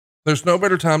There's no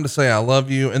better time to say I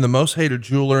love you, and the most hated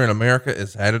jeweler in America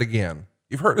is at it again.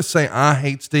 You've heard us say I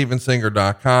hate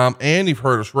StevenSinger.com, and you've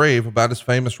heard us rave about his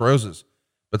famous roses.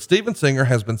 But Steven Singer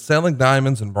has been selling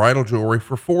diamonds and bridal jewelry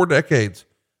for 4 decades.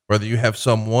 Whether you have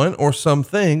someone or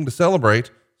something to celebrate,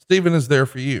 Steven is there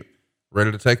for you.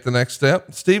 Ready to take the next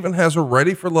step? Steven has a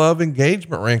Ready for Love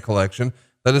engagement ring collection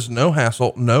that is no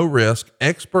hassle, no risk,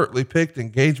 expertly picked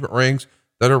engagement rings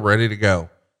that are ready to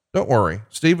go. Don't worry,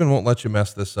 Steven won't let you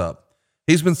mess this up.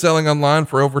 He's been selling online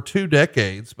for over 2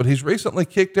 decades, but he's recently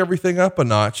kicked everything up a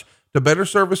notch to better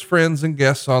serve his friends and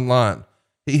guests online.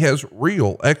 He has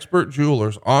real expert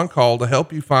jewelers on call to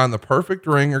help you find the perfect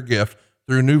ring or gift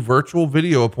through new virtual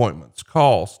video appointments,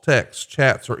 calls, texts,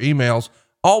 chats, or emails,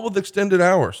 all with extended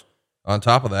hours. On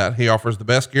top of that, he offers the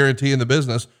best guarantee in the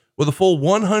business with a full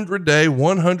 100-day,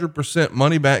 100%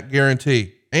 money-back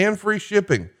guarantee and free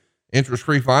shipping.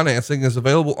 Interest-free financing is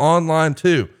available online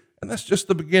too, and that's just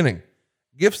the beginning.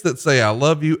 Gifts that say I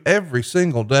love you every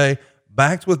single day,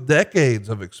 backed with decades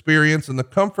of experience in the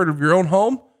comfort of your own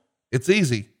home. It's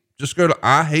easy. Just go to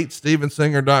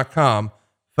IHateStevenSinger.com.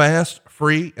 Fast,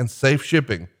 free, and safe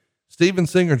shipping. Steven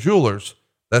Singer Jewelers.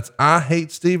 That's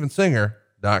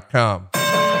IHateStevenSinger.com.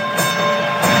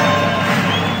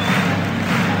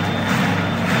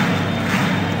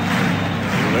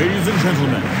 Ladies and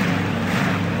gentlemen,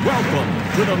 welcome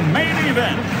to the main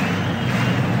event.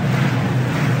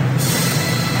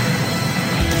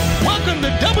 Welcome to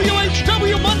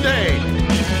WHW Monday.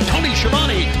 Tony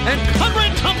Schiavone and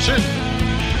Conrad Thompson.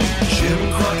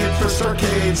 Jim Crockett First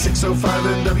Arcade, 605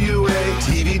 NWA.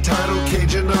 TV title,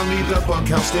 Cajun Omni, the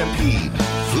Bunkhouse Stampede.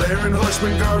 Flair and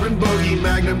Horseman, Garvin, Bogey,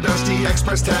 Magnum, Dusty,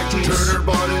 Express Tag Teams. Turner,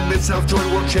 Barton, Mid-South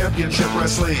Joint World Championship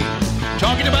Wrestling.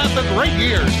 Talking about the great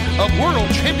years of World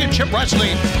Championship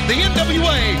Wrestling, the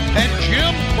NWA, and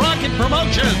Jim Crockett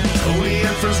Promotions. Tony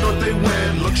and Friends North, they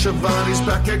win. Look, Shivani's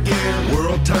back again.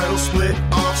 World title split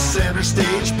off, center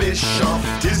stage, Bischoff.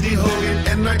 Disney, Hogan,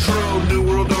 and Nitro. New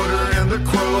World Order and the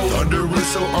Crow. Thunder,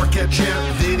 Russo, Arquette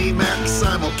Champ, Vinnie Mac,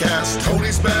 simulcast.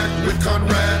 Tony's back with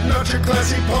Conrad, not your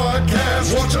classy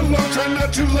podcast. Watch along, try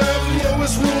not to laugh.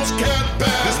 Lowest rules, cat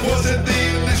back. This wasn't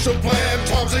the initial plan.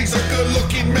 Tom Zigg's a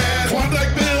good-looking man.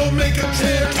 Klondike Bill, make a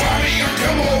tip. Tommy, you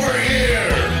come over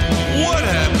here. What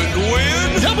happened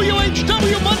when?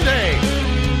 WHW Monday.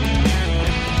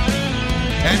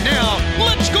 And now,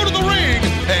 let's go to the ring.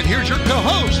 And here's your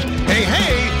co-host.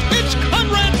 Hey, it's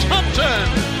Conrad Thompson.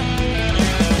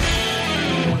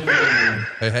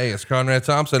 Hey, it's Conrad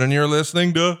Thompson, and you're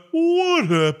listening to What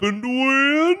Happened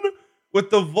When? With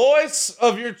the voice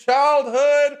of your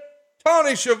childhood,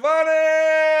 Tony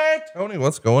Schiavone. Tony,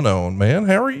 what's going on, man?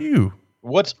 How are you?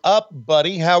 What's up,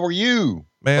 buddy? How are you?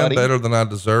 Man, buddy? better than I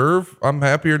deserve. I'm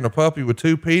happier than a puppy with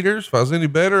 2 Peters. If I was any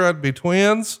better, I'd be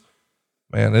twins.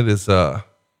 Man, it is,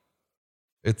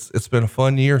 it's been a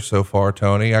fun year so far,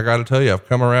 Tony. I got to tell you, I've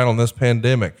come around on this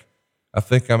pandemic. I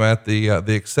think I'm at the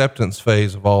acceptance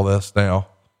phase of all this now.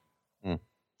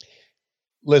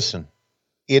 Listen,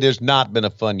 it has not been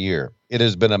a fun year. It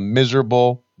has been a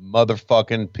miserable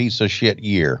motherfucking piece of shit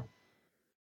year.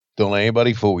 Don't let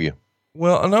anybody fool you.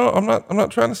 Well, no, I'm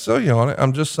not trying to sell you on it.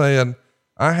 I'm just saying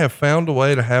I have found a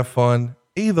way to have fun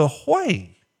either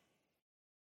way.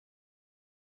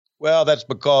 Well, that's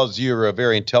because you're a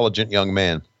very intelligent young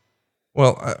man.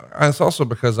 Well, it's also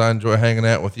because I enjoy hanging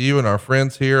out with you and our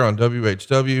friends here on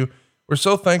WHW. We're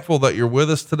so thankful that you're with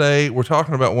us today. We're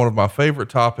talking about one of my favorite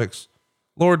topics.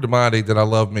 Lord Almighty, did I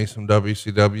love me some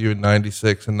WCW in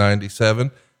 96 and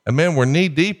 97. And man, we're knee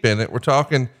deep in it. We're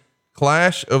talking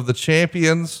Clash of the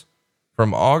Champions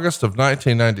from August of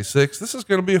 1996. This is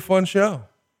going to be a fun show.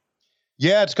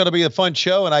 Yeah, it's going to be a fun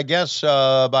show. And I guess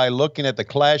by looking at the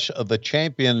Clash of the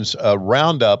Champions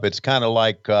roundup, it's kind of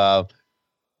like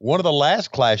one of the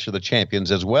last Clash of the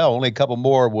Champions as well. Only a couple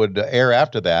more would air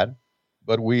after that.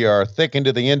 But we are thick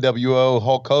into the NWO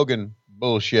Hulk Hogan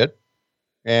bullshit.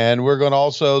 And we're going to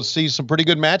also see some pretty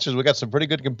good matches. We got some pretty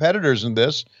good competitors in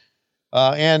this.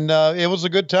 And it was a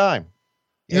good time.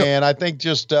 Yep. And I think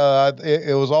just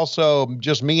it was also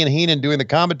just me and Heenan doing the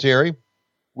commentary,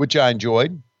 which I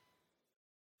enjoyed.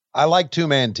 I like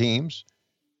 2-man teams.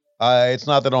 It's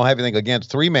not that I don't have anything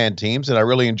against 3-man teams, and I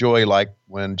really enjoy like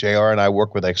when JR and I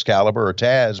work with Excalibur or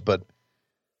Taz, but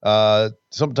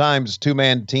sometimes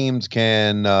 2-man teams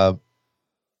can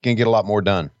get a lot more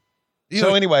done.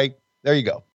 So anyway, there you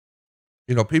go.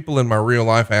 You know, people in my real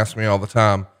life ask me all the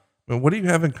time, I mean, what do you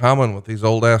have in common with these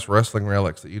old ass wrestling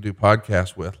relics that you do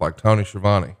podcasts with, like Tony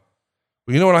Schiavone?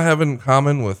 Well, you know what I have in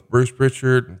common with Bruce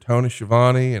Pritchard and Tony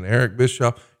Schiavone and Eric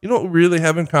Bischoff? You know what we really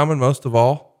have in common most of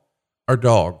all? Our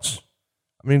dogs.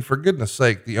 I mean, for goodness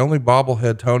sake, the only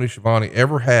bobblehead Tony Schiavone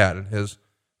ever had in his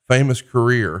famous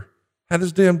career had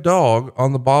his damn dog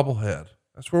on the bobblehead.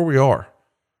 That's where we are.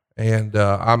 And,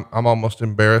 I'm almost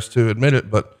embarrassed to admit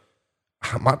it, but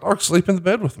my dogs sleep in the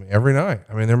bed with me every night.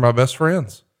 I mean, they're my best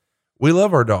friends. We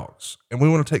love our dogs and we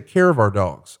want to take care of our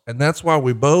dogs. And that's why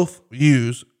we both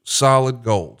use Solid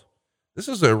Gold. This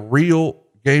is a real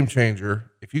game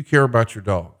changer if you care about your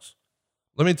dogs.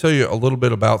 Let me tell you a little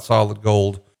bit about Solid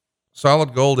Gold.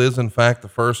 Solid Gold is, in fact, the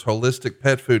first holistic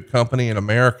pet food company in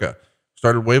America.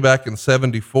 Started way back in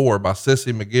 1974 by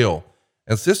Sissy McGill.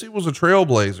 And Sissy was a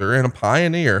trailblazer and a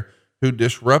pioneer who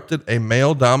disrupted a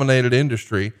male-dominated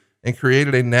industry and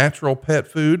created a natural pet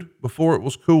food before it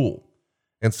was cool.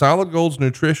 And Solid Gold's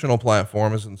nutritional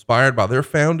platform is inspired by their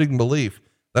founding belief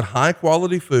that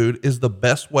high-quality food is the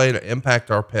best way to impact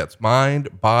our pet's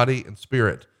mind, body, and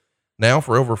spirit. Now,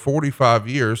 for over 45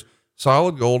 years,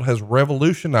 Solid Gold has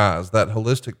revolutionized that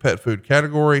holistic pet food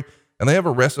category, and they have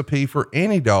a recipe for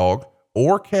any dog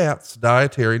or cat's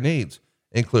dietary needs,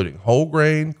 including whole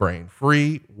grain,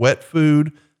 grain-free, wet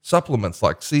food, supplements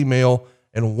like sea meal,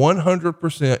 and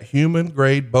 100%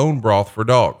 human-grade bone broth for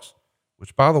dogs,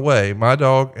 which, by the way, my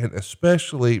dog, and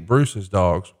especially Bruce's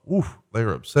dogs,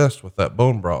 they're obsessed with that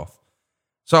bone broth.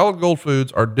 Solid Gold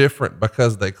foods are different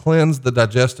because they cleanse the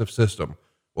digestive system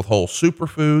with whole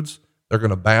superfoods. They're going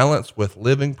to balance with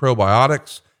living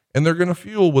probiotics, and they're going to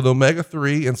fuel with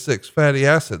omega-3 and 6 fatty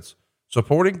acids,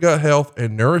 supporting gut health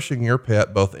and nourishing your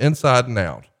pet both inside and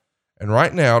out. And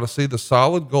right now, to see the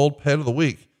Solid Gold Pet of the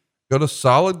Week, go to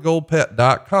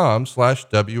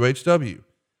solidgoldpet.com/WHW.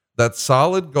 That's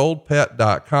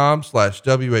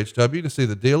solidgoldpet.com/WHW to see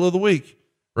the deal of the week.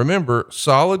 Remember,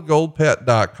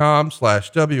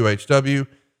 solidgoldpet.com/WHW.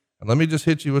 And let me just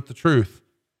hit you with the truth.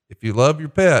 If you love your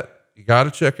pet, you got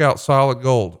to check out Solid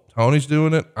Gold. Tony's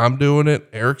doing it. I'm doing it.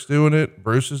 Eric's doing it.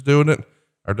 Bruce is doing it.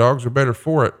 Our dogs are better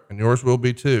for it, and yours will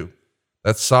be too.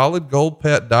 That's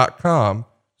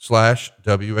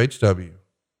solidgoldpet.com/WHW.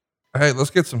 Hey, let's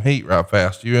get some heat right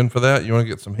fast. You in for that? You want to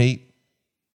get some heat?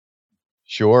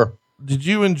 Sure. Did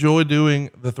you enjoy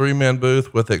doing the 3-man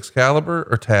booth with Excalibur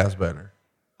or Taz better?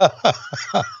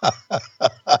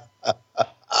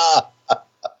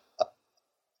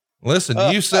 Listen,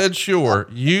 you said sure.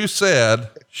 You said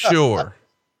sure.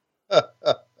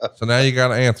 So now you got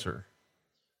to answer.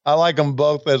 I like them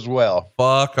both as well.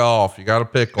 Fuck off. You got to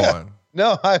pick one.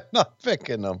 No, I'm not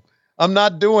picking them. I'm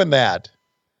not doing that.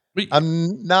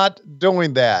 I'm not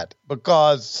doing that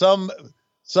because some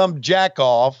jack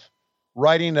off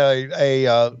writing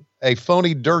a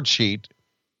phony dirt sheet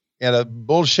and a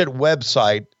bullshit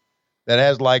website that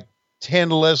has like 10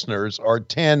 listeners or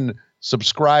 10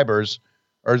 subscribers,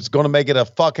 or it's going to make it a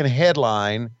fucking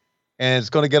headline and it's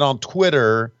going to get on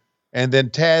Twitter, and then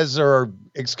Taz or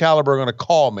Excalibur are going to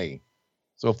call me.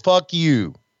 So fuck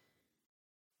you.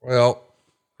 Well,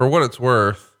 for what it's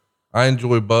worth, I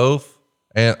enjoy both,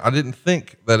 and I didn't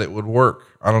think that it would work.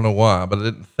 I don't know why, but I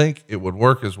didn't think it would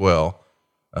work as well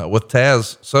with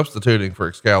Taz substituting for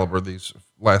Excalibur these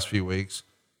last few weeks.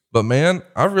 But man,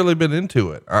 I've really been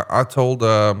into it. I told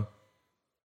Jim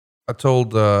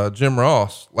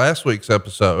Ross last week's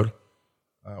episode,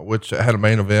 which had a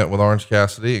main event with Orange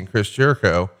Cassidy and Chris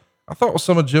Jericho. I thought it was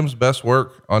some of Jim's best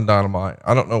work on Dynamite.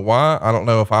 I don't know why. I don't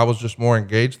know if I was just more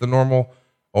engaged than normal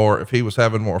or if he was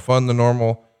having more fun than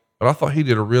normal, but I thought he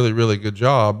did a really, really good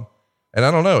job. And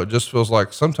I don't know. It just feels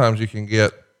like sometimes you can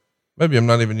get, maybe I'm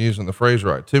not even using the phrase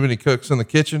right, too many cooks in the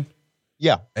kitchen.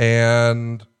 Yeah.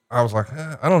 And I was like,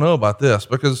 I don't know about this,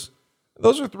 because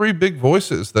those are 3 big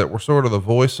voices that were sort of the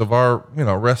voice of our,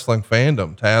 wrestling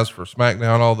fandom. Taz for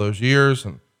SmackDown all those years.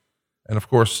 And of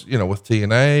course, with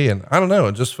TNA, and I don't know,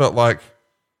 it just felt like,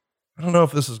 I don't know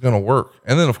if this is going to work.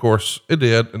 And then of course it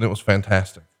did. And it was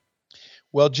fantastic.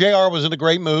 Well, JR was in a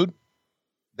great mood.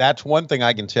 That's one thing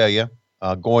I can tell you,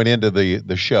 going into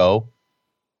the show.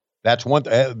 That's one.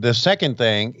 The second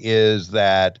thing is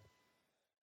that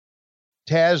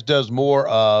Taz does more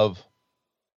of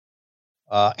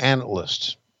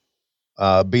analyst,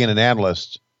 being an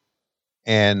analyst,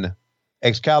 and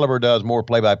Excalibur does more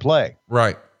play-by-play.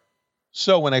 Right.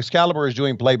 So when Excalibur is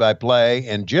doing play-by-play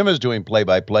and Jim is doing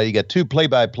play-by-play, you got 2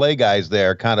 play-by-play guys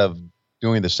there kind of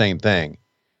doing the same thing.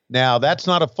 Now, that's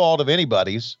not a fault of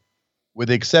anybody's, with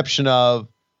the exception of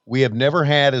we have never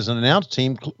had as an announced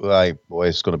team, boy,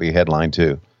 it's going to be a headline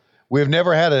too. We have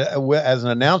never had as an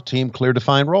announced team clear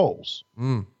defined roles.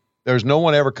 There's no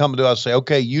one ever come to us say,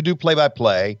 okay, you do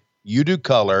play-by-play, you do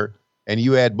color, and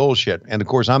you add bullshit. And of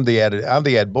course, I'm the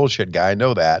add bullshit guy. I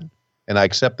know that, and I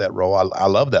accept that role. I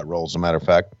love that role, as a matter of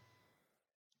fact.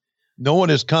 No one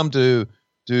has come to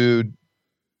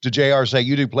to JR, say,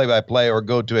 you do play-by-play, or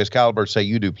go to Excalibur, say,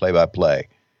 you do play-by-play.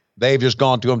 They've just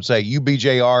gone to him, say, you be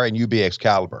JR and you be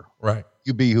Excalibur. Right.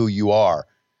 You be who you are.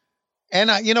 And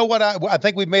you know what? I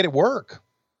think we've made it work.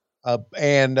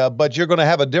 But you're going to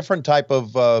have a different type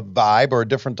of vibe or a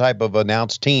different type of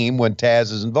announced team when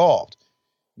Taz is involved.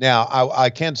 Now, I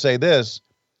can say this: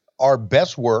 our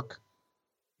best work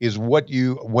is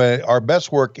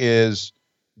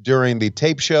during the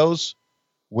tape shows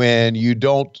when you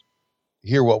don't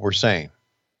hear what we're saying.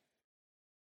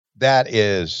 That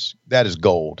is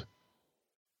gold.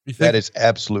 That is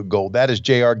absolute gold. That is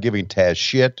JR giving Taz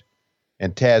shit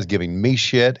and Taz giving me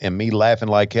shit and me laughing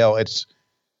like hell.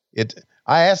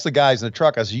 I asked the guys in the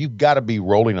truck, I said, you've got to be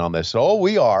rolling on this. So,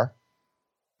 we are.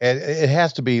 And it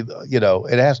has to be,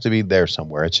 it has to be there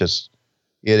somewhere. It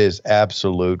is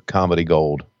absolute comedy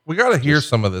gold. We got to hear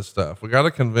some of this stuff. We got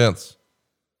to convince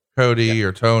Cody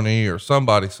or Tony or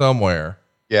somebody somewhere.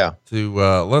 Yeah. To,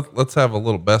 let's have a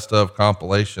little best of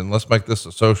compilation. Let's make this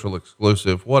a social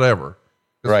exclusive, whatever.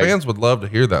 Because fans would love to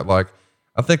hear that. Like,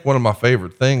 I think one of my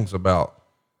favorite things about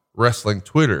wrestling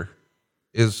Twitter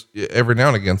is every now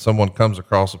and again, someone comes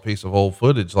across a piece of old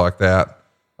footage like that.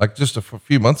 Like just a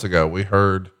few months ago, we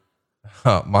heard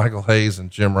Michael Hayes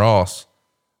and Jim Ross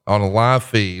on a live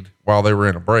feed while they were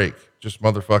in a break, just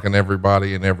motherfucking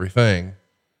everybody and everything.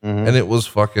 Mm-hmm. And it was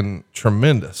fucking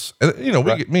tremendous. And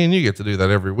me and you get to do that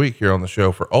every week here on the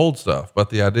show for old stuff. But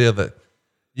the idea that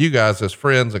you guys as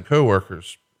friends and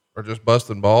coworkers are just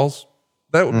busting balls,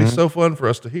 that would be so fun for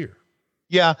us to hear.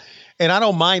 Yeah. And I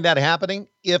don't mind that happening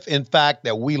if in fact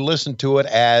that we listen to it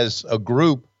as a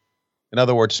group. In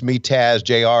other words, me, Taz,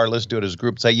 JR, listen to it as a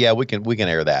group, say, yeah, we can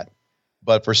air that.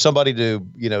 But for somebody to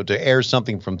air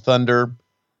something from Thunder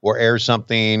or air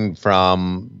something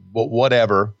from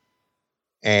whatever,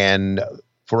 and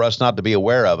for us not to be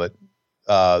aware of it,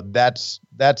 that's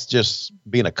just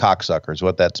being a cocksucker is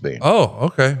what that's being. Oh,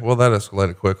 okay. Well, that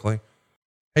escalated quickly.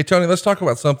 Hey, Tony, let's talk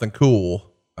about something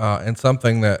cool, and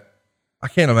something that I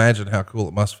can't imagine how cool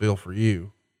it must feel for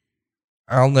you.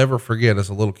 I'll never forget as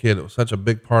a little kid, it was such a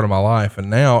big part of my life. And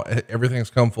now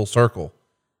everything's come full circle.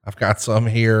 I've got some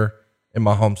here in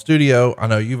my home studio. I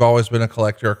know you've always been a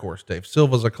collector. Of course, Dave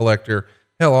Silva's a collector.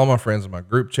 Hell, all my friends in my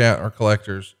group chat are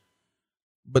collectors.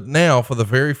 But now for the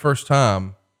very first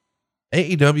time,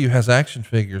 AEW has action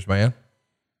figures, man.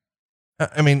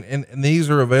 I mean, and these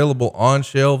are available on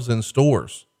shelves in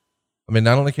stores. I mean,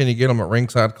 not only can you get them at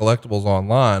Ringside Collectibles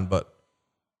online, but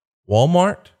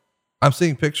Walmart. I'm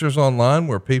seeing pictures online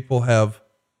where people have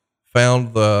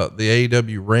found the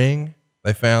AEW ring.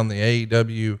 They found the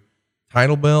AEW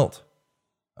title belt.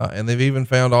 And they've even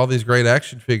found all these great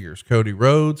action figures: Cody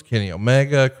Rhodes, Kenny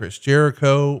Omega, Chris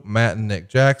Jericho, Matt and Nick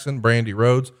Jackson, Brandy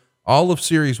Rhodes, all of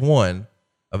Series 1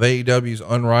 of AEW's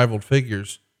unrivaled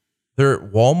figures. They're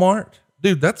at Walmart.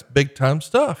 Dude, that's big time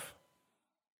stuff.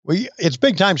 Well, it's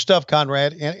big time stuff,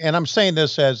 Conrad. And I'm saying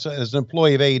this as an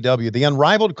employee of AEW. The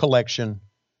Unrivaled collection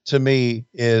to me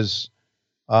is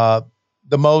the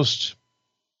most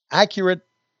accurate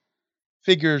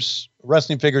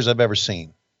wrestling figures I've ever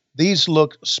seen. These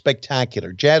look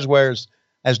spectacular. Jazzwares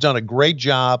has done a great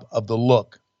job of the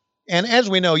look. And as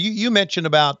we know, you mentioned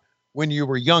about when you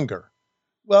were younger.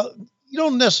 Well, you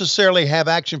don't necessarily have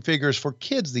action figures for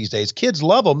kids these days. Kids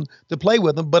love them to play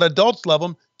with them, but adults love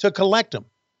them to collect them.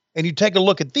 And you take a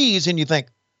look at these and you think,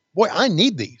 boy, I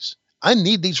need these. I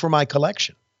need these for my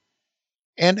collection.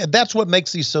 And that's what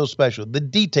makes these so special. The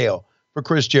detail for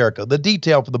Chris Jericho, the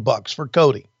detail for the Bucks, for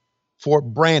Cody, for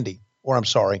Brandy, or I'm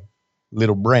sorry,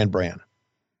 Little Brand.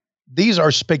 These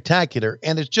are spectacular.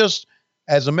 And it's just,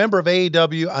 as a member of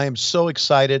AEW, I am so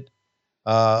excited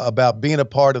about being a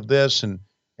part of this and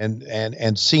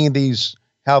seeing these,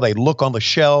 how they look on the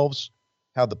shelves,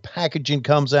 how the packaging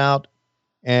comes out.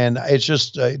 And it's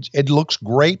just, it looks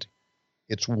great.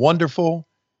 It's wonderful.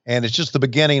 And it's just the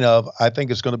beginning of, I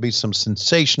think it's going to be some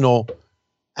sensational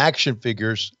action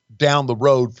figures down the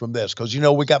road from this. Cause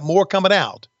we got more coming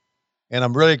out and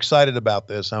I'm really excited about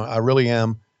this. I really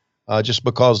am, just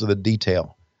because of the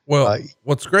detail. Well,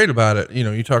 what's great about it,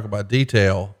 you talk about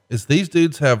detail, is these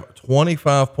dudes have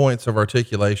 25 points of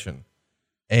articulation.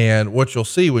 And what you'll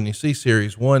see when you see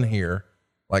Series 1 here,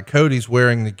 like Cody's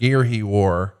wearing the gear he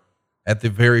wore at the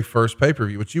very first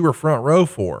pay-per-view, which you were front row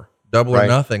for, Double or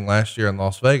Nothing last year in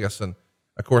Las Vegas. And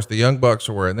of course the Young Bucks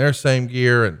are wearing their same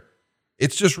gear. And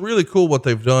it's just really cool what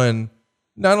they've done,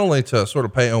 not only to sort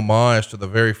of pay homage to the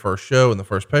very first show and the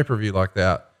first pay-per-view like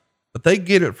that, but they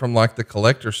get it from like the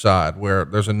collector side where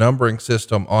there's a numbering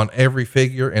system on every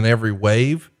figure and every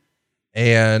wave.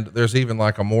 And there's even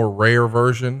like a more rare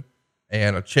version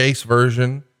and a chase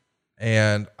version.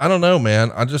 And I don't know,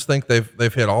 man. I just think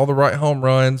they've hit all the right home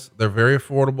runs. They're very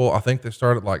affordable. I think they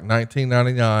start at like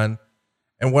 $19.99.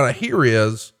 And what I hear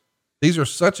is these are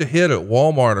such a hit at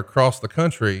Walmart across the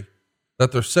country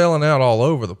that they're selling out all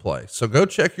over the place. So go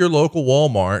check your local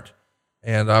Walmart.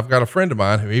 And I've got a friend of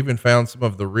mine who even found some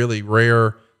of the really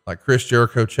rare, like Chris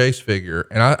Jericho Chase figure.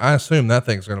 And I assume that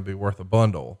thing's going to be worth a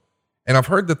bundle. And I've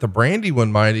heard that the Brandy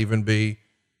one might even be,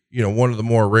 one of the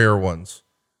more rare ones,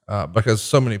 because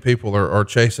so many people are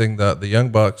chasing the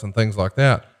Young Bucks and things like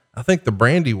that. I think the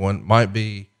Brandy one might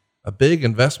be a big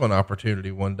investment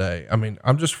opportunity one day. I mean,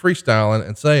 I'm just freestyling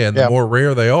and saying the more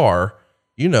rare they are,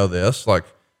 this, like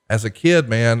as a kid,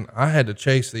 man, I had to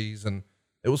chase these and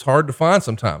it was hard to find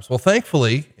sometimes. Well,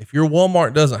 thankfully, if your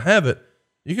Walmart doesn't have it,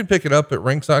 you can pick it up at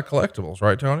Ringside Collectibles,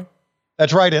 right, Tony?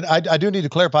 That's right. And I do need to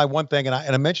clarify one thing. And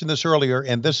I mentioned this earlier,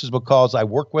 and this is because I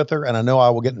work with her and I know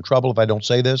I will get in trouble if I don't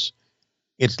say this.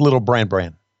 It's Little Brand.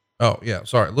 Oh yeah.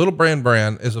 Sorry. Little Brand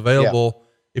is available. Yeah.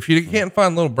 If you can't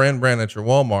find Little Brand at your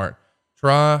Walmart,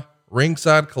 try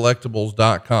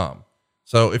ringsidecollectibles.com.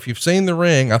 So if you've seen the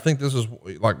ring, I think this is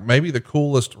like maybe the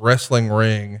coolest wrestling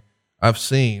ring I've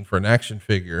seen for an action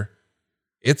figure.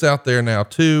 It's out there now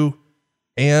too.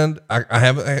 And I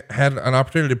haven't had an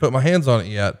opportunity to put my hands on it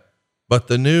yet, but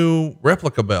the new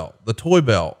replica belt, the toy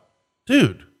belt,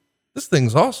 dude, this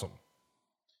thing's awesome.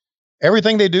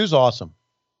 Everything they do is awesome.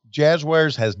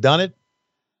 Jazzwares has done it.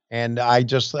 And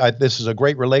this is a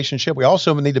great relationship. We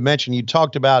also need to mention, you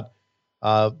talked about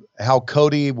how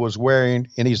Cody was wearing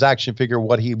in his action figure,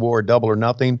 what he wore, Double or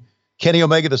Nothing. Kenny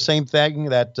Omega, the same thing,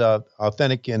 that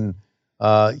authentic and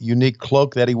unique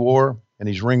cloak that he wore, and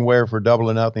his ring wear for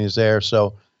Double or Nothing is there.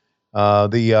 So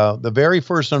the very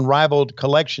first Unrivaled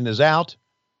collection is out,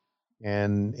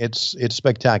 and it's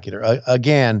spectacular.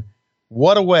 Again,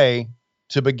 what a way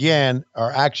to begin our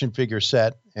action figure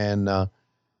set. And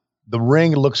the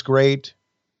ring looks great.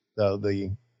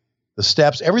 The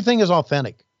steps, everything is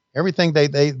authentic. Everything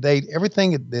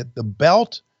everything, the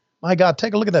belt, my God,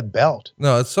 take a look at that belt.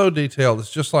 No, it's so detailed.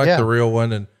 It's just like the real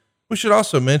one. And we should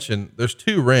also mention there's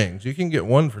 2 rings. You can get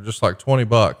one for just like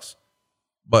 $20,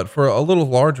 but for a little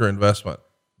larger investment,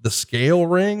 the scale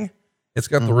ring, it's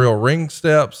got the real ring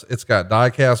steps. It's got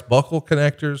die-cast buckle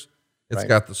connectors. It's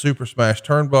got the Super Smash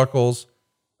turnbuckles.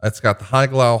 It's got the high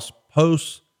gloss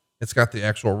posts. It's got the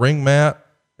actual ring mat.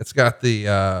 It's got the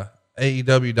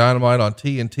AEW Dynamite on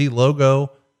TNT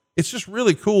logo. It's just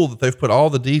really cool that they've put all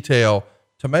the detail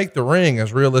to make the ring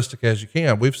as realistic as you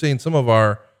can. We've seen some of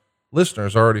our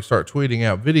listeners already start tweeting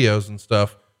out videos and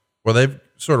stuff where they've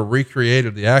sort of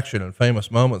recreated the action and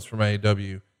famous moments from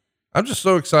AEW. I'm just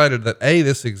so excited that A,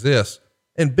 this exists,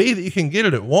 and B, that you can get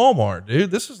it at Walmart,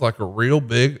 dude. This is like a real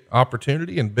big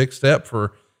opportunity and big step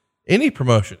for any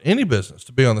promotion, any business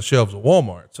to be on the shelves of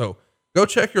Walmart. So go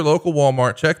check your local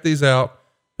Walmart, check these out,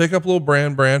 pick up Little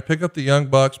Brand, pick up the Young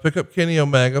Bucks, pick up Kenny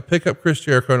Omega, pick up Chris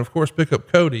Jericho, and of course, pick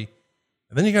up Cody.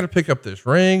 And then you got to pick up this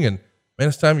ring, and man,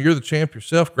 it's time you're the champ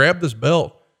yourself. Grab this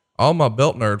belt. All my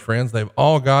belt nerd friends, they've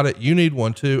all got it. You need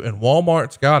one too. And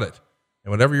Walmart's got it.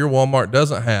 And whatever your Walmart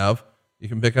doesn't have, you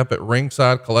can pick up at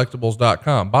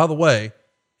ringsidecollectibles.com. By the way,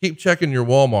 keep checking your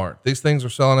Walmart. These things are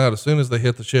selling out as soon as they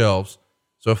hit the shelves.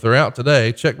 So if they're out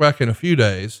today, check back in a few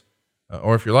days.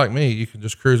 Or if you're like me, you can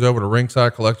just cruise over to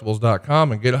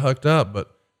ringsidecollectibles.com and get it hooked up. But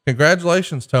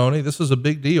congratulations, Tony. This is a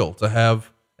big deal to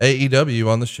have AEW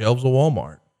on the shelves of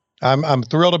Walmart. I'm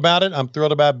thrilled about it. I'm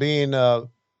thrilled about being a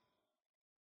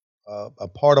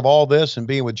part of all this and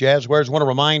being with Jazzwares. I want to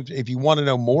remind, if you want to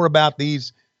know more about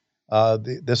these,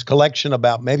 this collection,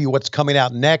 about maybe what's coming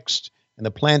out next and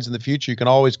the plans in the future, you can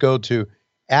always go to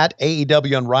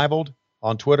 @AEW Unrivaled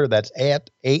on Twitter. That's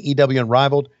 @AEW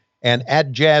Unrivaled. And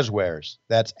 @Jazzwares.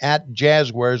 That's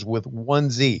 @Jazzwares with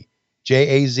 1 Z,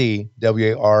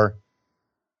 JAZWARES.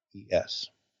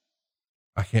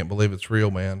 I can't believe it's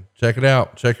real, man. Check it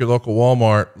out. Check your local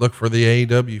Walmart. Look for the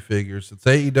AEW figures. It's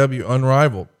AEW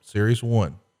Unrivaled Series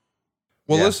 1.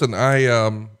 Well, listen,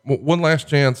 one last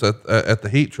chance at the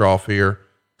heat trough here.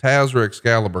 Taz or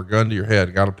Excalibur, gun to your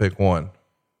head. Got to pick one.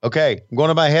 Okay. I'm going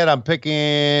to my head. I'm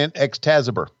picking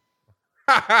Excalibur.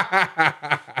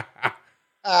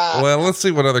 Well, let's see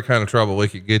what other kind of trouble we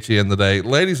could get you in today.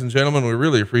 Ladies and gentlemen, we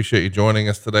really appreciate you joining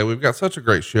us today. We've got such a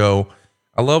great show.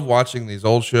 I love watching these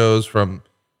old shows from,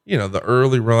 the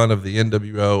early run of the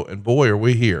NWO, and boy, are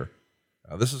we here.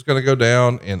 This is going to go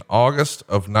down in August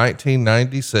of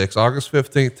 1996, August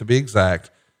 15th to be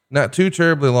exact. Not too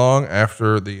terribly long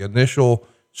after the initial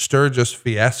Sturgis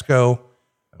fiasco,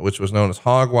 which was known as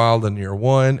Hog Wild in year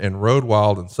 1 and Road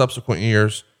Wild in subsequent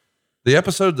years. The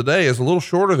episode today is a little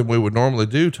shorter than we would normally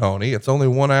do, Tony. It's only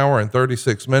 1 hour and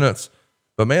 36 minutes,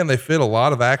 but man, they fit a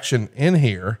lot of action in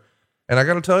here. And I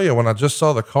got to tell you, when I just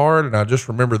saw the card and I just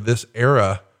remembered this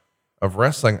era of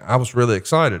wrestling, I was really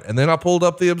excited. And then I pulled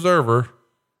up the Observer,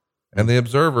 and the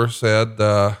Observer said,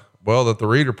 that the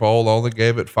reader poll only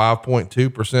gave it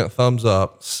 5.2% thumbs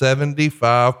up,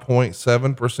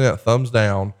 75.7% thumbs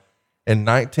down, and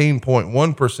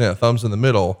 19.1% thumbs in the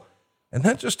middle. And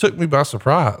that just took me by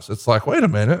surprise. It's like, wait a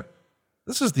minute,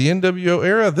 this is the NWO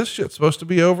era. This shit's supposed to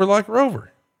be over like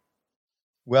Rover.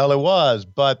 Well, it was,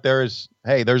 but there's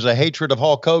a hatred of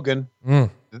Hulk Hogan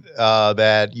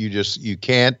that you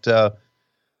can't,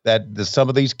 some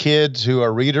of these kids who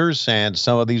are readers and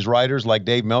some of these writers like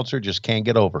Dave Meltzer just can't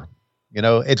get over. You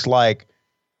know, it's like,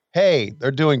 hey, they're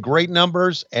doing great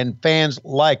numbers and fans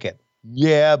like it.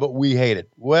 Yeah, but we hate it.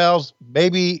 Well,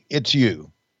 maybe it's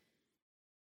you.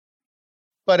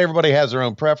 But everybody has their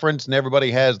own preference and everybody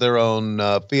has their own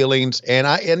feelings. And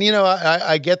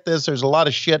I get this. There's a lot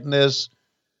of shit in this,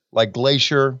 like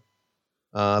Glacier,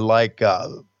 but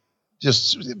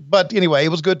anyway, it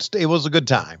was good. It was a good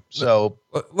time. So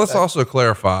let's also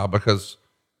clarify, because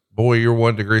boy, you're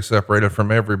 1 degree separated from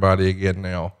everybody again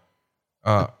now.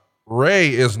 Ray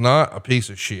is not a piece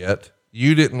of shit.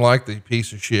 You didn't like the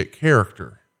piece of shit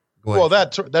character. Glacier. Well,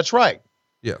 that's right.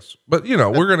 Yes. But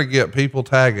we're going to get people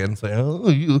tagging and saying,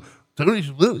 oh, Tony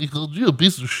Schiavone called you a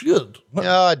piece of shit.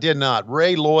 No, I did not.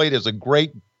 Ray Lloyd is a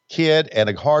great kid and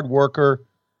a hard worker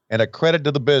and a credit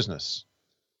to the business.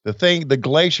 The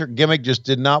Glacier gimmick just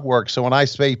did not work. So when I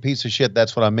say piece of shit,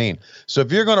 that's what I mean. So if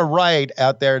you're going to write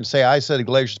out there and say, I said a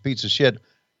Glacier's a piece of shit,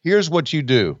 here's what you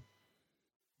do.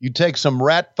 You take some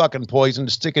rat fucking poison,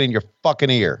 stick it in your fucking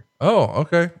ear. Oh,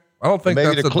 okay. I don't think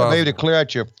maybe to clear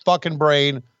out your fucking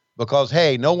brain, because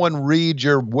hey, no one reads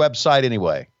your website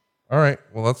anyway. All right.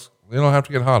 Well, you don't have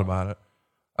to get hot about it.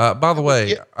 By the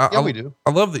way, we do.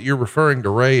 I love that you're referring to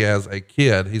Ray as a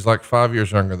kid. He's like 5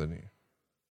 years younger than you.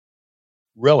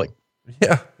 Really?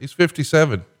 Yeah. He's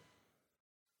 57.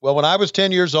 Well, when I was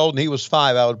 10 years old and he was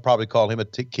 5, I would probably call him a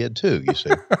kid too, you see.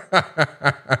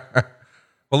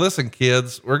 Well, listen,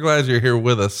 kids, we're glad you're here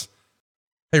with us.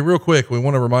 Hey, real quick, we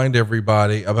want to remind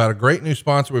everybody about a great new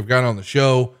sponsor we've got on the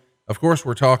show. Of course,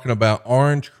 we're talking about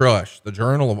Orange Crush, the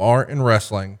Journal of Art and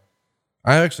Wrestling.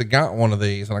 I actually got one of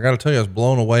these, and I got to tell you, I was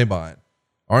blown away by it.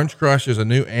 Orange Crush is a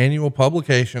new annual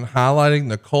publication highlighting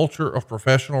the culture of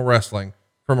professional wrestling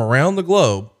from around the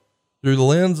globe through the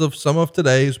lens of some of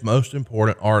today's most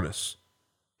important artists.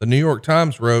 The New York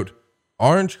Times wrote,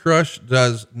 Orange Crush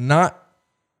does not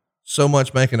so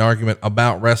much make an argument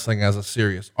about wrestling as a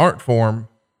serious art form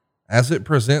as it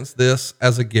presents this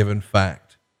as a given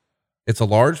fact. It's a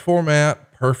large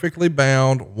format, perfectly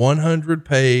bound,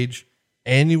 100-page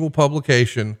annual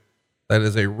publication that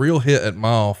is a real hit at my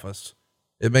office.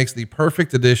 It makes the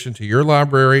perfect addition to your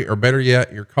library, or better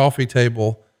yet, your coffee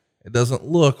table. It doesn't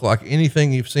look like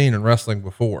anything you've seen in wrestling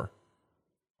before.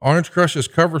 Orange Crush's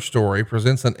cover story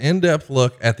presents an in-depth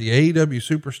look at the AEW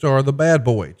superstar, the Bad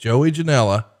Boy, Joey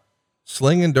Janela,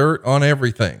 slinging dirt on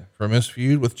everything from his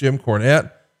feud with Jim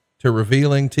Cornette to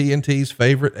revealing TNT's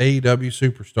favorite AEW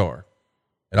superstar.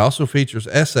 It also features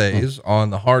essays on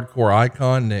the hardcore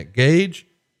icon Nick Gage,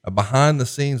 a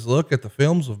behind-the-scenes look at the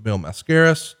films of Mil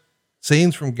Mascaras,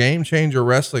 scenes from Game Changer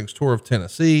Wrestling's tour of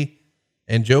Tennessee,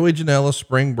 and Joey Janela's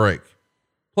spring break.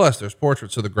 Plus, there's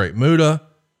portraits of the Great Muta,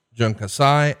 Jun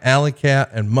Kasai, Alley Cat,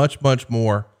 and much, much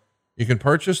more. You can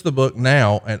purchase the book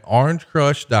now at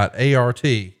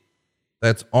orangecrush.art.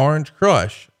 That's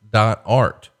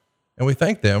orangecrush.art. And we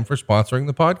thank them for sponsoring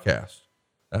the podcast.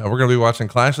 We're going to be watching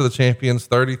Clash of the Champions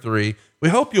 33. We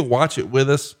hope you'll watch it with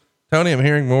us. Tony, I'm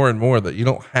hearing more and more that you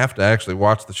don't have to actually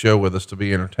watch the show with us to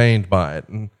be entertained by it.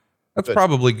 And that's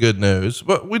probably good news,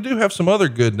 but we do have some other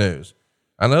good news.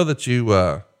 I know that you've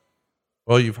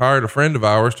hired a friend of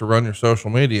ours to run your social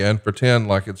media and pretend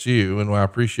like it's you. And I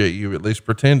appreciate you at least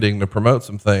pretending to promote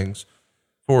some things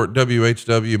for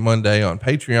WHW Monday on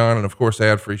Patreon and of course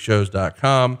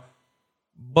adfreeshows.com.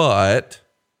 But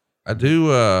I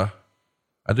do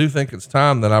think it's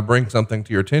time that I bring something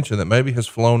to your attention that maybe has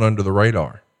flown under the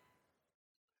radar.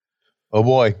 Oh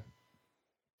boy.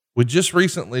 We just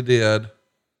recently did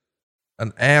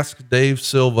an Ask Dave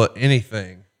Silva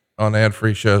Anything on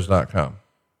adfreeshows.com.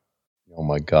 Oh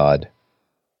my God.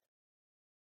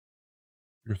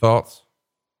 Your thoughts?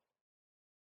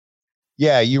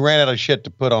 Yeah. You ran out of shit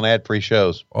to put on ad free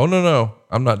shows. Oh, no,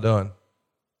 I'm not done.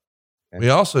 Okay. We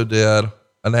also did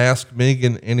an Ask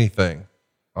Megan Anything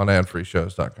on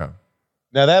adfreeshows.com.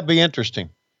 Now that'd be interesting.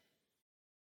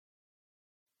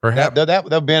 Perhaps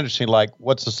that'd be interesting. Like,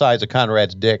 what's the size of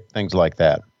Conrad's dick? Things like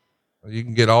that. You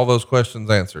can get all those questions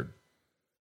answered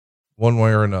one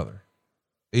way or another.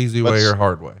 Easy way or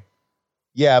hard way?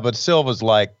 Yeah, but Silva's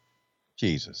like,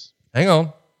 Jesus. Hang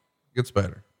on. Gets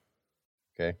better.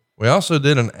 Okay. We also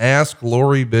did an Ask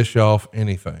Lori Bischoff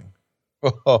Anything.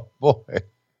 Oh, boy.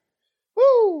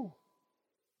 Woo.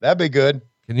 That'd be good.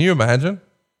 Can you imagine?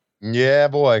 Yeah,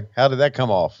 boy. How did that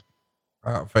come off?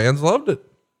 Fans loved it.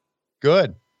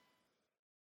 Good.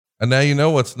 And now you know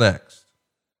what's next.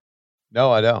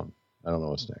 No, I don't. I don't know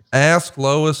what's next. Ask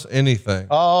Lois Anything.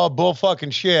 Oh, bull fucking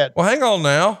shit. Well, hang on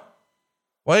now.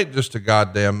 Wait just a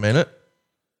goddamn minute.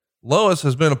 Lois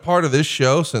has been a part of this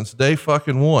show since day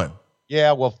fucking one.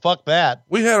 Yeah, well, fuck that.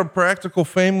 We had a practical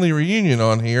family reunion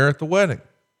on here at the wedding.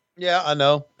 Yeah, I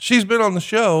know. She's been on the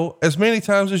show as many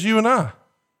times as you and I.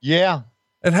 Yeah.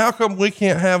 And how come we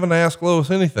can't have an Ask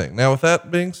Lois Anything? Now, with that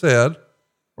being said,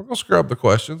 we're going to scrub the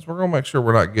questions. We're going to make sure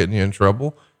we're not getting you in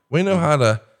trouble. We know how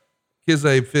to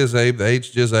kizabe, fizabe, the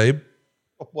H jizabe.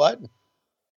 What?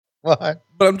 What?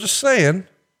 But I'm just saying,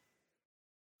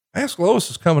 Ask Lois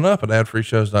is coming up at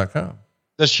adfreeshows.com.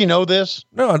 Does she know this?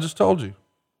 No, I just told you.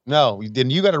 No,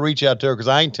 then you got to reach out to her because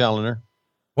I ain't telling her.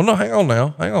 Well, no, hang on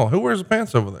now. Hang on. Who wears the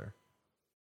pants over there?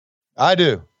 I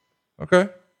do. Okay.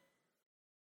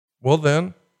 Well,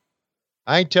 then.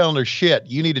 I ain't telling her shit.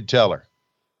 You need to tell her.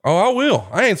 Oh, I will.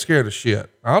 I ain't scared of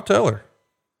shit. I'll tell her.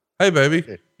 Hey,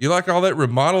 baby, you like all that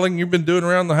remodeling you've been doing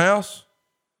around the house?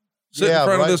 Sit in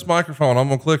front of this microphone. I'm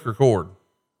going to click record.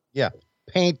 Yeah.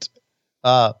 Paint,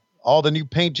 all the new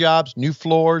paint jobs, new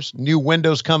floors, new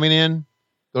windows coming in.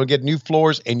 Going to get new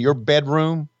floors in your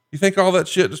bedroom. You think all that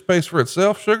shit just pays for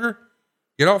itself, sugar?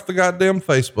 Get off the goddamn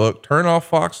Facebook, turn off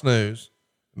Fox News.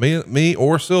 Me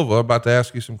or Silva about to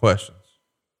ask you some questions.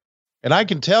 And I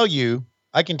can tell you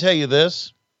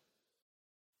this,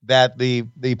 that the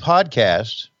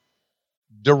podcast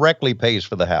directly pays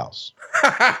for the house.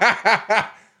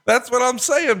 That's what I'm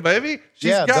saying, baby.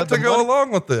 She's got to go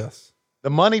along with this. The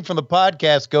money from the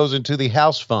podcast goes into the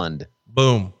house fund.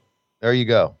 Boom. There you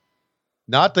go.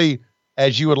 Not the,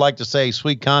 as you would like to say,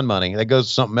 sweet con money. That goes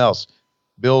to something else.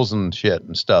 Bills and shit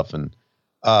and stuff. And,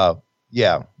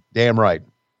 yeah, damn right.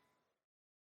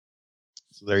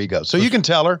 So there you go. So you can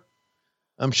tell her.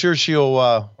 I'm sure she'll,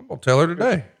 I'm going to tell her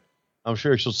today. I'm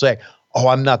sure she'll say, oh,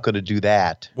 I'm not going to do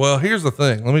that. Well, here's the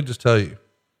thing. Let me just tell you,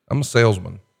 I'm a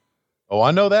salesman. Oh,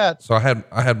 I know that. So I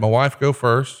had my wife go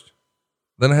first.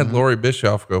 Then I had Lori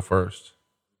Bischoff go first.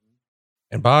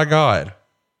 And by God,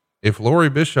 if Lori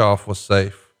Bischoff was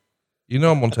safe, you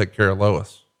know, I'm going to take care of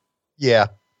Lois. Yeah.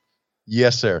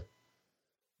 Yes, sir.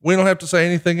 We don't have to say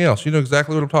anything else. You know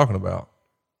exactly what I'm talking about.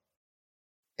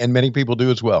 And many people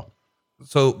do as well.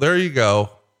 So there you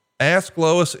go. Ask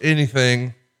Lois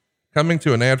Anything, coming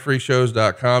to an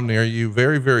adfreeshows.com near you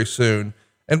very, very soon.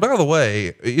 And by the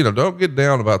way, you know, don't get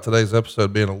down about today's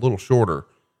episode being a little shorter.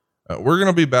 We're going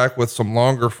to be back with some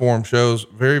longer form shows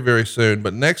very, very soon.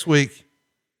 But next week,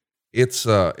 it's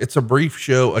a brief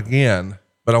show again,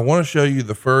 but I want to show you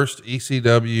the first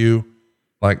ECW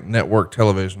like network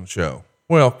television show.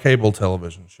 Well, cable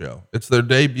television show. It's their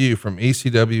debut from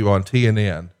ECW on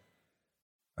TNN.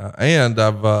 And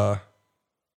I've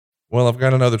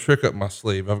got another trick up my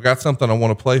sleeve. I've got something I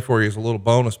want to play for you as a little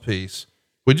bonus piece.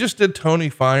 We just did Tony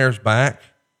Fires Back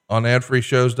on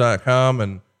adfreeshows.com,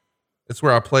 and it's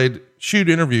where I played shoot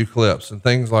interview clips and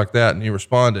things like that. And you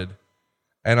responded,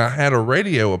 and I had a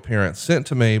radio appearance sent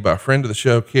to me by a friend of the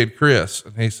show, Kid Chris.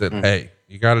 And he said, hey,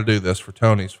 you got to do this for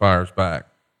Tony's Fires Back.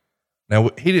 Now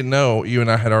he didn't know you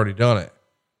and I had already done it,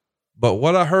 but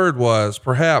what I heard was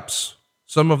perhaps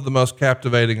some of the most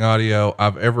captivating audio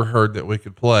I've ever heard that we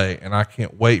could play. And I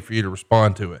can't wait for you to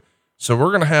respond to it. So we're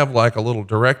going to have like a little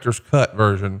director's cut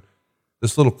version,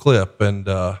 this little clip, and,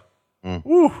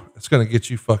 it's going to get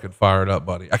you fucking fired up,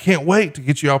 buddy. I can't wait to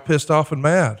get you all pissed off and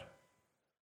mad.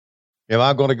 Am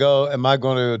I going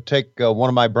to take one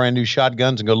of my brand new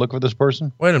shotguns and go look for this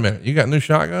person? Wait a minute. You got new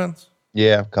shotguns?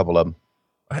 Yeah, a couple of them.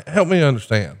 Help me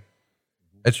understand.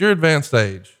 At your advanced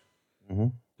age,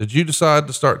 did you decide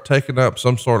to start taking up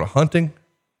some sort of hunting?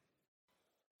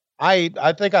 I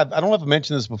think I don't know if I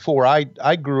mentioned this before.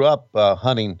 I grew up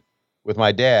hunting with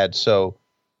my dad. So,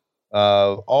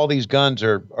 all these guns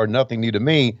are nothing new to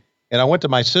me. And I went to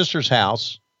my sister's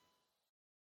house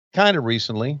kind of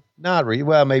recently, not really,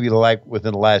 well, maybe like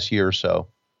within the last year or so.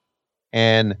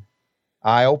 And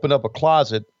I opened up a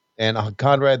closet, and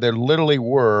Conrad, there literally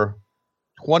were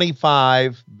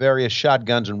 25 various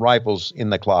shotguns and rifles in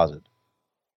the closet.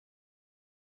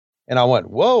 And I went,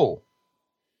 whoa.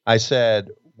 I said,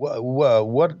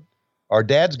 what are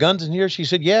Dad's guns in here? She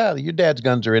said, yeah, your dad's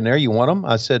guns are in there. You want them?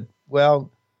 I said,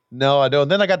 well, no, I don't.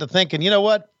 Then I got to thinking, you know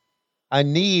what? I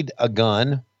need a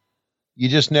gun. You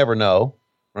just never know.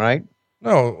 Right.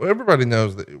 No, everybody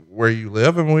knows where you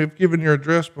live, and we've given your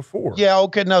address before. Yeah,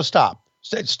 okay, no, stop.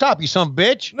 Stop, you son of a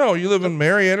bitch. No, you live in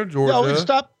Marietta, Georgia. No,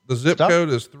 stop. The zip code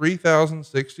is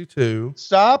 3062.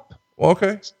 Stop. Well,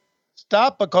 okay.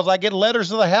 Stop, because I get letters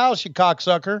to the house, you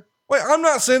cocksucker. Wait, I'm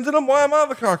not sending them. Why am I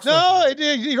the cocksucker? No,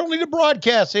 you don't need to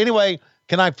broadcast. Anyway,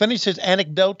 can I finish this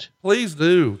anecdote? Please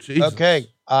do. Jesus. Okay.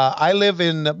 I live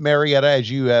in Marietta, as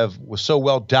you was so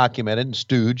well documented and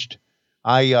stooged.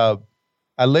 I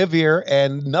live here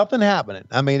and nothing happening.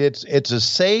 I mean, it's as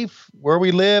safe where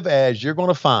we live as you're going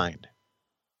to find.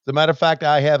 As a matter of fact,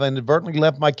 I have inadvertently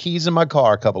left my keys in my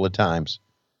car a couple of times.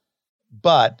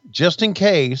 But just in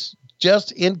case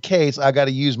I got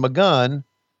to use my gun,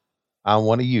 I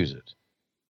want to use it.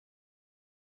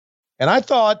 And I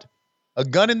thought a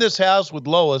gun in this house with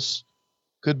Lois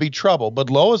could be trouble, but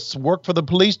Lois worked for the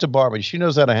police department. She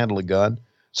knows how to handle a gun.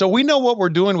 So we know what we're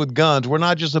doing with guns. We're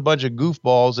not just a bunch of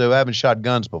goofballs who haven't shot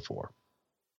guns before.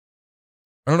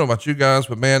 I don't know about you guys,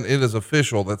 but man, it is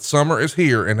official that summer is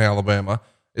here in Alabama.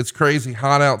 It's crazy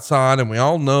hot outside, and we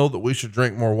all know that we should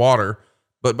drink more water.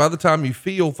 But by the time you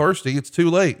feel thirsty, it's too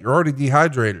late. You're already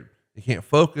dehydrated. You can't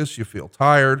focus. You feel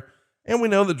tired. And we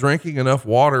know that drinking enough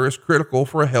water is critical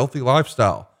for a healthy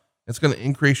lifestyle. It's going to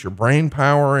increase your brain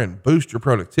power and boost your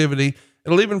productivity.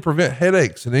 It'll even prevent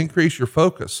headaches and increase your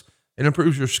focus. It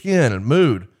improves your skin and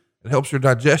mood. It helps your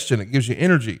digestion. It gives you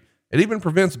energy. It even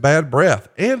prevents bad breath,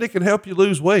 and it can help you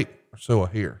lose weight, or so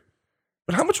I hear.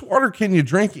 But how much water can you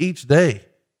drink each day?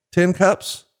 10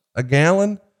 cups? A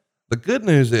gallon? The good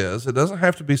news is it doesn't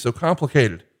have to be so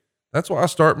complicated. That's why I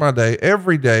start my day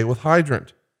every day with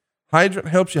Hydrant. Hydrant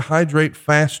helps you hydrate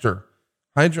faster.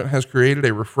 Hydrant has created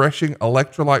a refreshing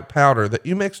electrolyte powder that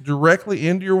you mix directly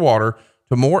into your water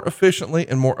to more efficiently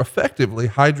and more effectively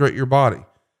hydrate your body.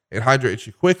 It hydrates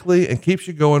you quickly and keeps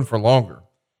you going for longer.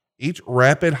 Each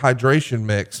rapid hydration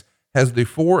mix has the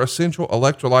 4 essential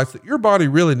electrolytes that your body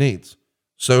really needs: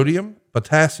 sodium,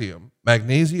 potassium,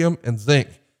 magnesium, and zinc.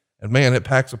 And man, it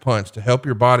packs a punch to help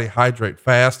your body hydrate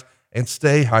fast and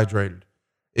stay hydrated.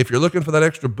 If you're looking for that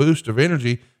extra boost of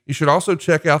energy, you should also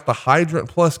check out the Hydrant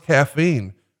Plus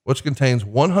Caffeine, which contains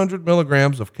 100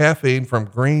 milligrams of caffeine from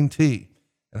green tea.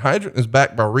 And Hydrant is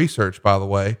backed by research, by the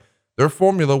way. Their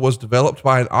formula was developed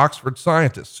by an Oxford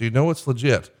scientist, so you know it's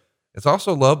legit. It's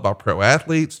also loved by pro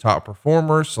athletes, top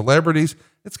performers, celebrities.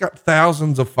 It's got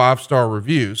thousands of 5-star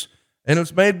reviews, and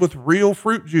it's made with real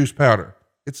fruit juice powder.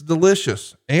 It's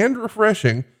delicious and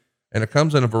refreshing, and it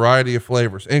comes in a variety of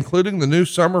flavors, including the new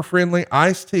summer-friendly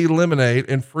iced tea lemonade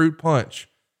and fruit punch.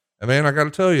 And man, I got to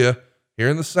tell you, here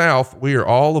in the South, we are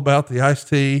all about the iced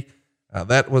tea.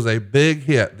 That was a big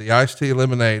hit, the iced tea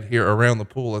lemonade here around the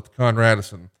pool at the Conrad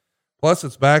Edison. Plus,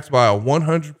 it's backed by a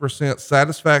 100%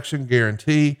 satisfaction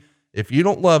guarantee. If you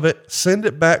don't love it, send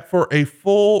it back for a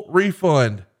full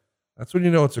refund. That's when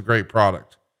you know it's a great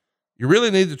product. You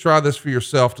really need to try this for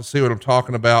yourself to see what I'm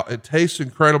talking about. It tastes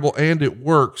incredible and it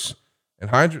works. And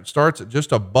Hydrant starts at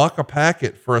just $1 a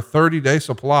packet for a 30-day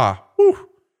supply. Whew.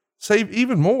 Save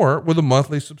even more with a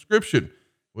monthly subscription.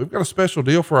 We've got a special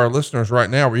deal for our listeners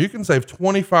right now where you can save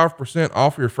 25%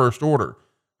 off your first order.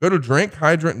 Go to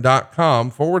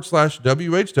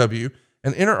drinkhydrant.com/WHW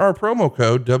and enter our promo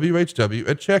code WHW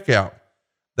at checkout.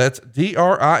 That's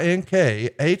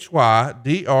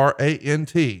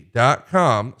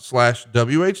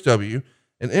drinkhydrant.com/WHW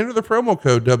and enter the promo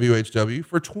code WHW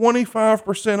for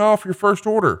 25% off your first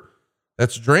order.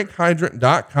 That's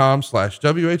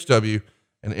drinkhydrant.com/WHW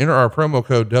and enter our promo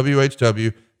code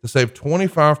WHW to save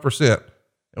 25%.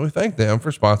 And we thank them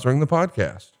for sponsoring the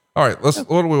podcast. All right, what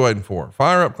are we waiting for?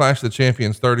 Fire up Clash of the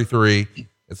Champions 33.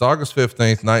 It's August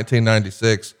 15th,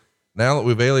 1996. Now that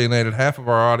we've alienated half of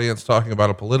our audience talking about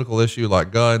a political issue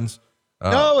like guns.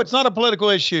 No, it's not a political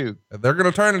issue. They're going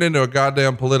to turn it into a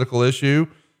goddamn political issue.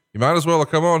 You might as well have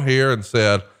come on here and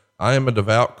said, I am a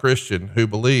devout Christian who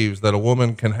believes that a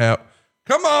woman can have,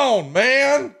 come on,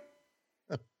 man.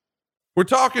 We're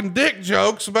talking dick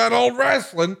jokes about old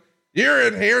wrestling. You're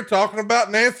in here talking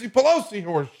about Nancy Pelosi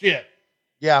horse shit.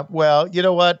 Yeah. Well, you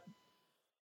know what?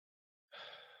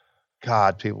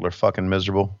 God, people are fucking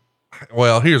miserable.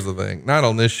 Well, here's the thing. Not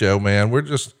on this show, man. We're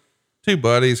just two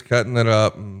buddies cutting it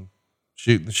up and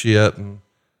shooting the shit. And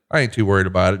I ain't too worried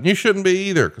about it. And you shouldn't be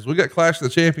either, because we got Clash of the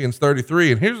Champions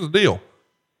 33. And here's the deal.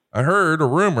 I heard a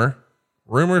rumor.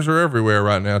 Rumors are everywhere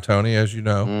right now, Tony, as you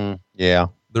know. Yeah.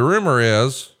 The rumor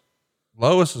is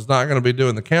Lois is not going to be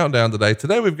doing the countdown today.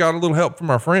 Today, we've got a little help from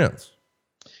our friends.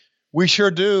 We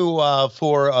sure do.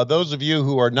 For those of you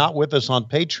who are not with us on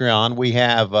Patreon, we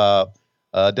have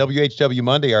WHW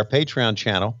Monday, our Patreon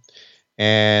channel.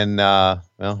 And,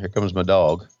 well, here comes my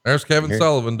dog. There's Kevin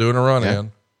Sullivan doing a run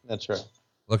in. That's right.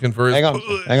 Looking for his Hang on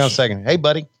a second. Hey,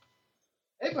 buddy.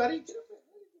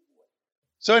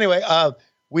 So anyway,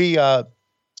 we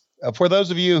for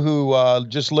those of you who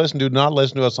just do not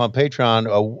listen to us on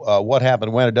Patreon, What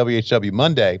Happened When, a WHW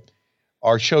Monday,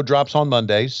 our show drops on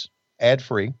Mondays,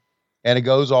 ad-free, and it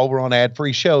goes over on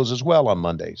ad-free shows as well on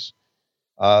Mondays.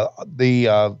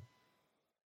 The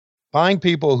fine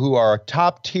people who are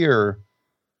top-tier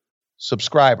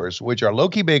subscribers, which are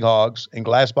Low-Key Big Hogs and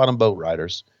Glass Bottom Boat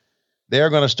Riders, they're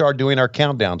going to start doing our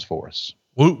countdowns for us.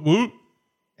 Woot, woot.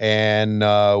 And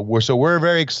we're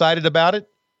very excited about it,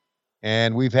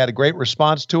 and we've had a great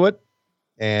response to it.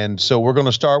 And so we're going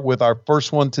to start with our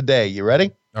first one today. You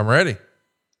ready? I'm ready.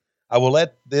 I will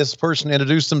let this person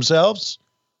introduce themselves,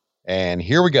 and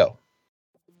here we go.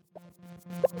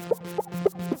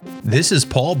 This is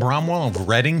Paul Bromwell of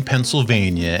Reading,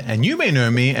 Pennsylvania, and you may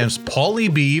know me as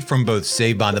Paulie B from both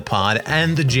Saved by the Pod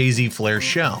and the Jay-Z Flair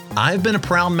Show. I've been a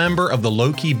proud member of the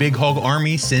Low-Key Big Hog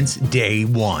Army since day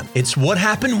one. It's What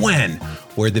Happened When,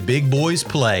 where the big boys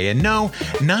play. And no,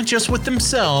 not just with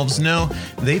themselves, no,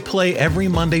 they play every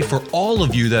Monday for all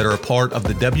of you that are a part of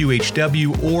the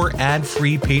WHW or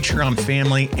ad-free Patreon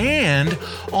family, and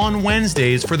on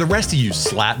Wednesdays for the rest of you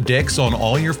slap dicks on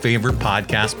all your favorite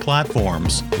podcast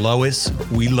platforms. Lois,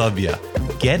 we love you.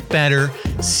 Get better,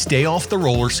 stay off the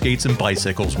roller skates and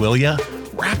bicycles, will ya?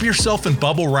 Wrap yourself in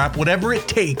bubble wrap, whatever it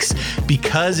takes,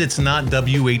 because it's not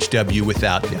WHW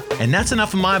without you. And that's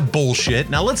enough of my bullshit.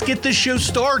 Now let's get this show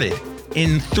started.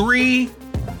 In 3,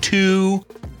 2,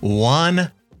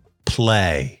 1,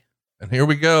 play. And here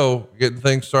we go, getting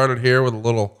things started here with a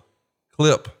little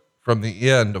clip from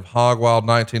the end of Hog Wild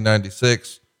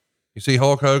 1996. You see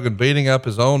Hulk Hogan beating up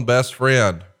his own best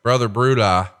friend, Brother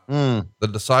Brudai, the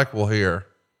disciple here.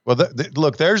 Well,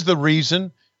 look, there's the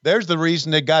reason. There's the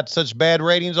reason it got such bad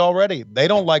ratings already. They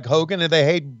don't like Hogan and they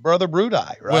hate Brother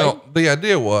Brudai, right? Well, the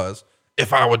idea was,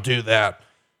 if I would do that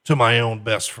to my own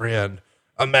best friend,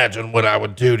 imagine what I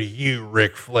would do to you,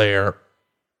 Ric Flair.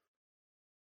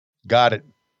 Got it.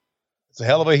 It's a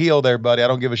hell of a heel there, buddy. I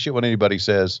don't give a shit what anybody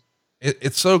says.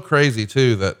 It's so crazy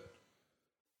too, that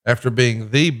after being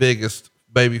the biggest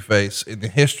babyface in the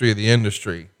history of the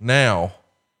industry, now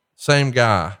same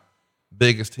guy,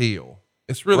 biggest heel.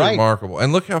 It's really remarkable.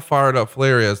 And look how fired up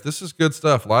Flair is. This is good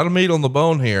stuff. A lot of meat on the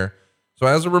bone here. So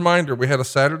as a reminder, we had a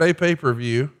Saturday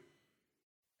pay-per-view,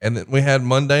 and then we had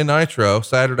Monday Nitro,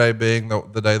 Saturday being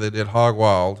the day they did Hog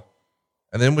Wild.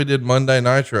 And then we did Monday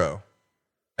Nitro.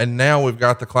 And now we've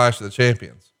got the Clash of the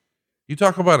Champions. You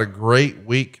talk about a great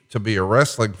week to be a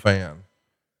wrestling fan.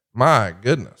 My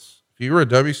goodness. If you were a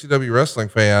WCW wrestling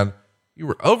fan, you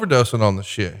were overdosing on the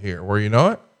shit here. Were you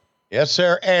not? Yes,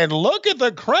 sir. And look at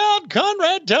the crowd,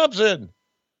 Conrad Thompson.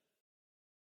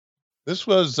 This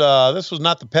was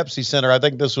not the Pepsi Center. I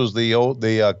think this was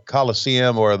the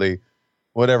Coliseum or the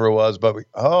whatever it was. But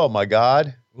oh my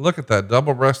God, look at that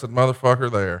double-breasted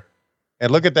motherfucker there, and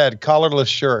look at that collarless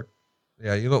shirt.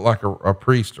 Yeah, you look like a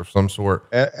priest of some sort.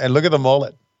 And look at the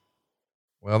mullet.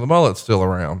 Well, the mullet's still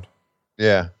around.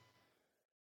 Yeah.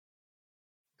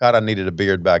 God, I needed a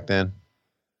beard back then.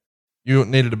 You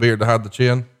needed a beard to hide the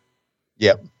chin?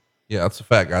 Yep. Yeah, that's a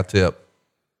fat guy tip.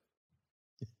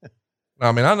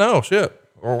 I mean, I know shit.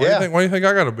 Or why do you think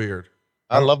I got a beard?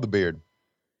 I love the beard.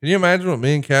 Can you imagine what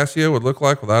me and Cassio would look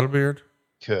like without a beard?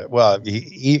 Well,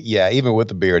 even with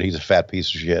the beard, he's a fat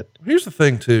piece of shit. Here's the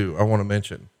thing too, I want to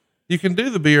mention. You can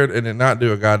do the beard and then not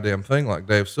do a goddamn thing like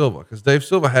Dave Silva, because Dave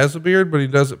Silva has a beard, but he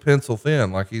does it pencil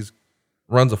thin, like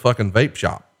runs a fucking vape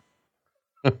shop.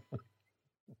 Well,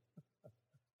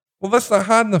 that's not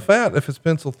hiding the fat if it's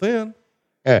pencil thin.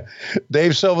 Yeah.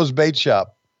 Dave Silva's bait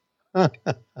shop. Can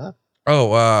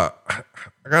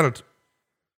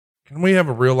we have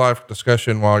a real life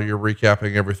discussion while you're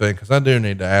recapping everything? Cause I do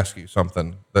need to ask you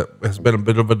something that has been a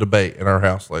bit of a debate in our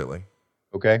house lately.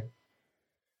 Okay.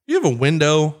 Do you have a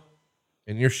window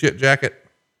in your shit jacket?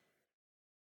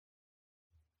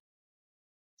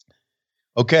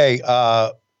 Okay.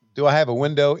 Do I have a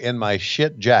window in my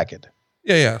shit jacket?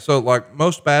 Yeah. So like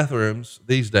most bathrooms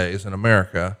these days in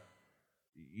America,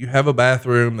 you have a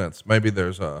bathroom that's maybe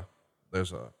there's a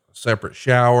separate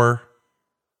shower,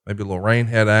 maybe a little rain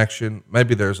head action.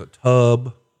 Maybe there's a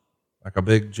tub, like a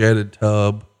big jetted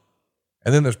tub.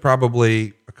 And then there's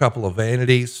probably a couple of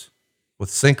vanities with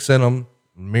sinks in them,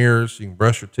 mirrors, you can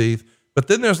brush your teeth. But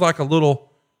then there's like a little,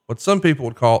 what some people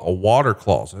would call a water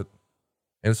closet.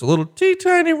 And it's a little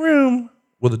tiny room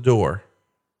with a door.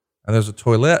 And there's a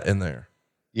toilet in there.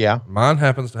 Yeah. Mine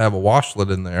happens to have a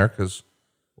washlet in there because,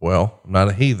 well, I'm not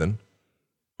a heathen.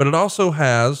 But it also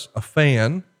has a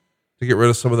fan to get rid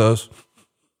of some of those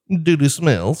doo-doo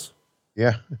smells.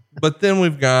 Yeah. But then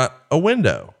we've got a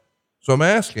window. So I'm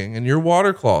asking, in your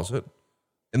water closet,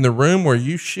 in the room where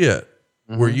you shit,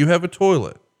 where you have a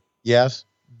toilet, Yes.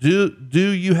 do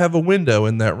you have a window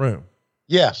in that room?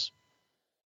 Yes.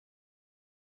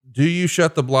 Do you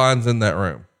shut the blinds in that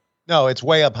room? No, it's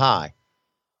way up high.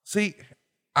 See,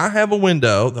 I have a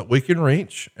window that we can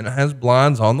reach, and it has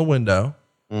blinds on the window.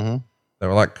 Mm-hmm. They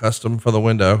were like custom for the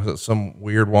window because it's some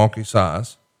weird wonky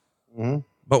size. Mm-hmm.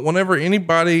 But whenever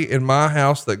anybody in my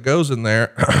house that goes in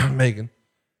there, Megan,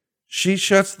 she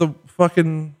shuts the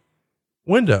fucking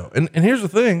window. And here's the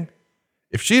thing.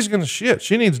 If she's going to shit,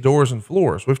 she needs doors and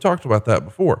floors. We've talked about that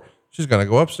before. She's going to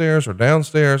go upstairs or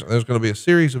downstairs, and there's going to be a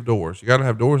series of doors. You got to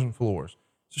have doors and floors.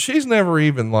 So she's never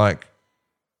even like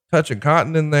touching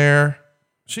cotton in there.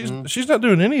 She's not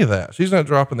doing any of that. She's not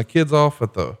dropping the kids off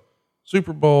at the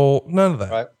Super Bowl. None of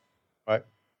that. Right. Right.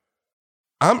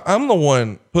 I'm the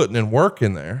one putting in work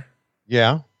in there,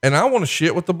 Yeah. and I want to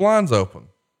shit with the blinds open.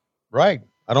 Right.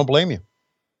 I don't blame you.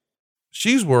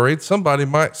 She's worried somebody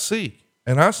might see.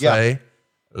 And I say,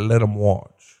 let them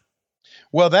watch.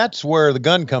 Well, that's where the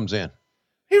gun comes in.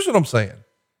 Here's what I'm saying.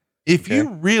 If you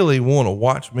really want to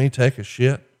watch me take a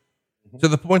shit to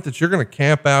the point that you're going to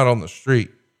camp out on the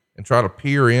street and try to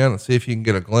peer in and see if you can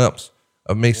get a glimpse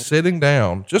of me sitting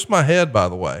down, just my head, by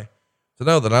the way, to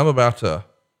know that I'm about to,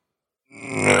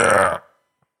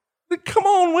 come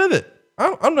on with it.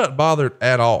 I'm not bothered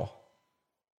at all.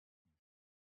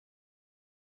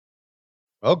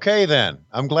 Okay, then.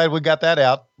 I'm glad we got that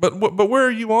out. But where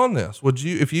are you on this? Would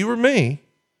you, if you were me?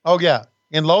 Oh yeah.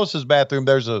 In Lois's bathroom,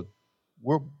 there's a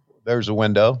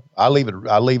window. I leave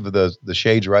the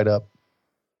shades right up.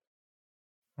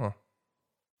 Huh.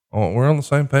 Oh, we're on the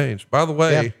same page. By the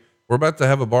way, we're about to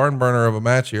have a barn burner of a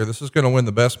match here. This is going to win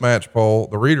the best match poll,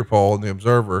 the reader poll and the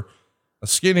Observer. A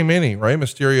skinny mini, Rey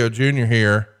Mysterio Jr.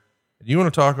 here. You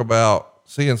want to talk about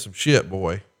seeing some shit,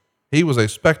 boy. He was a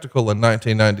spectacle in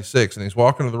 1996, and he's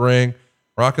walking to the ring,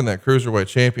 rocking that Cruiserweight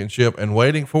Championship, and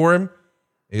waiting for him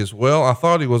is, well, I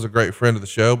thought he was a great friend of the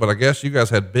show, but I guess you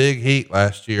guys had big heat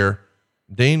last year.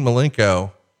 Dean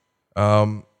Malenko.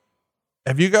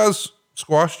 Have you guys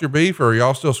squashed your beef, or are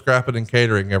y'all still scrapping and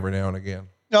catering every now and again?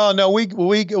 No, we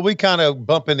kind of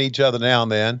bump into each other now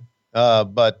and then.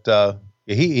 But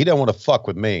he don't want to fuck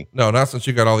with me. No, not since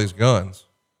you got all these guns.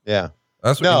 Yeah.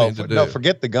 That's what you need to do. No,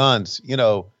 forget the guns. You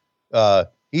know,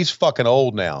 he's fucking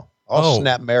old now. I'll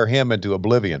snapmare him into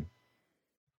oblivion.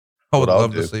 I would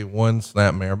love to see one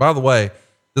snapmare. By the way,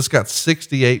 this got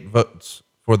 68 votes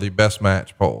for the best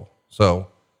match poll. So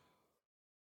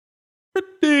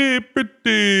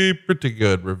pretty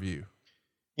good review.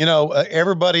 You know,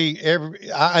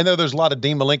 I know there's a lot of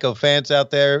Dean Malenko fans out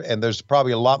there, and there's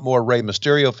probably a lot more Rey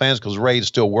Mysterio fans because Rey's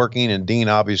still working, and Dean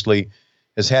obviously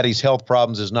has had his health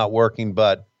problems, is not working.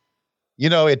 But, you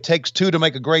know, it takes two to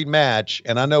make a great match,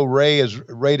 and I know Rey is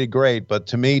rated great, but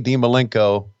to me, Dean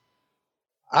Malenko,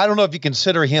 I don't know if you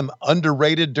consider him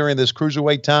underrated during this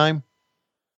cruiserweight time,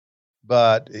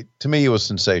 but to me, it was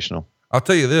sensational. I'll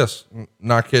tell you this,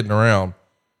 not kidding around.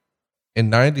 In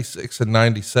 96 and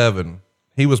 97,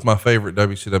 he was my favorite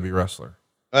WCW wrestler.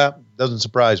 Doesn't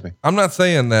surprise me. I'm not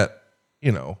saying that,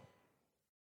 you know,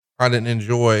 I didn't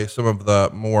enjoy some of the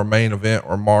more main event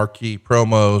or marquee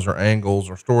promos or angles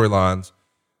or storylines,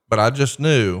 but I just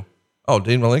knew, oh,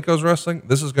 Dean Malenko's wrestling,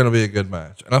 this is going to be a good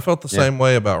match. And I felt the same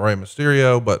way about Rey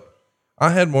Mysterio, but I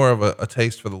had more of a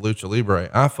taste for the Lucha Libre.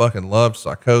 I fucking loved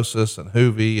Psychosis and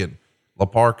Hoovy and La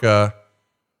Parka.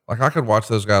 Like, I could watch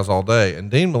those guys all day. And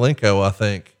Dean Malenko, I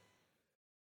think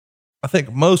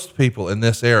most people in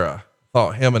this era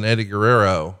thought him and Eddie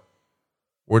Guerrero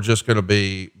were just going to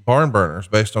be barn burners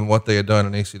based on what they had done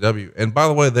in ECW. And by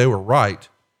the way, they were right.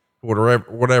 For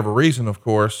whatever reason, of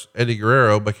course, Eddie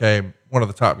Guerrero became one of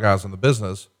the top guys in the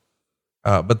business.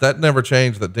 But that never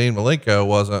changed that Dean Malenko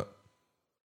wasn't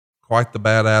quite the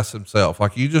badass himself.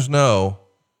 Like, you just know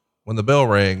when the bell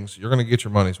rings, you're going to get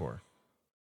your money's worth.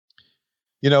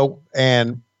 You know,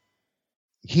 and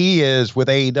he is with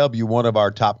AEW one of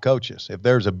our top coaches. If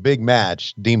there's a big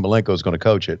match, Dean Malenko is going to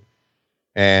coach it,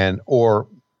 or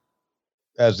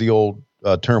as the old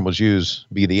term was used,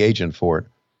 be the agent for it.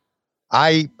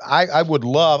 I would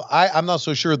love. I'm not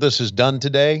so sure this is done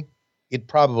today. It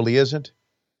probably isn't.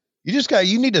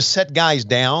 You need to set guys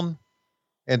down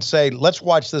and say, let's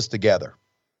watch this together.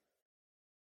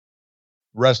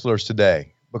 Wrestlers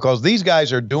today, because these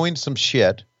guys are doing some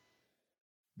shit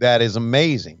that is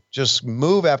amazing. Just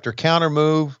move after counter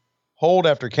move, hold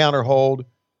after counter hold.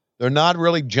 They're not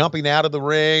really jumping out of the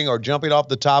ring or jumping off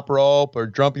the top rope or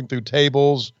jumping through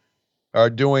tables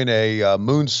or doing a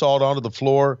moonsault onto the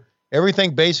floor.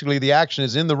 Everything, basically, the action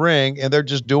is in the ring, and they're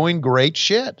just doing great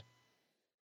shit.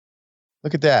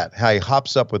 Look at that, how he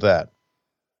hops up with that.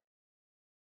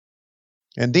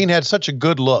 And Dean had such a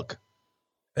good look.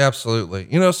 Absolutely.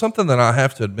 You know, something that I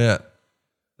have to admit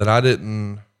that I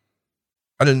didn't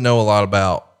know a lot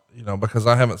about, you know, because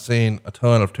I haven't seen a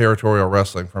ton of territorial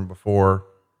wrestling from before,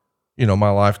 you know, my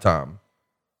lifetime.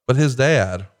 But his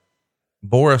dad,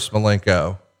 Boris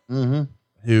Malenko,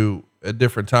 who at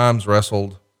different times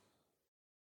wrestled,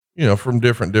 you know, from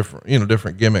different, you know,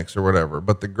 different gimmicks or whatever.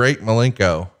 But the great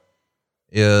Malenko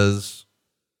is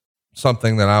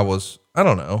something that I was, I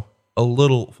don't know, a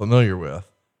little familiar with.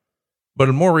 But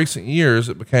in more recent years,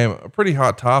 it became a pretty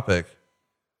hot topic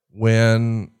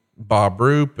when Bob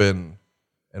Roop and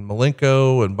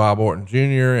Malenko and Bob Orton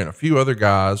Jr. and a few other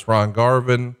guys, Ron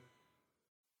Garvin,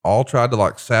 all tried to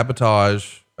like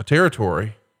sabotage a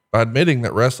territory by admitting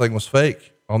that wrestling was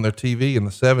fake on their TV in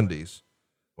the 70s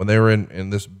when they were in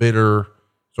this bitter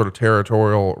sort of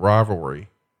territorial rivalry.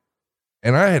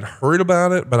 And I had heard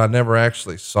about it, but I never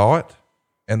actually saw it.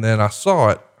 And then I saw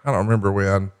it, I don't remember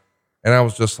when, and I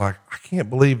was just like, I can't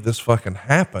believe this fucking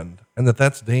happened. And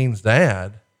that's Dean's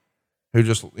dad who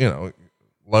just, you know,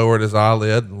 lowered his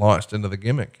eyelid and launched into the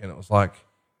gimmick. And it was like,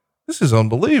 this is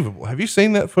unbelievable. Have you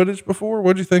seen that footage before?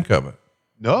 What'd you think of it?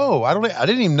 No, I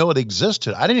didn't even know it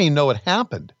existed. I didn't even know it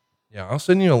happened. Yeah. I'll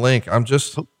send you a link.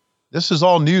 This is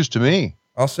all news to me.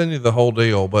 I'll send you the whole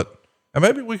deal, and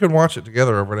maybe we can watch it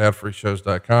together over at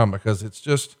adfreeshows.com, because it's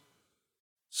just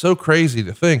so crazy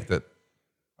to think that,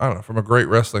 I don't know, from a great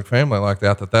wrestling family like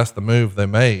that, that's the move they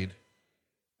made.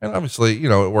 And obviously, you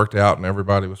know, it worked out and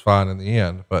everybody was fine in the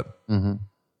end, but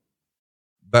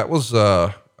that was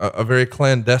a very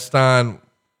clandestine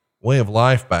way of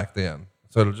life back then.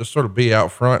 So to just sort of be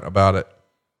out front about it.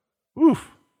 Oof.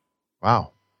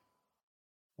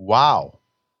 Wow.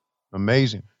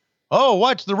 Amazing. Oh,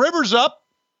 watch, the river's up,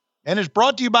 and it's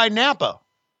brought to you by Napa.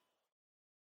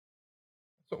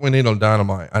 That's what we need on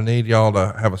Dynamite. I need y'all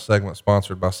to have a segment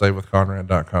sponsored by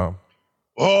SaveWithConrad.com.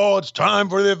 Oh, it's time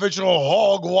for the official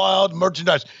Hog Wild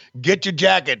merchandise. Get your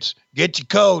jackets, get your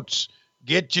coats,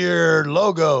 get your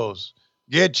logos,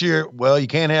 well, you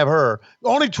can't have her.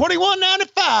 Only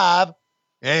 $21.95,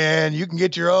 and you can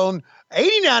get your own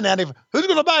 $89.95. Who's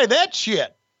going to buy that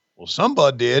shit? Well,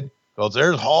 somebody did, because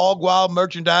there's Hog Wild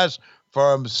merchandise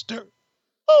from Sturgis,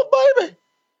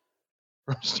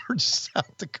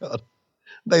 South Dakota.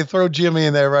 They throw Jimmy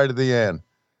in there right at the end.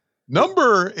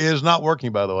 Number is not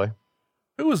working, by the way.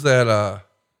 Who was that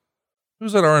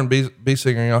R&B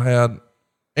singer y'all had?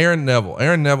 Aaron Neville.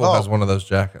 Aaron Neville has one of those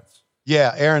jackets.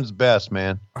 Yeah. Aaron's best,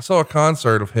 man. I saw a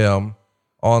concert of him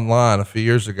online a few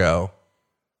years ago,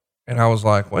 and I was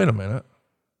like, wait a minute.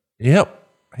 Yep.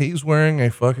 He's wearing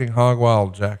a fucking Hog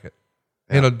Wild jacket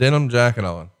and a denim jacket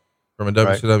on from a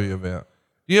WCW event.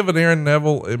 Do you have an Aaron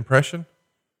Neville impression?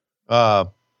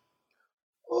 Oh,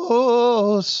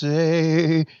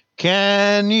 say,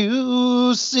 can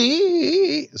you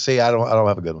see? See, I don't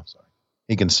have a good one. Sorry.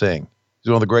 He can sing. He's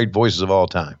one of the great voices of all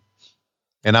time.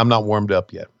 And I'm not warmed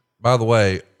up yet. By the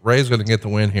way, Ray's going to get the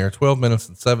win here. 12 minutes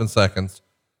and 7 seconds.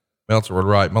 Meltzer would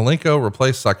write, Malenko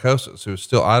replaced Psychosis, who is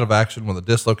still out of action with a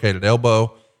dislocated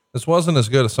elbow. This wasn't as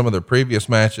good as some of their previous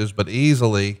matches, but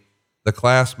easily the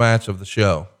class match of the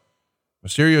show.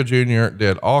 Mysterio Jr.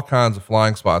 did all kinds of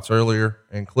flying spots earlier,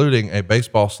 including a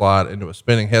baseball slide into a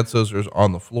spinning head scissors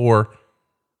on the floor.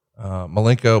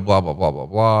 Malenko, blah, blah, blah, blah,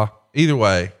 blah. Either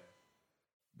way,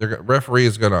 the referee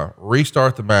is going to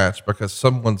restart the match because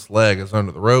someone's leg is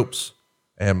under the ropes,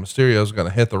 and Mysterio is going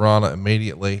to hit the Rana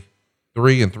immediately.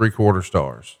 3 3/4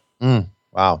 stars.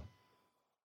 Wow.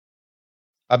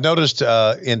 I've noticed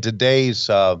in today's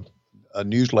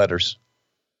newsletters,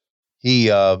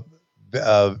 he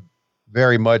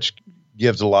very much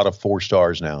gives a lot of 4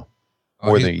 stars now,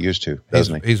 more than he used to,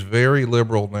 doesn't he? He's very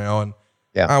liberal now, and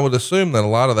I would assume that a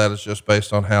lot of that is just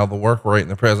based on how the work rate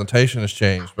and the presentation has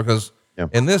changed, because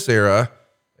in this era,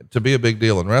 to be a big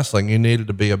deal in wrestling, you needed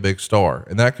to be a big star.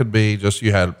 And that could be just,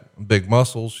 you had big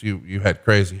muscles, you had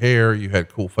crazy hair, you had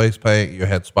cool face paint, you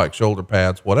had spiked shoulder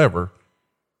pads, whatever.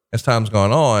 As time's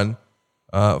gone on,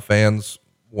 fans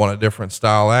want a different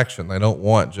style action. They don't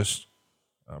want just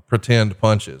pretend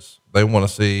punches. They want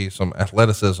to see some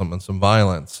athleticism and some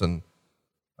violence. And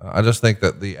I just think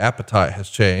that the appetite has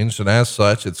changed. And as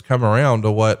such, it's come around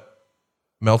to what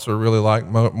Meltzer really liked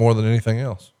more than anything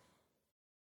else.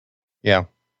 Yeah.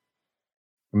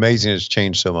 Amazing. It's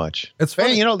changed so much. It's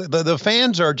funny. You know, the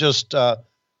fans are just,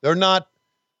 they're not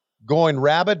going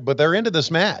rabid, but they're into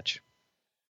this match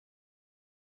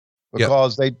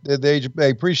because they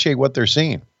appreciate what they're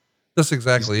seeing. That's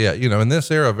exactly it. You know, in this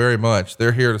era, very much,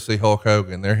 they're here to see Hulk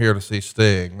Hogan. They're here to see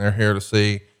Sting. They're here to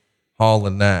see Hall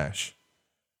and Nash.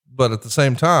 But at the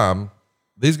same time,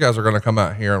 these guys are going to come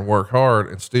out here and work hard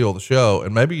and steal the show.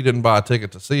 And maybe you didn't buy a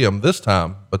ticket to see them this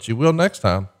time, but you will next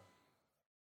time.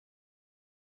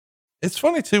 It's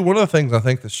funny too. One of the things I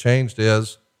think that's changed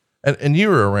is, and you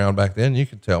were around back then, you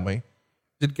can tell me,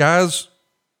 did guys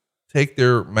take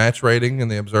their match rating in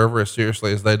the Observer as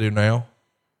seriously as they do now?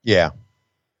 Yeah.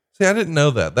 See, I didn't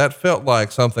know that. That felt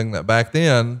like something that back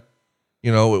then,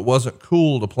 you know, it wasn't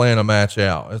cool to plan a match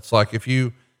out. It's like, if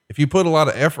you put a lot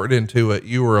of effort into it,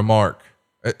 you were a mark.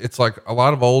 It's like a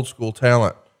lot of old school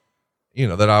talent, you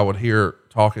know, that I would hear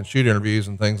talking shoot interviews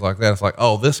and things like that. It's like,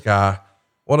 oh, this guy,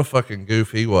 what a fucking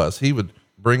goof he was. He would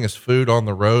bring his food on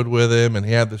the road with him, and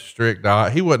he had this strict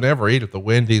diet. He would never eat at the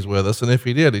Wendy's with us. And if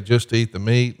he did, he'd just eat the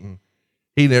meat, and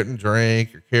he didn't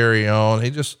drink or carry on.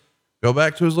 He'd just go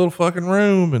back to his little fucking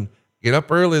room and get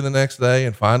up early the next day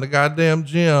and find a goddamn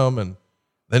gym. And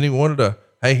then he wanted to,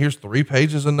 hey, here's 3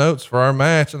 pages of notes for our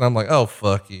match. And I'm like, oh,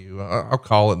 fuck you. I'll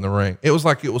call it in the ring. It was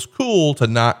like, it was cool to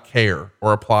not care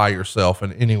or apply yourself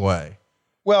in any way.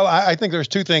 Well, I think there's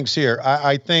 2 things here.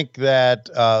 I think that,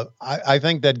 I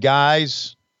think that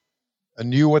guys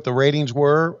knew what the ratings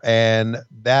were, and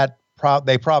that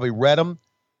they probably read them,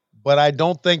 but I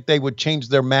don't think they would change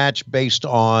their match based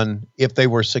on, if they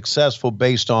were successful,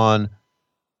 based on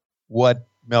what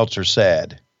Meltzer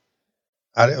said.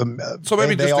 So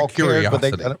maybe they just all a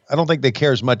curiosity. Cared, but I don't think they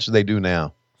care as much as they do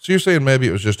now. So you're saying maybe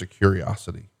it was just a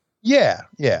curiosity? Yeah.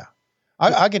 Yeah.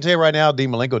 I can tell you right now,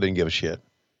 Dean Malenko didn't give a shit.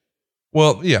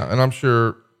 Well, yeah. And I'm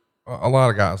sure a lot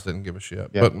of guys didn't give a shit,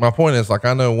 yeah. But my point is, like,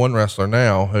 I know one wrestler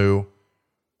now who,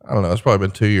 I don't know, it's probably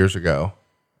been 2 years ago.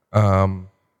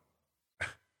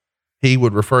 He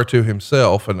would refer to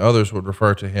himself, and others would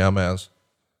refer to him as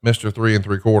Mr. 3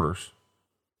 3/4.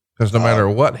 Because no matter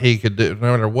what he could do,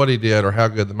 no matter what he did or how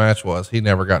good the match was, he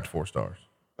never got to 4 stars.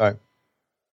 Right.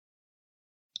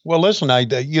 Well, listen,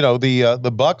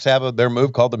 the Bucks have their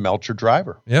move called the Meltzer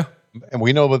Driver. Yeah. And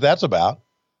we know what that's about.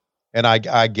 And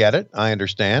I get it. I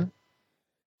understand.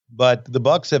 But the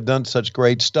Bucks have done such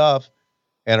great stuff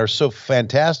and are so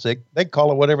fantastic. They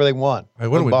call it whatever they want. Hey,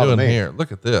 what are we doing here?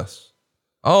 Look at this.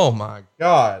 Oh my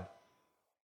God.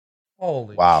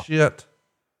 Holy shit.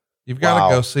 You've got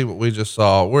to go see what we just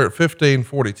saw. We're at 15,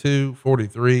 42,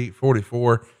 43,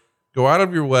 44. Go out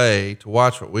of your way to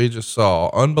watch what we just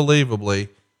saw. Unbelievably,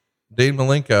 Dean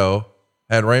Malenko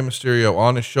had Rey Mysterio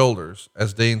on his shoulders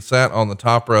as Dean sat on the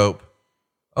top rope.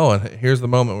 Oh, and here's the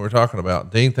moment we were talking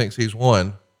about. Dean thinks he's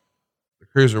won the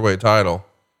Cruiserweight title.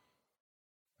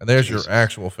 And there's your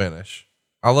actual finish.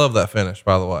 I love that finish,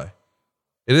 by the way.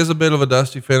 It is a bit of a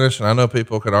dusty finish, and I know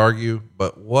people could argue,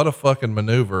 but what a fucking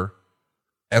maneuver.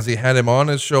 As he had him on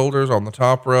his shoulders on the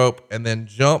top rope, and then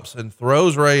jumps and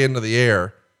throws Rey into the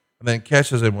air, and then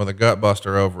catches him with a gut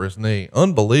buster over his knee.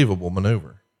 Unbelievable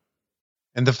maneuver.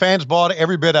 And the fans bought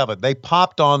every bit of it. They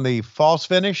popped on the false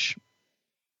finish,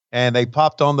 and they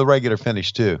popped on the regular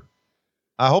finish too.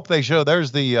 I hope they show.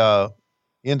 There's the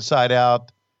inside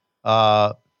out.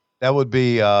 That would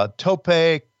be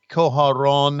Tope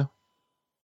Cojaron.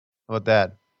 How about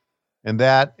that? And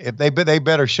that, if they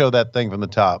better show that thing from the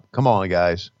top. Come on,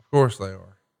 guys. Of course they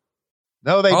are.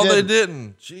 No, they didn't. They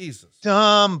didn't. Jesus.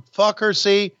 Dumb fucker.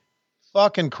 See,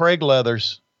 fucking Craig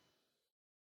Leathers.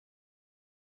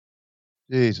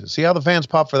 Jesus. See how the fans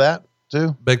pop for that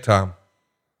too? Big time.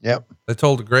 Yep. They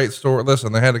told a great story.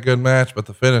 Listen, they had a good match, but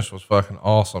the finish was fucking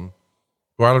awesome.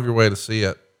 Go out of your way to see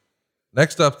it.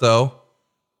 Next up though,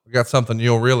 we got something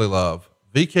you'll really love.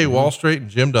 VK Wall Street and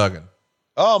Jim Duggan.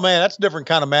 Oh man, that's a different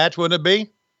kind of match, wouldn't it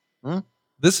be?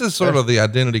 This is sort of the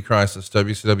identity crisis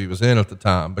WCW was in at the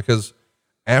time, because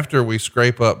after we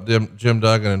scrape up Jim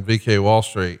Duggan and VK Wall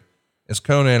Street, it's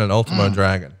Conan and Ultimo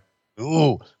Dragon.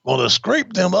 Ooh, gonna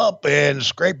scrape them up and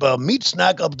scrape a meat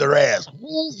snack up their ass.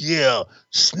 Ooh, yeah.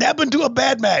 Snap into a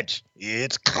bad match.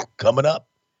 It's coming up.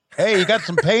 Hey, you got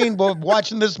some pain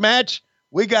watching this match?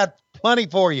 We got plenty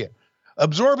for you.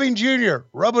 Absorbing Junior,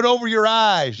 rub it over your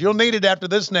eyes. You'll need it after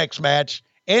this next match.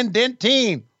 And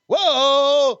Dentine.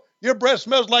 Whoa, your breath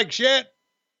smells like shit.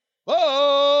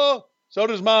 Whoa, so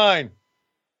does mine.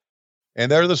 And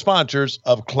they're the sponsors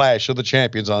of Clash of the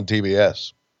Champions on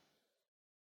TBS.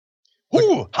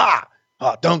 Ooh, ha!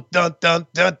 Dun dun dun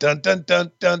dun dun dun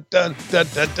dun dun dun dun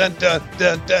dun dun dun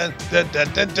dun dun dun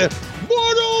dun dun dun.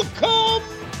 Mortal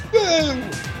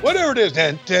Kombat! Whatever it is,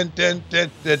 dun dun dun dun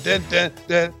dun dun dun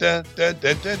dun dun dun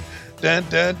dun dun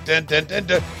dun dun dun dun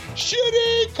dun.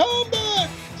 Shitty combat!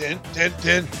 Dun dun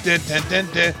dun dun dun dun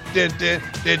dun dun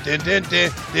dun dun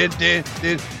dun dun dun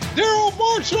dun. Daryl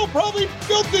Marshall probably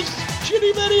built this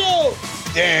shitty video.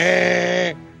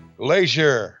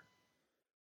 Glacier.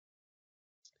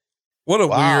 What a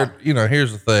Wow. weird,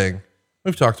 here's the thing.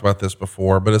 We've talked about this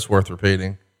before, but it's worth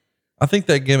repeating. I think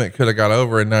that gimmick could have got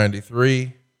over in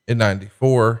 93, in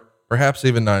 94, perhaps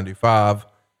even 95.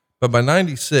 But by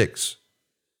 96,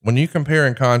 when you compare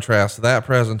and contrast that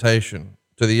presentation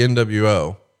to the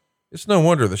NWO, it's no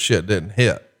wonder the shit didn't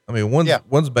hit. I mean,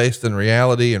 one's based in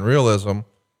reality and realism.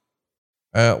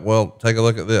 Well, take a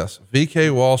look at this.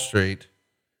 VK Wall Street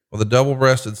with a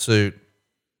double-breasted suit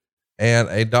and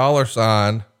a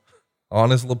 $sign on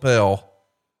his lapel,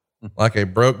 like a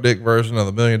broke dick version of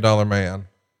the $1 Million Man.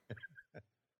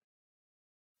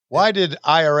 Why did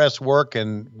IRS work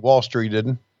and Wall Street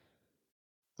didn't?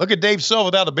 Look at Dave Silva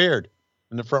without a beard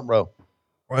in the front row.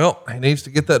 Well, he needs to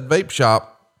get that vape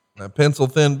shop, that pencil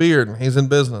thin beard, and he's in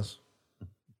business.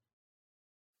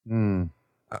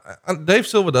 Dave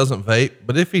Silva doesn't vape,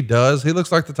 but if he does, he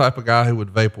looks like the type of guy who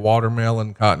would vape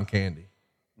watermelon cotton candy.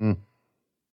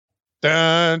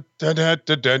 Dun, dun, dun, dun,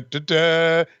 dun, dun,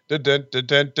 dun, dun, dun,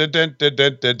 dun, dun, dun, dun, dun,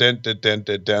 dun, dun, dun, dun,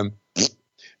 dun, dun.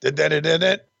 Dun, dun, dun, dun,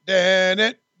 dun,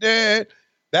 dun, dun.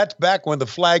 That's back when the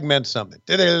flag meant something.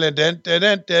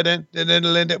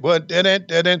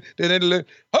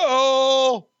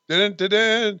 Oh,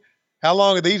 how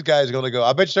long are these guys going to go?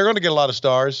 I bet they're going to get a lot of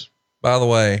stars. By the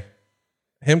way,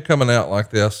 him coming out like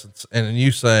this and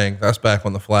you saying that's back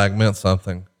when the flag meant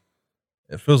something.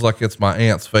 It feels like it's my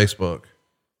aunt's Facebook.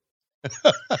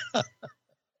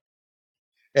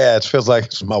 Yeah, it feels like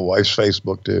it's my wife's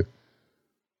Facebook too.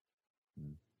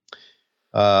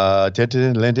 Do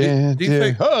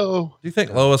you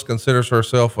think Lois considers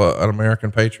herself an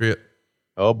American patriot?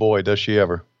 Oh boy, does she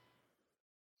ever.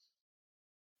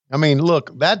 I mean,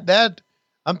 look, that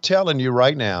I'm telling you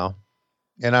right now,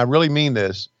 and I really mean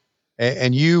this,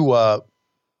 and you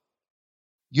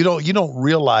don't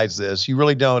realize this. You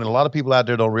really don't. And a lot of people out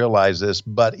there don't realize this,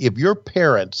 but if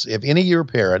any of your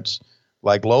parents,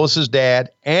 like Lois's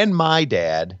dad and my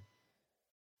dad,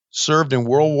 served in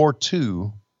World War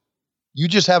II, you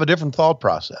just have a different thought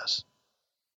process.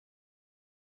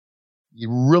 You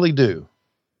really do.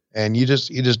 And you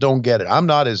just don't get it. I'm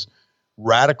not as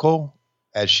radical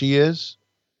as she is.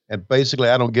 And basically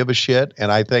I don't give a shit. And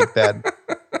I think that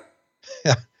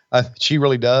she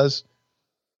really does.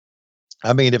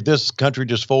 I mean, if this country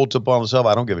just folds up on itself,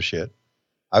 I don't give a shit.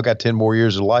 I've got 10 more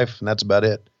years of life and that's about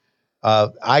it.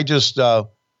 But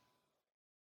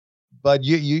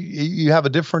you have a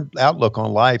different outlook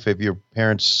on life if your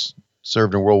parents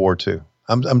served in World War II.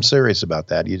 I'm serious about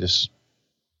that. You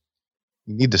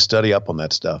need to study up on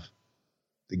that stuff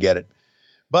to get it.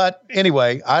 But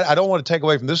anyway, I don't want to take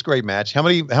away from this great match. How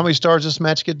many stars this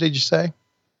match get, did you say?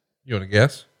 You want to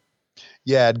guess?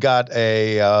 Yeah, it got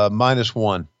a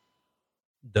 -1.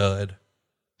 Dud.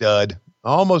 I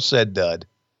almost said dud.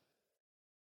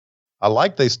 I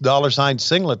like this $sign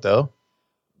singlet though.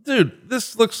 Dude,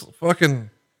 this looks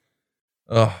fucking,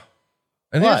 and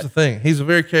What? here's the thing. He's a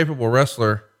very capable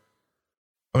wrestler.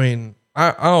 I mean,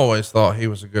 I always thought he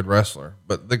was a good wrestler,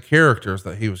 but the characters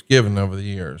that he was given over the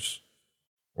years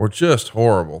were just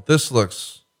horrible. This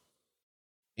looks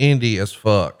indie as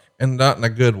fuck and not in a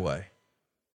good way.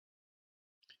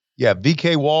 Yeah,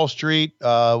 VK Wall Street.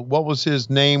 What was his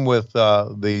name with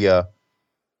Terry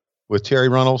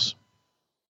Runnels?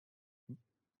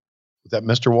 Was that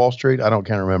Mr. Wall Street? Can't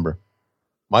remember.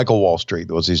 Michael Wall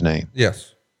Street was his name.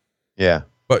 Yes. Yeah.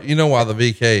 But you know why the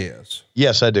VK is?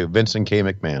 Yes, I do. Vincent K.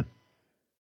 McMahon.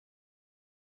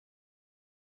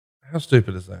 How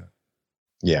stupid is that?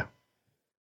 Yeah.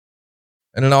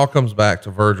 And it all comes back to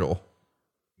Virgil,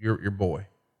 your boy.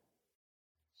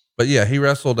 But yeah, he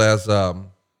wrestled as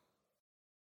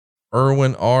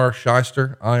Erwin R.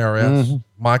 Shyster, IRS,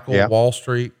 Michael Wall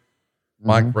Street,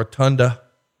 Mike Rotundo,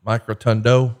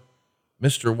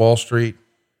 Mr. Wall Street,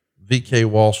 VK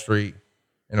Wall Street,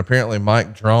 and apparently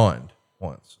Mike Drond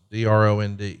once,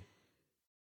 DROND.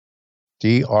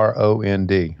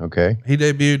 DROND. Okay. He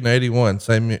debuted in 81,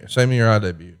 same year I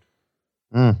debuted.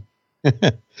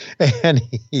 and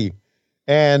he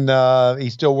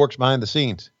still works behind the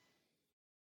scenes.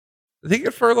 Did he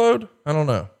get furloughed? I don't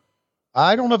know.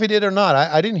 I don't know if he did or not.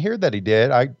 I didn't hear that he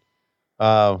did.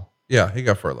 Yeah, he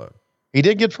got furloughed. He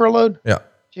did get furloughed? Yeah.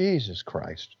 Jesus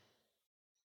Christ.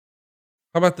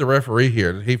 How about the referee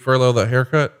here? Did he furlough that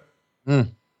haircut?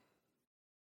 Somebody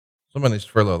needs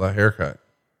to furlough that haircut.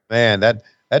 Man,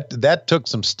 that took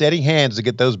some steady hands to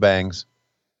get those bangs.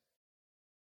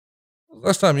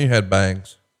 Last time you had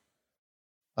bangs?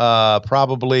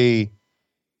 Probably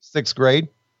 6th grade.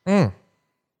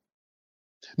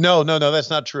 No, that's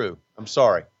not true. I'm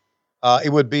sorry.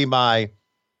 It would be my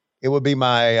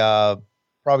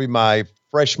probably my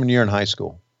freshman year in high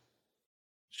school.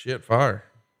 Shit, fire.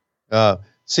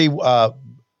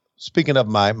 Speaking of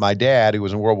my dad, who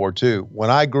was in World War II, when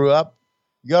I grew up,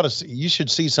 you should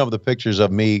see some of the pictures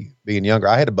of me being younger.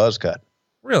 I had a buzz cut.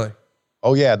 Really?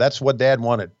 Oh yeah, that's what Dad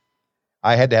wanted.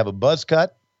 I had to have a buzz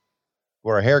cut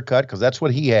or a haircut because that's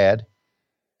what he had,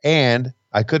 and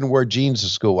I couldn't wear jeans to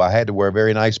school. I had to wear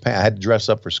very nice pants. I had to dress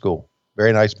up for school.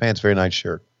 Very nice pants, very nice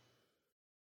shirt.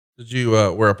 Did you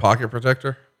wear a pocket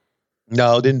protector?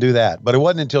 No, didn't do that. But it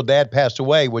wasn't until Dad passed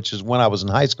away, which is when I was in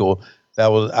high school, that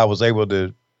I was able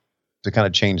to kind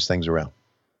of change things around.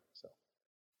 So.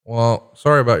 Well,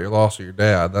 sorry about your loss of your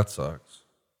dad. That sucks.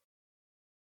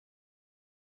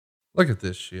 Look at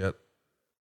this shit.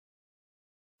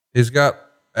 He's got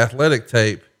athletic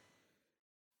tape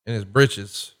in his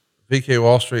britches. VK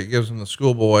Wall Street gives him the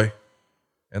schoolboy,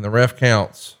 and the ref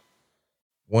counts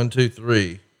 1, 2,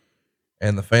 3,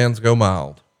 and the fans go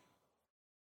mild.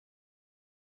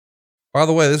 By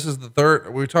the way, this is the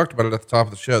third, we talked about it at the top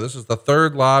of the show. This is the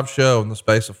third live show in the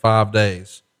space of 5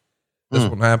 days. This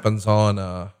one happens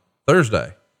on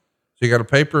Thursday. So you got a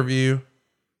pay-per-view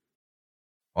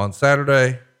on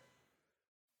Saturday,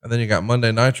 and then you got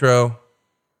Monday Nitro,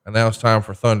 and now it's time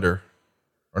for Thunder,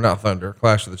 or not Thunder,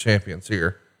 Clash of the Champions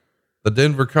here. The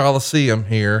Denver Coliseum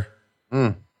here.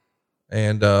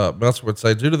 And Meltzer would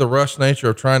say, due to the rush nature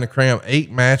of trying to cram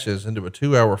 8 matches into a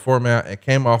 2-hour format, it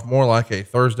came off more like a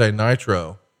Thursday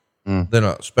Nitro than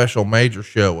a special major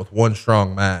show with one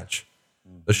strong match.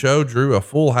 The show drew a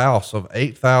full house of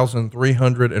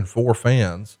 8,304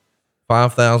 fans.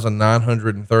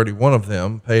 5,931 of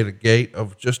them paid a gate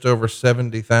of just over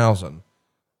 70,000.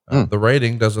 The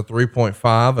rating does a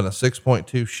 3.5 and a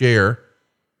 6.2 share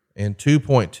in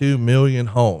 2.2 million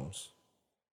homes.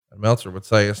 And Meltzer would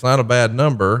say it's not a bad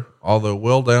number, although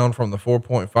well down from the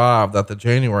 4.5 that the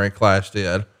January Clash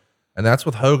did. And that's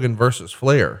with Hogan versus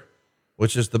Flair,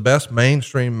 which is the best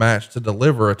mainstream match to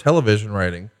deliver a television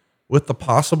rating, with the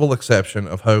possible exception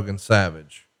of Hogan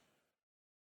Savage.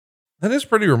 That is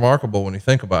pretty remarkable when you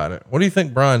think about it. What do you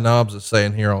think Brian Knobbs is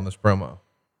saying here on this promo?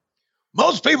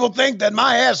 Most people think that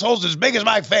my asshole's as big as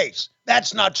my face.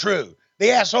 That's not true.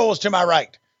 The asshole is to my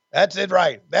right. That's it,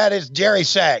 right. That is Jerry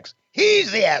Sachs. He's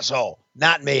the asshole,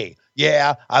 not me.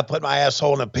 Yeah, I put my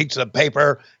asshole in a piece of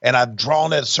paper and I've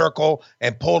drawn a circle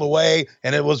and pulled away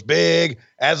and it was big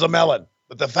as a melon.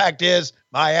 But the fact is,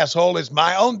 my asshole is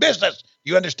my own business.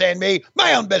 You understand me?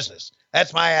 My own business.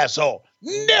 That's my asshole.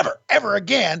 Never, ever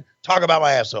again talk about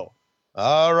my asshole.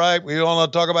 All right, we don't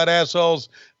want to talk about assholes.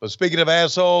 But speaking of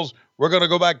assholes, we're going to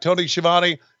go back to Tony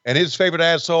Schiavone and his favorite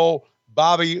asshole,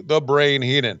 Bobby the Brain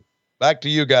Heenan. Back to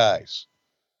you guys.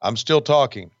 I'm still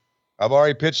talking. I've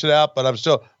already pitched it out, but I'm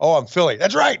filling.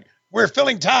 That's right. We're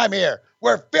filling time here.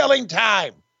 We're filling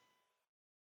time.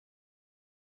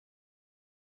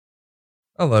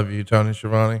 I love you, Tony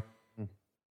Schiavone.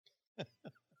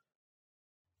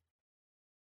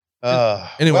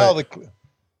 Anyway. Well,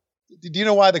 do you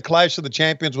know why the Clash of the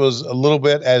Champions was a little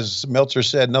bit, as Meltzer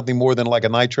said, nothing more than like a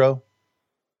Nitro?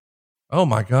 Oh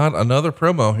my God. Another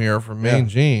promo here from Mean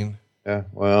Gene. Yeah.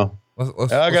 Well,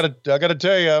 I gotta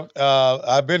tell you,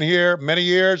 I've been here many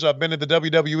years. I've been at the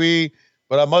WWE,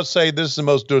 but I must say this is the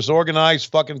most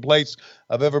disorganized fucking place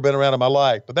I've ever been around in my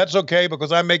life. But that's okay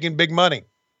because I'm making big money.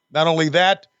 Not only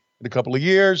that, in a couple of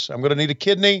years, I'm going to need a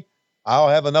kidney. I'll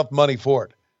have enough money for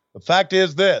it. The fact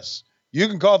is this: you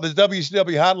can call the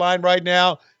WCW hotline right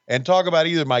now and talk about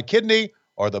either my kidney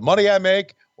or the money I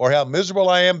make or how miserable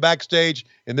I am backstage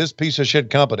in this piece of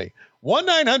shit company.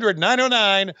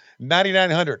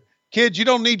 1-900-909-9900. Kids, you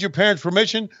don't need your parents'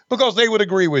 permission because they would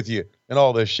agree with you and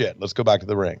all this shit. Let's go back to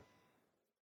the ring.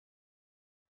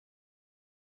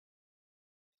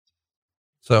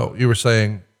 So you were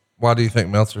saying, why do you think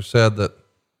Meltzer said that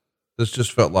this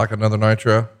just felt like another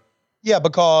Nitro? Yeah,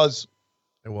 because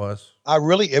it was. I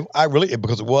really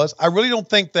don't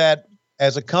think that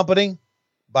as a company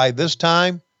by this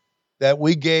time that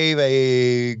we gave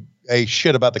a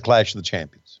shit about the Clash of the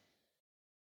Champions.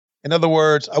 In other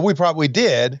words, we probably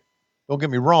did. Don't get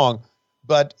me wrong,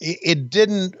 but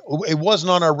it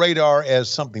wasn't on our radar as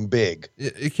something big.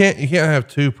 You can't have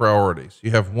two priorities.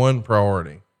 You have one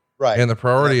priority. Right. And the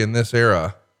priority in this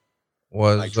era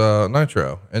was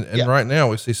Nitro. And right now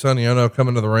we see Sonny Ono come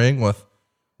into the ring with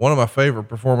one of my favorite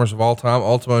performers of all time,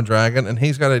 Ultimo Dragon. And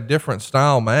he's got a different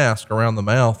style mask around the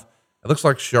mouth. It looks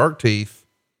like shark teeth.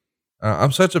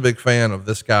 I'm such a big fan of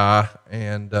this guy.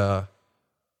 And,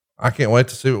 I can't wait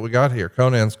to see what we got here.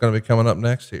 Conan's going to be coming up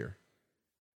next here.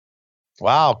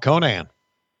 Wow. Conan.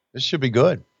 This should be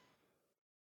good.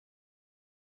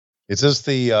 Is this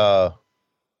the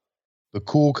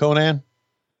cool Conan?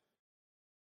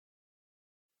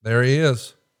 There he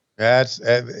is. Yeah,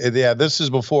 this is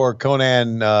before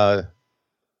Conan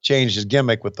changed his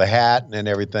gimmick with the hat and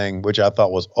everything, which I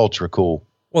thought was ultra cool.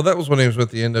 Well, that was when he was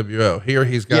with the NWO. Here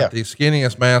he's got the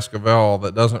skinniest mask of all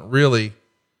that doesn't really,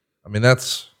 I mean,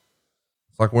 it's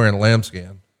like wearing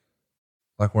lambskin,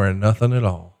 like wearing nothing at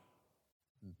all.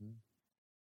 Mm-hmm.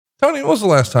 Tony, when was the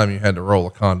last time you had to roll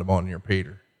a condom on your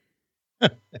Peter?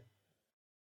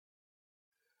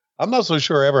 I'm not so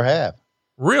sure I ever have.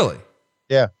 Really?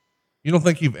 Yeah. You don't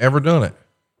think you've ever done it?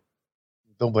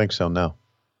 Don't think so. No.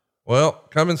 Well,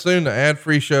 coming soon to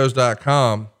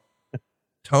adfreeshows.com.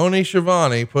 Tony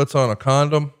Schiavone puts on a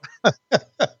condom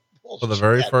for the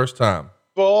very first time.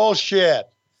 Bullshit.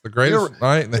 The greatest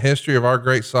night in the history of our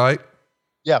great site.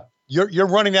 Yeah. You're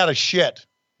running out of shit.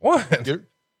 What?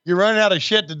 You're running out of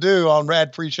shit to do on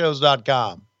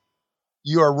radfreeshows.com.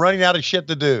 You are running out of shit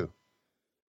to do.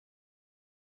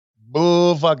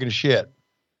 Bull fucking shit.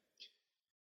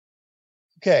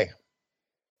 Okay.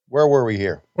 Where were we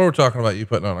here? Well, we're talking about you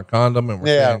putting on a condom, and we're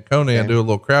seeing Conan do a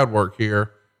little crowd work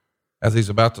here as he's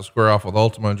about to square off with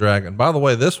Ultimo Dragon. By the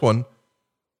way, this one,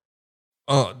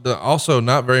 also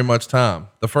not very much time.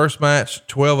 The first match,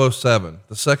 12:07.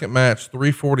 The second match,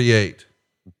 3:48.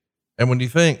 And when you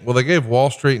think, well, they gave Wall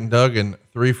Street and Duggan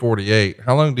 3:48.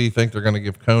 How long do you think they're going to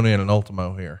give Conan and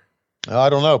Ultimo here? I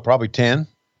don't know. Probably 10.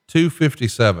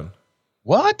 2:57.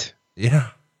 What?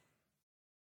 Yeah.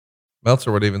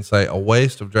 Meltzer would even say a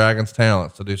waste of Dragon's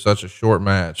talents to do such a short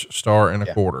match, star and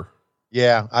a quarter.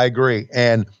 Yeah, I agree.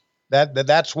 And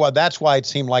that's why it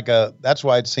seemed like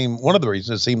one of the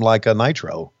reasons it seemed like a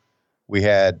Nitro. We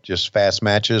had just fast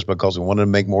matches because we wanted to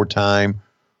make more time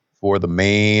for the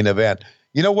main event.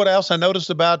 You know what else I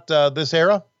noticed about this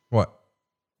era? What?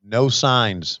 No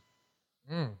signs.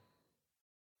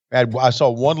 I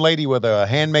saw one lady with a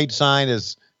handmade sign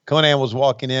as Conan was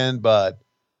walking in, but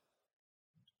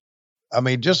I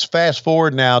mean, just fast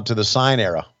forward now to the sign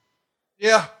era.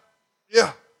 Yeah.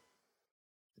 Yeah.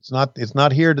 It's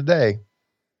not here today.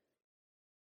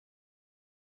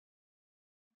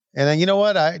 And then, you know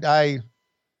what?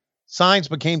 Signs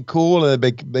became cool and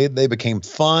they became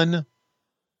fun,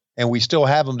 and we still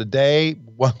have them today.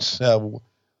 Once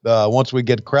we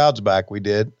get crowds back, we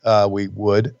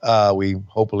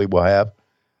hopefully will have,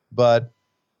 but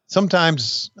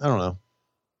sometimes, I don't know.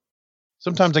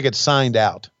 Sometimes I get signed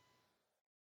out.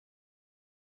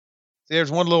 See,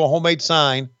 there's one little homemade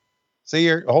sign. See,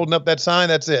 you're holding up that sign.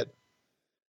 That's it.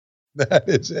 That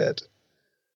is it.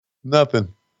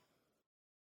 Nothing.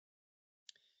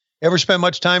 Ever spent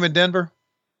much time in Denver?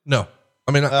 No.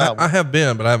 I mean, I have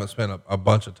been, but I haven't spent a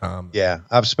bunch of time. Yeah.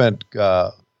 I've spent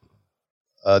a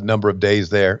number of days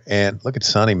there, and look at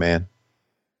Sonny, man.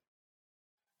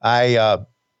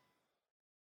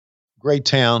 Great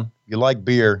town. You like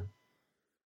beer.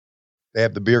 They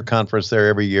have the beer conference there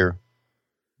every year.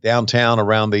 Downtown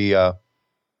around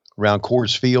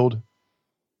Coors Field,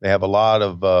 they have a lot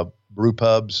of brew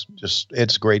pubs.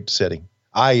 It's a great city.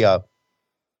 I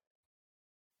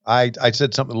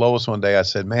said something to Lois one day. I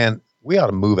said, man, we ought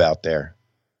to move out there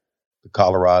to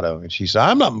Colorado. And she said,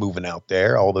 I'm not moving out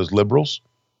there. All those liberals.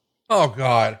 Oh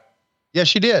God. Yeah,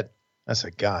 she did. I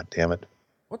said, God damn it.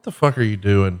 What the fuck are you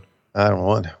doing? I don't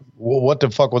want, well, what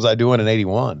the fuck was I doing in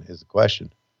 81 is the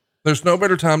question. There's no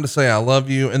better time to say I love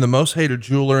you, and the most hated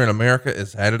jeweler in America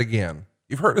is at it again.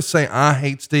 You've heard us say I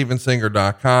hate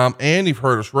StevenSinger.com, and you've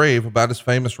heard us rave about his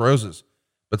famous roses.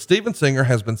 But Steven Singer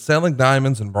has been selling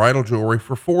diamonds and bridal jewelry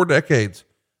for 4 decades.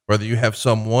 Whether you have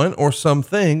someone or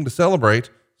something to celebrate,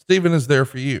 Steven is there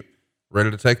for you. Ready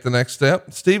to take the next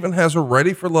step? Steven has a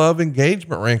Ready for Love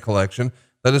engagement ring collection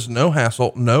that is no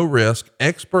hassle, no risk,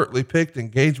 expertly picked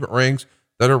engagement rings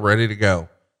that are ready to go.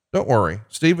 Don't worry,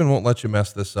 Steven won't let you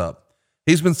mess this up.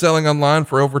 He's been selling online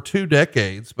for over 2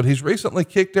 decades, but he's recently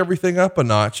kicked everything up a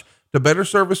notch to better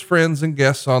serve his friends and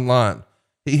guests online.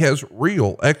 He has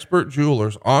real expert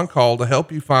jewelers on call to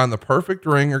help you find the perfect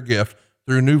ring or gift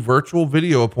through new virtual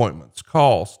video appointments,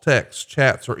 calls, texts,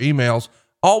 chats, or emails,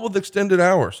 all with extended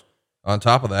hours. On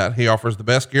top of that, he offers the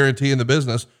best guarantee in the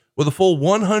business with a full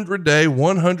 100-day,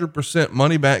 100%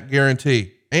 money-back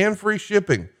guarantee and free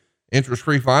shipping.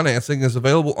 Interest-free financing is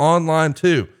available online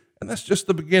too, and that's just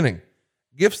the beginning.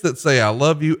 Gifts that say I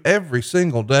love you every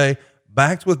single day,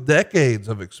 backed with decades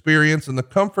of experience in the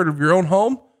comfort of your own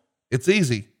home. It's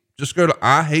easy. Just go to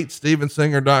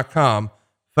IHateStevenSinger.com.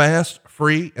 Fast,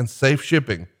 free, and safe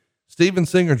shipping. Steven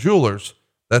Singer Jewelers.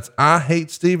 That's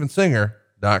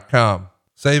IHateStevenSinger.com.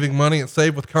 Saving money at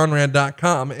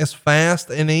SaveWithConrad.com is fast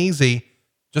and easy.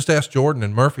 Just ask Jordan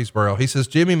in Murfreesboro. He says,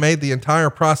 Jimmy made the entire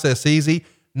process easy.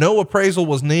 No appraisal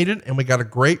was needed, and we got a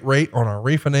great rate on our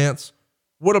refinance.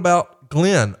 What about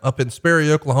Glenn up in Sperry,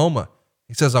 Oklahoma?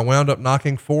 He says, I wound up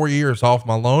knocking 4 years off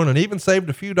my loan and even saved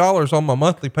a few dollars on my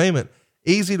monthly payment.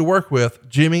 Easy to work with.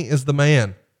 Jimmy is the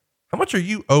man. How much are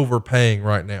you overpaying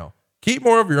right now? Keep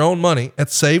more of your own money at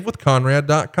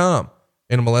savewithconrad.com.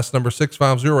 NMLS number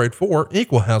 65084,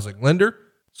 equal housing lender.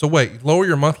 So wait, lower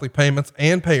your monthly payments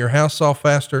and pay your house off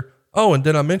faster. Oh, and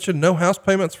did I mention no house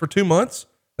payments for 2 months?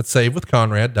 At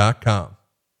savewithconrad.com.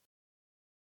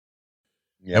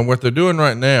 Yep. And what they're doing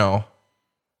right now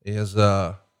is,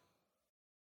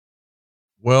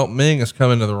 Ming is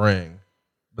coming to the ring,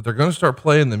 but they're going to start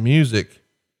playing the music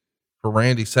for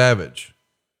Randy Savage,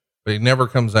 but he never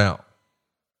comes out.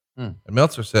 And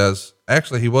Meltzer says,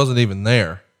 actually, he wasn't even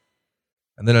there.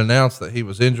 And then announced that he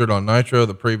was injured on Nitro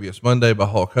the previous Monday by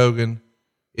Hulk Hogan.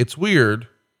 It's weird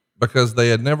because they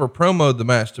had never promoted the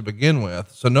match to begin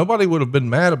with. So nobody would have been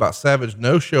mad about Savage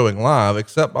no showing live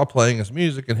except by playing his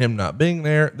music and him not being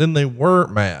there. Then they were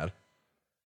mad.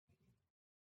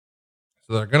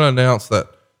 So they're going to announce that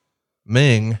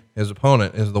Ming, his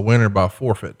opponent, is the winner by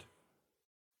forfeit.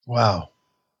 Wow.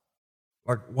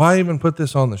 Like, why even put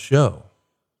this on the show?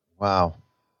 Wow.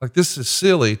 Like, this is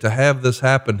silly to have this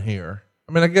happen here.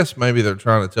 I mean, I guess maybe they're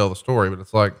trying to tell the story, but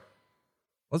it's like,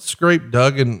 let's scrape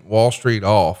Doug and Wall Street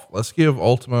off. Let's give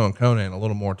Ultimo and Conan a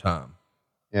little more time.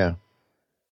 Yeah.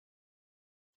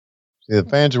 See, the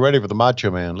fans are ready for the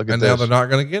Macho Man. Look at and this. And now they're not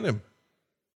going to get him.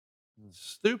 It's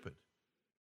stupid.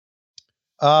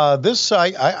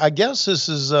 I guess this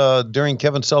is during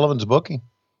Kevin Sullivan's booking.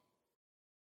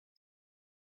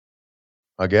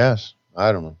 I guess.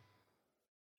 I don't know.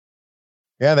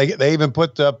 Yeah, they even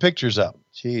put pictures up.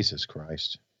 Jesus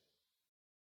Christ.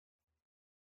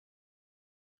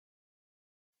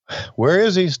 Where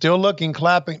is he? Still looking,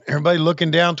 clapping. Everybody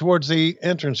looking down towards the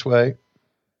entranceway.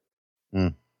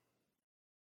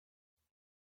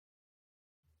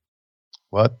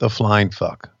 What the flying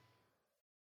fuck?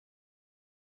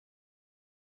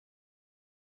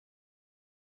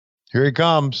 Here he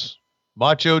comes.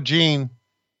 Macho Gene.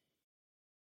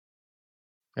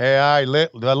 Hey, I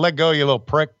let go, you little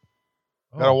prick.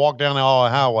 Gotta walk down the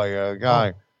highway,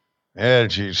 guy. Yeah,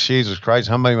 Jesus Christ,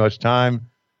 how much time?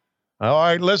 All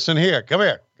right, listen here. Come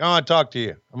here. Come on, talk to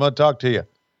you. I'm going to talk to you.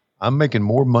 I'm making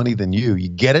more money than you. You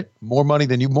get it? More money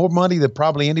than you. More money than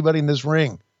probably anybody in this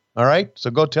ring. All right? So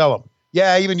go tell them.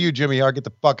 Yeah, even you, Jimmy Hart, get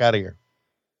the fuck out of here.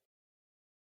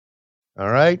 All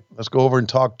right? Let's go over and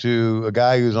talk to a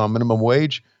guy who's on minimum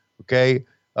wage. Okay?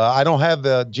 I don't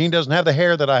have Gene doesn't have the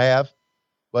hair that I have,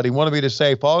 but he wanted me to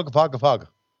say, Fog.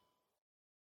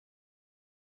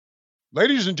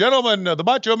 Ladies and gentlemen, the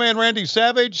Macho Man Randy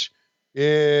Savage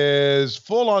is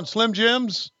full on Slim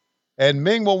Jims, and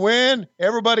Ming will win.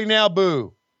 Everybody now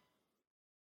boo.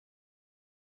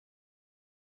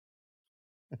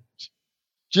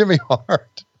 Jimmy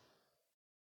Hart.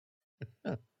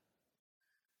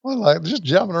 Well, like just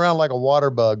jumping around like a water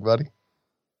bug, buddy.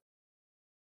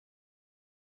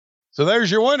 So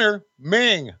there's your winner,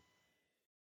 Ming.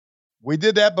 We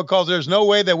did that because there's no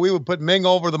way that we would put Ming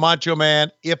over the Macho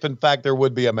Man if, in fact, there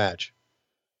would be a match.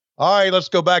 All right, let's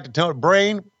go back to Tony.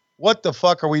 Brain, what the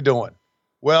fuck are we doing?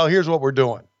 Well, here's what we're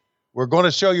doing. We're going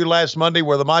to show you last Monday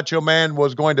where the Macho Man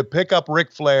was going to pick up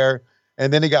Ric Flair,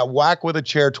 and then he got whacked with a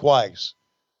chair twice.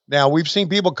 Now, we've seen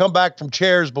people come back from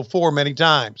chairs before many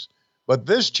times, but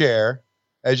this chair,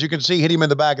 as you can see, hit him in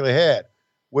the back of the head,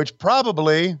 which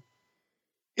probably,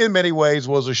 in many ways,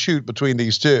 was a shoot between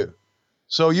these two.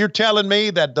 So you're telling me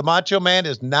that the Macho Man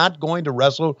is not going to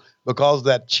wrestle because of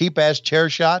that cheap-ass chair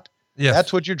shot? Yes.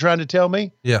 That's what you're trying to tell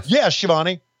me? Yes. Yes,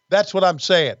 Shivani. That's what I'm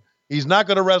saying. He's not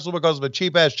going to wrestle because of a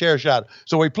cheap-ass chair shot.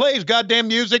 So he plays goddamn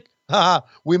music.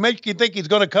 We make you think he's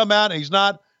going to come out, and he's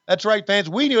not. That's right, fans.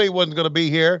 We knew he wasn't going to be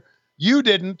here. You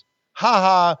didn't.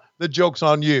 The joke's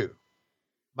on you.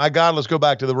 My God, let's go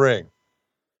back to the ring.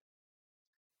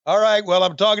 All right, well,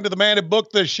 I'm talking to the man who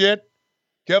booked this shit,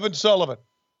 Kevin Sullivan.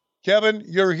 Kevin,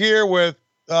 you're here with,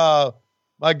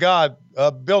 my God,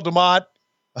 Bill DeMott.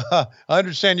 I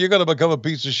understand you're going to become a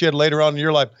piece of shit later on in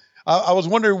your life. I was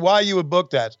wondering why you would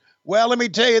book that. Well, let me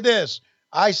tell you this.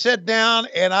 I sit down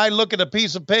and I look at a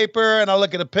piece of paper and I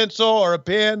look at a pencil or a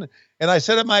pen and I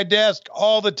sit at my desk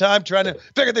all the time trying to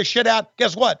figure this shit out.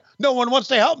 Guess what? No one wants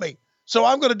to help me. So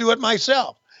I'm going to do it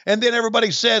myself. And then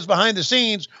everybody says behind the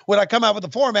scenes when I come out with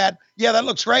the format, yeah, that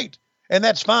looks great. And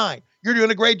that's fine. You're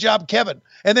doing a great job, Kevin.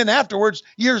 And then afterwards,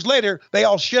 years later, they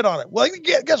all shit on it. Well,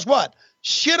 guess what?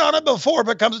 Shit on it before it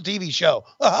becomes a TV show.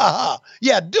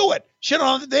 Yeah, do it. Shit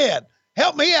on it then.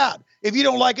 Help me out. If you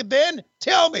don't like it then,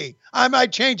 tell me. I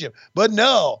might change it. But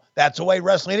no, that's the way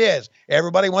wrestling is.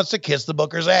 Everybody wants to kiss the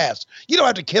booker's ass. You don't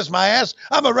have to kiss my ass.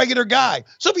 I'm a regular guy.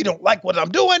 So if you don't like what I'm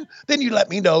doing, then you let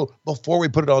me know before we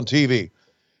put it on TV.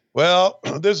 Well,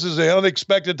 this is an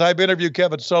unexpected type interview,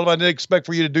 Kevin Sullivan. I didn't expect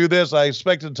for you to do this. I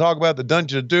expected to talk about the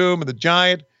Dungeon of Doom and the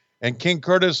Giant and King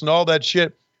Curtis and all that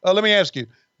shit. Let me ask you,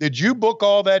 did you book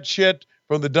all that shit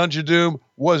from the Dungeon of Doom?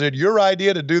 Was it your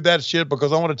idea to do that shit?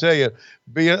 Because I want to tell you,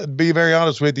 be very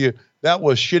honest with you, that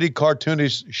was shitty,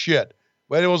 cartoonish shit.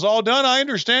 But it was all done, I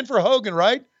understand, for Hogan,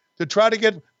 right? To try to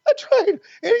get... That's right.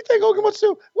 Anything Hogan wants to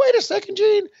do. Wait a second,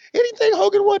 Gene. Anything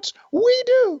Hogan wants, we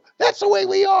do. That's the way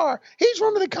we are. He's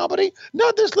running the company,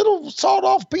 not this little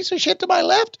sawed-off piece of shit to my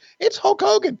left. It's Hulk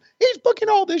Hogan. He's booking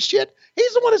all this shit.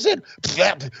 He's the one that said,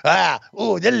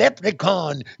 the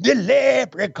leprechaun, the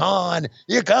leprechaun.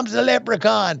 Here comes the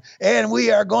leprechaun, and we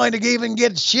are going to even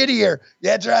get shittier.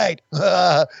 That's right.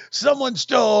 Someone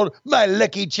stole my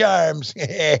Lucky Charms.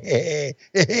 Hey,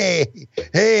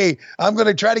 I'm going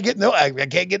to try to get in the... I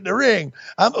can't get in the ring.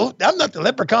 I'm not the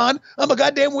leprechaun. I'm a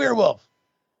goddamn werewolf.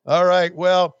 All right.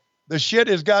 Well, the shit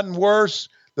has gotten worse.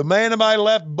 The man to my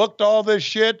left booked all this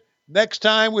shit. Next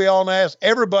time, we all ask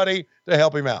everybody to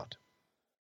help him out.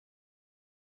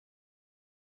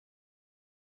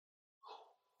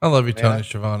 I love you, Tony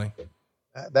Schiavone.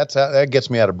 That gets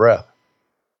me out of breath.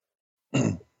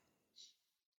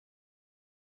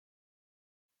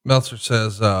 Meltzer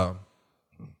says,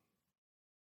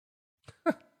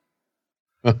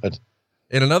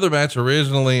 in another match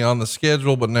originally on the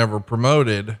schedule but never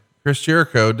promoted, Chris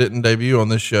Jericho didn't debut on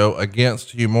this show against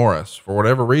Hugh Morris. For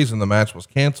whatever reason, the match was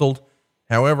canceled.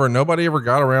 However, nobody ever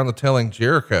got around to telling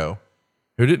Jericho,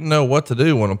 who didn't know what to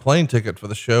do when a plane ticket for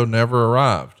the show never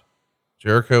arrived.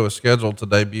 Jericho is scheduled to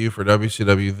debut for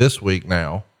WCW this week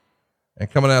now. And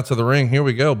coming out to the ring, here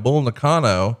we go. Bull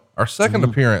Nakano, our second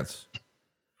appearance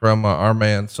from our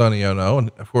man, Sonny Ono. And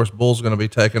of course, Bull's going to be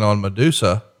taking on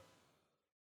Medusa.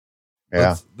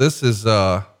 Yeah. This is,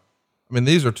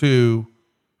 these are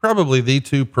probably the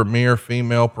two premier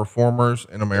female performers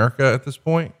in America at this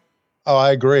point. Oh,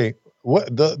 I agree.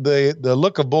 What the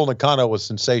look of Bull Nakano was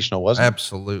sensational, wasn't it?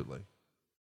 Absolutely.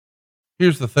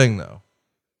 Here's the thing though.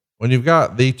 When you've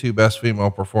got the two best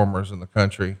female performers in the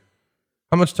country,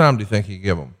 how much time do you think you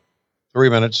give them? 3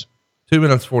 minutes. 2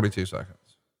 minutes, 42 seconds.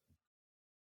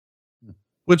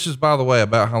 Which is, by the way,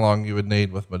 about how long you would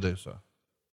need with Medusa.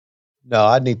 No,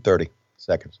 I'd need 30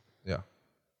 seconds. Yeah.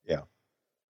 Yeah.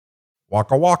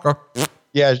 Waka waka.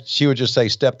 Yeah. She would just say,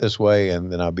 step this way,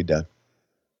 and then I'll be done.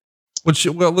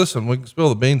 Well, listen, we can spill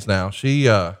the beans now. She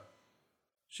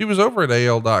was over at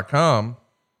AL.com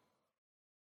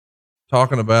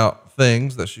talking about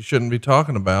things that she shouldn't be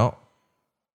talking about.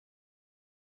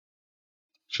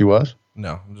 She was?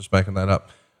 No, I'm just making that up.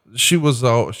 She was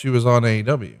on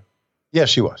AEW. Yes,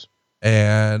 she was.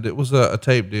 And it was a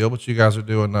tape deal, but you guys are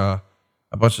doing a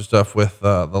bunch of stuff with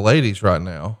the ladies right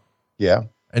now. Yeah.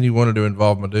 And you wanted to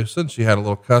involve Medusa, and she had a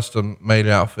little custom made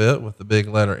outfit with the big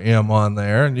letter M on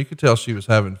there. And you could tell she was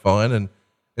having fun. And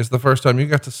it's the first time you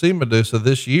got to see Medusa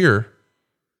this year.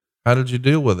 How did you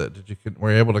deal with it?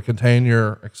 Were you able to contain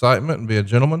your excitement and be a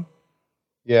gentleman?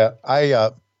 Yeah.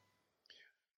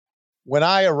 When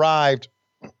I arrived,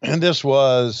 and this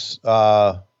was,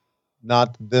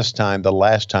 not this time, the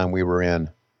last time we were in,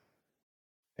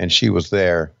 and she was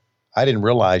there. I didn't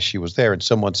realize she was there. And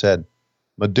someone said,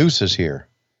 Medusa's here.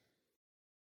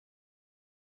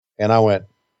 And I went,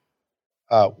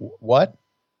 what?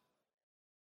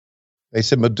 They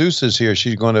said, Medusa's here.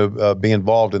 She's going to be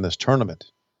involved in this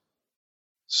tournament.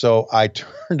 So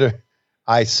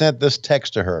I sent this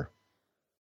text to her,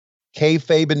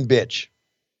 kayfabe and bitch.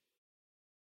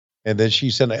 And then she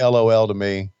sent an LOL to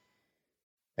me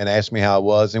and asked me how I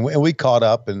was. And we caught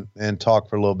up and talked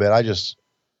for a little bit.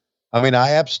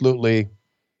 I absolutely,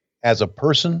 as a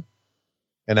person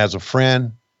and as a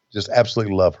friend, just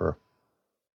absolutely love her.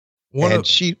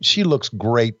 She looks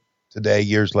great today,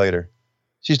 years later.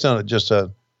 She's done it just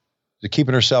to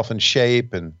keeping herself in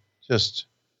shape, and just,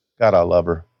 God, I love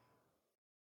her.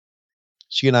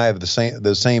 She and I have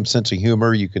the same sense of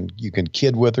humor. You can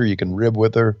kid with her. You can rib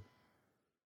with her.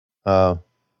 Look,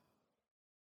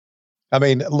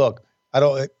 I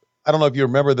don't know if you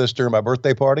remember this during my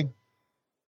birthday party,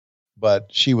 but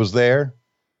she was there,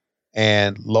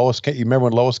 and Lois you remember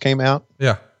when Lois came out?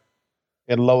 Yeah.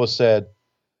 And Lois said,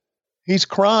 he's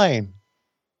crying.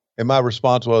 And my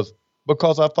response was,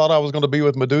 because I thought I was going to be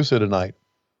with Medusa tonight.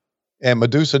 And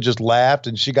Medusa just laughed,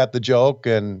 and she got the joke.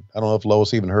 And I don't know if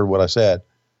Lois even heard what I said,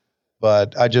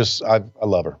 but I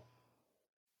love her.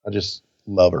 I just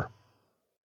love her.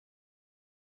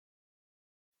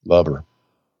 Love her.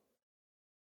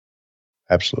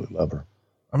 Absolutely love her.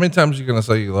 How many times are you going to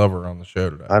say you love her on the show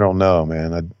today? I don't know,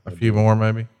 man. A few more,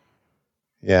 maybe.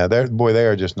 Yeah, they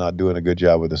are just not doing a good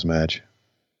job with this match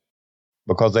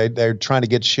because they're trying to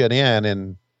get shit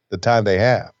in the time they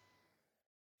have.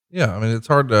 Yeah, I mean, it's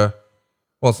hard to.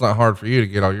 Well, it's not hard for you to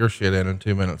get all your shit in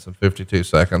 2 minutes and 52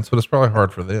 seconds, but it's probably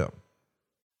hard for them.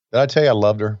 Did I tell you I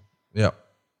loved her? Yeah.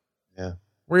 Yeah.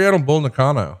 Where you at on Bull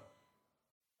Nakano?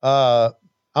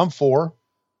 I'm 4.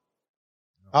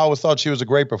 I always thought she was a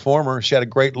great performer. She had a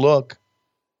great look.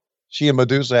 She and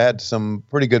Medusa had some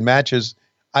pretty good matches.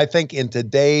 I think in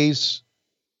today's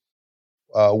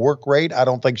work rate, I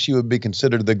don't think she would be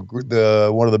considered the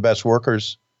one of the best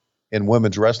workers in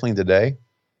women's wrestling today.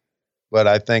 But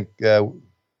I think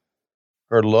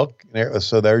her look.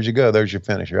 So there's you go. There's your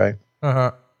finish, right?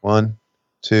 1,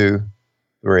 2,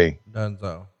 3.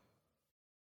 Dunzo.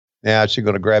 Now she's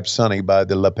going to grab Sonny by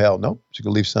the lapel. Nope, she's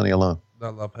going to leave Sonny alone.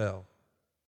 That lapel.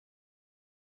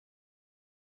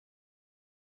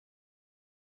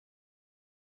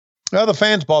 Well, the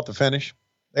fans bought the finish.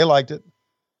 They liked it.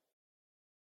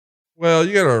 Well,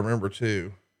 you got to remember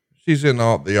too, she's in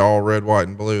the all red, white,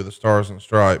 and blue, the stars and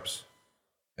stripes,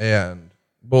 and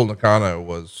Bull Nakano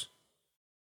was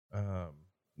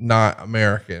not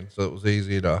American, so it was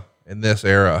easy to in this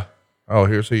era. Oh,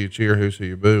 here's who you cheer, here's who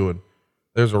you boo, and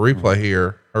there's a replay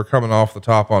here, her coming off the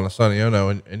top on a Sonny Ono,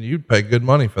 and you'd pay good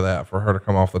money for that, for her to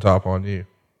come off the top on you.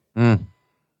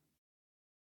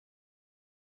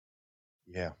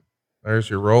 Yeah.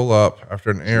 There's your roll up after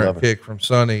an errant kick from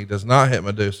Sonny. Does not hit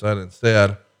Medusa and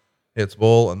instead hits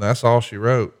Bull. And that's all she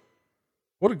wrote.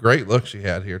 What a great look she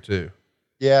had here too.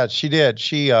 Yeah, she did.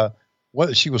 She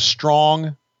was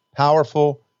strong,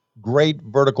 powerful, great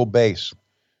vertical base.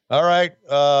 All right.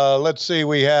 Let's see.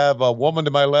 We have a woman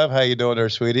to my left. How you doing there,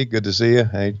 sweetie? Good to see you.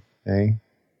 Hey.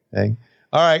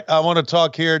 All right. I want to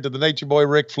talk here to the Nature Boy,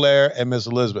 Ric Flair, and Miss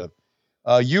Elizabeth.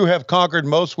 You have conquered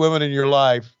most women in your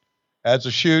life as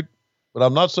a shoot, but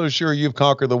I'm not so sure you've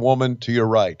conquered the woman to your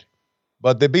right.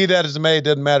 But be that as it may, it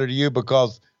doesn't matter to you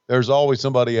because there's always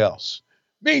somebody else.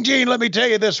 Mean Gene, let me tell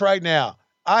you this right now.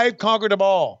 I've conquered them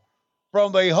all.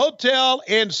 From the hotel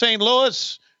in St.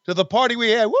 Louis to the party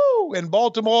we had, in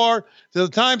Baltimore, to the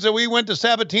times that we went to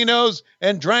Sabatino's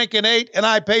and drank and ate, and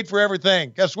I paid for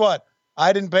everything. Guess what?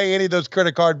 I didn't pay any of those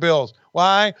credit card bills.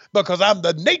 Why? Because I'm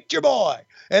the Nature Boy.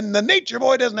 And the Nature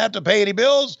Boy doesn't have to pay any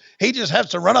bills. He just has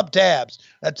to run up tabs.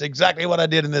 That's exactly what I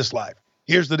did in this life.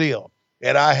 Here's the deal.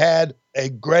 And I had a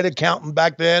great accountant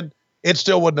back then. It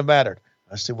still wouldn't have mattered.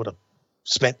 I still would have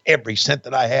spent every cent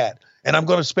that I had. And I'm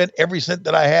going to spend every cent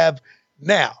that I have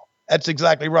now. That's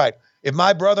exactly right. If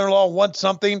my brother-in-law wants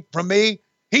something from me,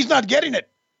 he's not getting it.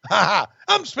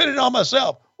 I'm spending it on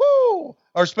myself. Woo!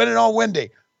 Or spending it on Wendy.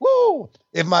 Woo!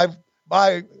 If my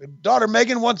daughter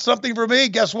Megan wants something from me,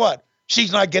 guess what?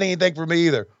 She's not getting anything from me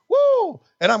either. Woo!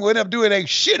 And I'm going to end up doing a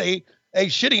shitty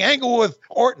angle with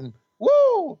Orton.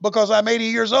 Woo! Because I'm 80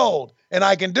 years old and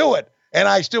I can do it. And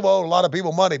I still owe a lot of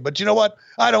people money. But you know what?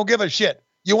 I don't give a shit.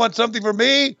 You want something from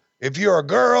me? If you're a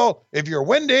girl, if you're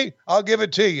Wendy, I'll give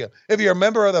it to you. If you're a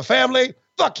member of the family,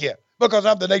 fuck you. Because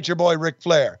I'm the Nature Boy, Ric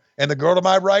Flair. And the girl to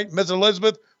my right, Miss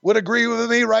Elizabeth, would agree with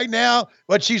me right now,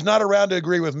 but she's not around to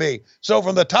agree with me. So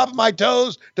from the top of my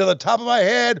toes to the top of my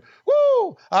head,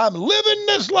 woo, I'm living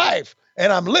this life.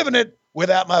 And I'm living it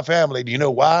without my family. Do you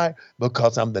know why?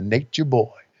 Because I'm the Nature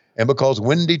Boy. And because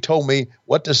Wendy told me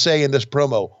what to say in this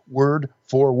promo, word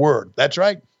for word. That's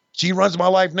right. She runs my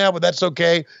life now, but that's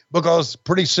okay because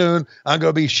pretty soon I'm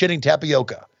going to be shitting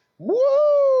tapioca.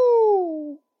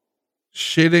 Woo!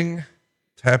 Shitting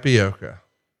tapioca.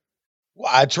 Well,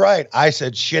 that's right. I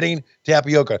said shitting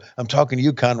tapioca. I'm talking to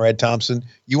you, Conrad Thompson.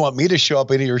 You want me to show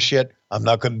up into your shit? I'm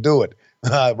not going to do it.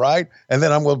 Right? And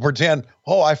then I'm going to pretend,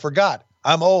 oh, I forgot.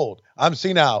 I'm old. I'm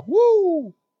senile.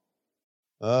 Woo!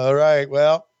 All right.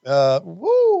 Well,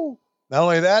 woo! Not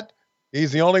only that,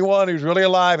 he's the only one who's really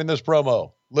alive in this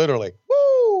promo. Literally.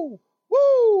 Woo!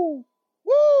 Woo!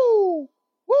 Woo!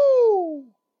 Woo!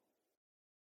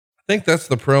 I think that's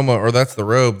the promo, or that's the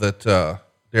robe that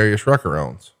Darius Rucker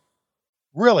owns.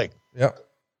 Really? Yeah.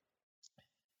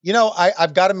 You know,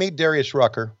 I've got to meet Darius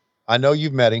Rucker. I know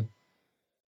you've met him.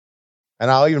 And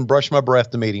I'll even brush my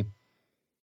breath to meet him.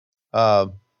 I've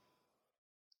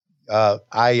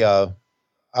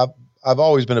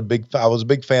always been I was a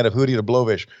big fan of Hootie the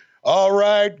Blowfish. All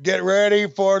right, get ready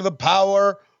for the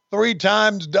power. 3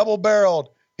 times double barreled.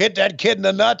 Hit that kid in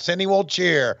the nuts and he won't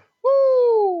cheer.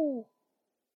 Woo!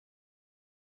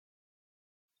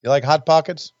 You like Hot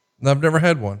Pockets? No, I've never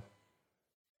had one.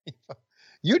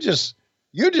 You're just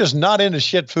not into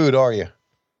shit food, are you?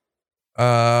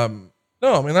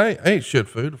 No, I mean, I ate shit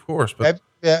food, of course, but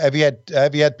Have you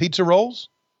had pizza rolls?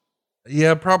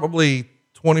 yeah, probably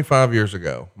 25 years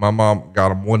ago, my mom got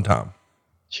them one time.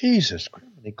 Jesus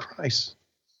Christ.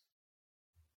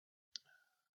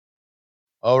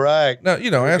 All right. Now,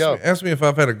 ask me if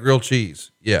I've had a grilled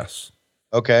cheese. Yes.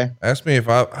 Okay. Ask me if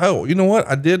you know what?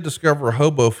 I did discover a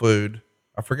hobo food.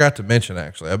 I forgot to mention,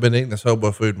 actually, I've been eating this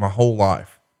hobo food my whole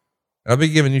life. And I've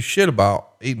been giving you shit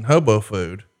about eating hobo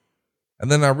food. And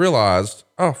then I realized,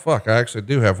 oh fuck, I actually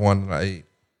do have one that I eat.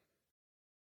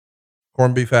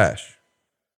 Corned beef hash.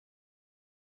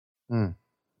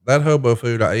 That hobo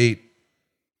food I eat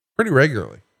pretty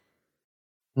regularly.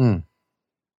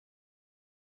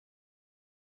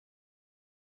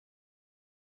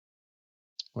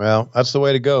 Well, that's the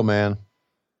way to go, man.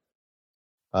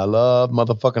 I love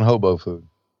motherfucking hobo food.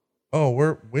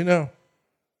 Oh, we know.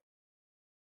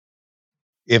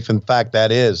 If in fact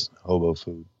that is hobo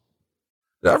food.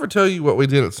 Did I ever tell you what we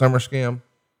did at Summer Scam?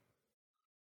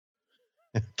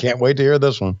 Can't wait to hear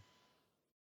this one.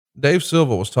 Dave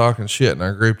Silva was talking shit in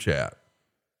our group chat.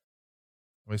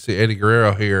 Let me see Eddie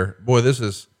Guerrero here. Boy,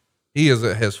 he is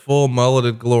at his full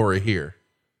mulleted glory here.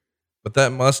 But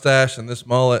that mustache and this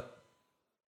mullet,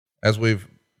 as we've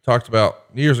talked about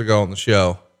years ago on the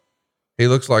show, he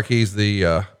looks like he's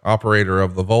the operator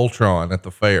of the Voltron at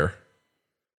the fair.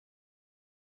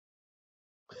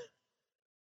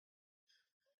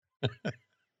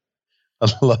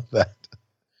 I love that.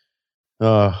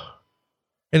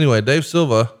 Anyway, Dave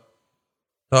Silva,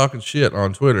 talking shit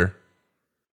on Twitter,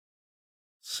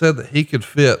 said that he could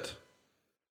fit,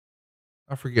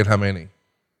 I forget how many,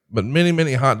 but many,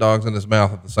 many hot dogs in his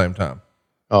mouth at the same time.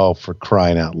 Oh, for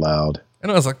crying out loud.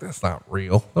 And I was like, that's not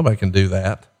real. Nobody can do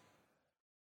that.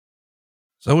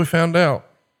 So we found out.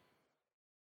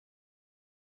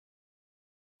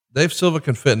 Dave Silva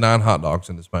can fit 9 hot dogs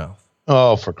in his mouth.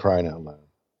 Oh, for crying out loud.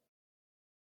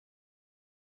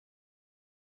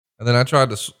 And then I tried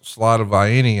to slide a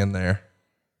Vienney in there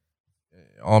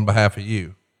on behalf of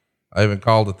you. I even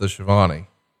called it the Shivani.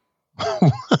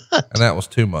 And that was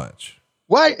too much.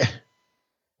 Why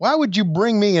would you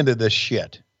bring me into this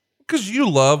shit? Because you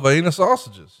love Vienna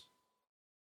sausages.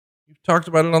 You've talked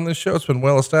about it on this show. It's been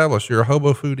well established. You're a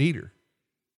hobo food eater.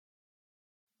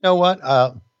 You know what?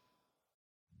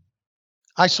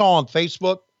 I saw on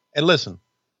Facebook, and listen,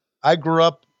 I grew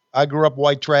up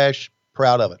white trash,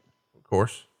 proud of it. Of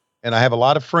course. And I have a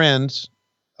lot of friends,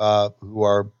 who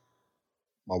are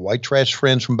my white trash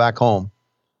friends from back home.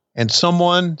 And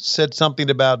someone said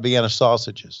something about Vienna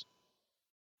sausages,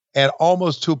 and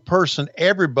almost to a person,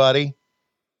 everybody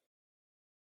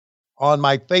on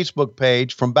my Facebook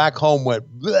page from back home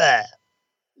went, bleh,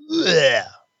 bleh,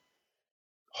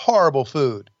 horrible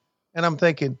food. And I'm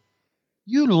thinking,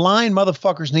 you lying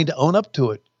motherfuckers need to own up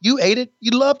to it. You ate it.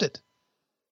 You loved it.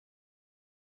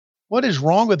 What is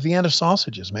wrong with Vienna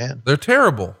sausages, man? They're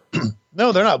terrible.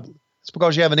 No, they're not. It's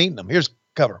because you haven't eaten them. Here's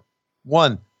cover.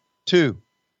 1, 2.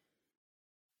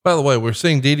 By the way, we're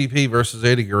seeing DDP versus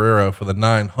Eddie Guerrero for the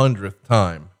 900th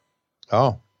time.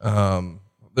 Oh,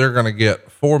 they're going to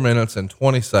get 4 minutes and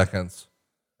 20 seconds.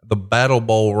 The Battle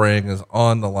Bowl ring is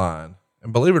on the line.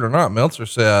 And believe it or not, Meltzer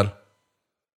said,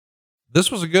 this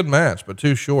was a good match, but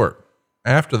too short.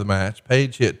 After the match,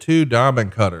 Page hit 2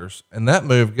 diamond cutters, and that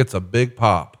move gets a big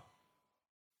pop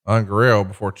on Guerrero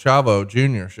before Chavo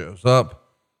Jr. shows up.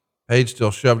 Page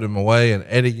still shoved him away, and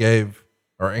Eddie gave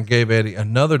Eddie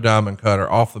another diamond cutter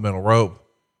off the middle rope.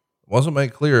 It wasn't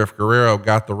made clear if Guerrero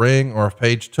got the ring or if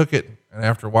Page took it, and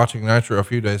after watching Nitro a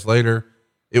few days later,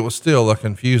 it was still a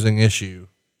confusing issue.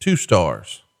 2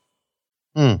 stars.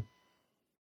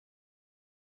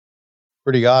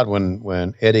 Pretty odd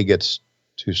when Eddie gets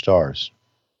 2 stars.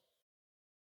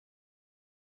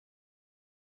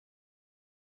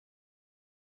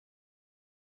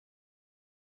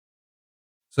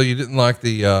 So you didn't like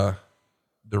the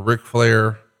Ric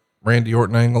Flair, Randy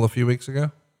Orton angle a few weeks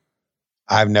ago?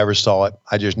 I've never saw it.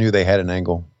 I just knew they had an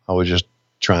angle. I was just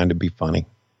trying to be funny.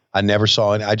 I never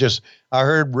saw it. I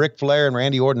heard Ric Flair and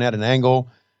Randy Orton had an angle,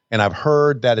 and I've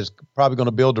heard that it's probably going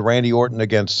to build to Randy Orton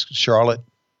against Charlotte.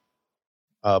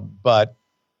 But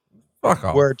fuck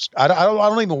off. Where I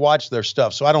don't even watch their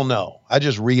stuff, so I don't know. I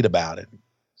just read about it.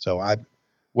 So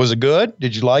was it good?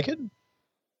 Did you like it?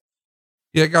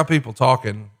 Yeah, it got people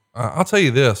talking. I'll tell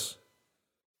you this.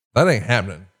 That ain't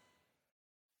happening.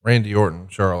 Randy Orton,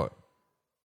 Charlotte.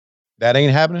 That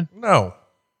ain't happening? No.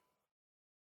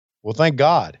 Well, thank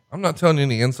God. I'm not telling you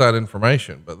any inside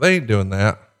information, but they ain't doing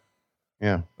that.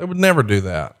 Yeah. They would never do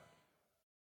that.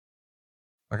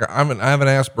 Like I haven't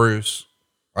asked Bruce.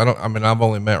 I've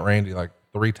only met Randy like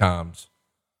 3 times,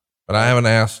 but I haven't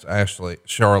asked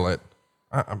Charlotte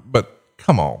But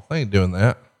come on, they ain't doing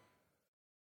that.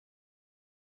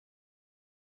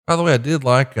 By the way, I did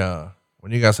like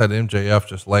when you guys had MJF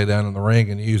just lay down in the ring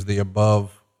and use the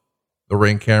above the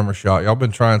ring camera shot. Y'all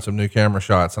been trying some new camera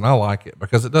shots, and I like it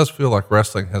because it does feel like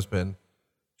wrestling has been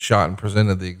shot and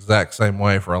presented the exact same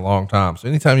way for a long time. So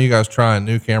anytime you guys try a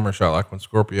new camera shot, like when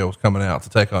Scorpio was coming out to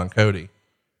take on Cody,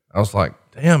 I was like,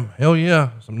 damn, hell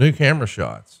yeah, some new camera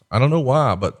shots. I don't know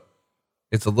why, but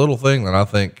it's a little thing that I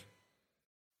think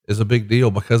is a big deal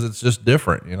because it's just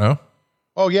different, you know?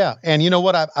 Oh yeah. And you know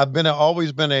what? I've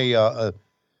always been a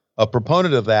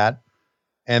proponent of that.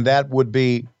 And that would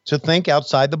be to think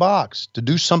outside the box, to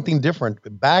do something different.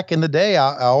 Back in the day,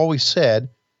 I always said,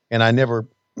 and I never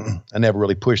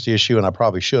really pushed the issue, and I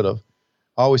probably should have.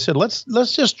 I always said, let's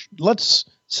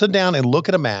sit down and look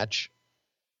at a match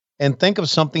and think of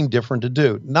something different to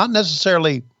do. Not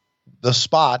necessarily the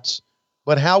spots,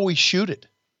 but how we shoot it.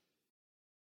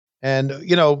 And,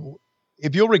 you know,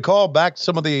 if you'll recall back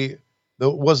some of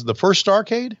was the first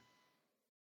Starrcade?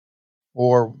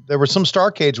 Or there were some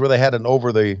Starrcades where they had an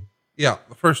over the... Yeah,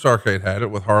 the first Starrcade had it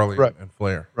with Harley and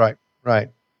Flair. Right.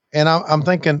 And I'm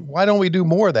thinking, why don't we do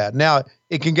more of that? Now,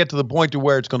 it can get to the point to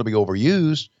where it's going to be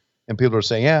overused, and people are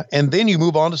saying, yeah, and then you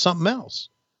move on to something else.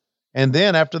 And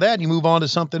then after that, you move on to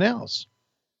something else.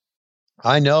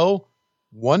 I know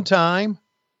one time,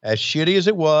 as shitty as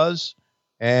it was,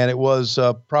 and it was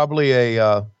probably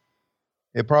a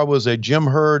Jim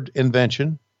Herd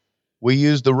invention, we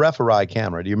used the referee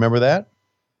camera. Do you remember that?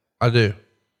 I do.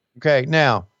 Okay.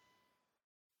 Now,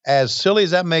 as silly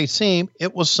as that may seem,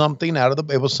 it was something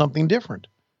it was something different.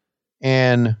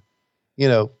 And, you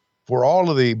know, for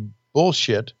all of the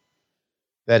bullshit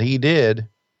that he did,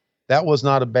 that was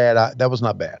not bad.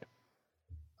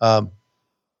 So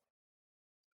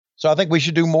I think we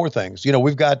should do more things. You know,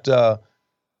 we've got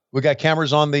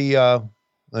cameras on the,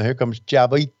 here comes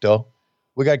Chavito.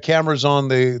 We got cameras on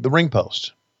the ring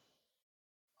post.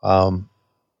 I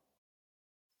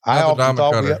often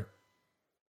thought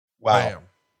wow.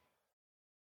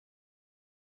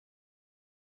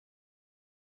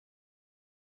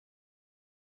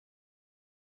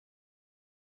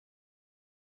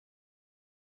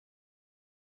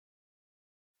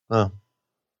 Bam.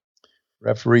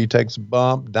 Referee takes a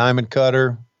bump, diamond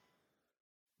cutter.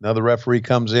 Another referee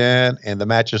comes in and the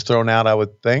match is thrown out, I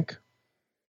would think.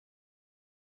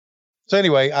 So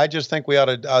anyway, I just think we ought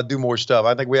to do more stuff.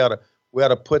 I think we ought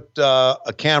to put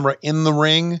a camera in the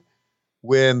ring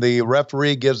when the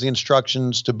referee gives the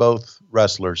instructions to both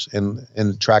wrestlers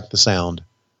and track the sound.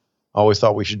 I always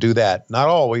thought we should do that. Not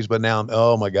always, but now,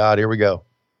 oh my God, here we go.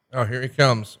 Oh, here he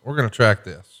comes. We're going to track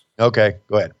this. Okay,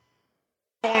 go ahead.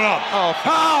 Oh,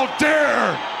 how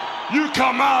dare you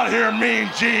come out here, Mean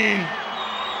Gene,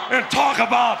 and talk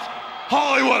about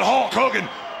Hollywood Hulk Hogan.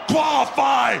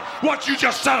 Qualify what you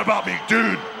just said about me,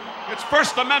 dude. It's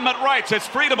First Amendment rights. It's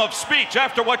freedom of speech.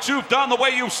 After what you've done, the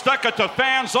way you've stuck it to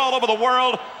fans all over the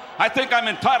world, I think I'm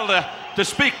entitled to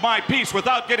speak my piece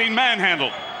without getting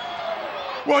manhandled.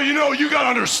 Well, you know, you got to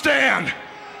understand,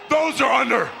 those are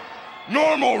under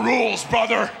normal rules,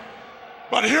 brother.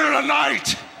 But here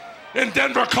tonight in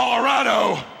Denver,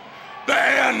 Colorado, the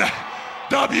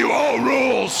NWO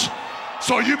rules.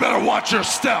 So you better watch your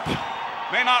step.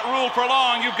 May not rule for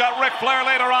long. You've got Ric Flair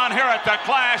later on here at the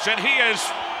Clash, and he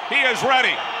is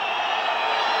ready.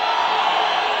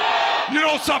 You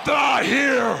know something I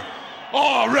hear?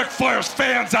 All Ric Flair's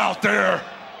fans out there.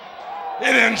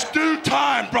 And in due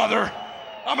time, brother,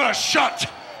 I'm gonna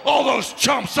shut all those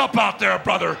chumps up out there,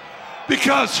 brother.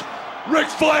 Because Ric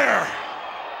Flair,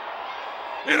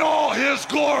 in all his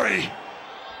glory,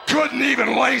 couldn't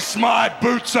even lace my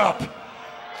boots up.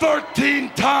 13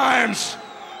 times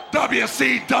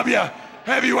WCW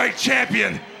heavyweight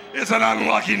champion is an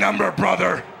unlucky number,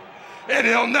 brother. And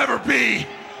he'll never be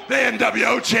the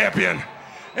NWO champion.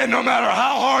 And no matter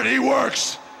how hard he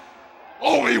works,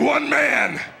 only one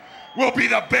man will be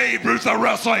the Babe Ruth of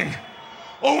wrestling.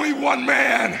 Only one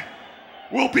man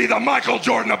will be the Michael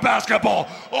Jordan of basketball.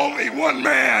 Only one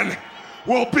man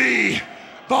will be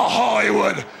the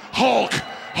Hollywood Hulk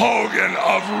Hogan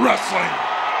of wrestling.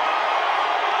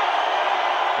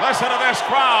 Listen to this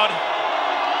crowd.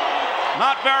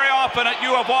 Not very often that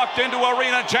you have walked into an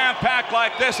arena jam-packed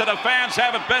like this and the fans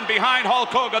haven't been behind Hulk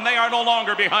Hogan. They are no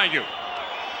longer behind you.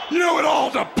 You know, it all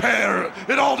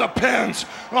depends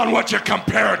on what you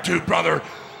compare it to, brother.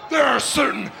 There are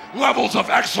certain levels of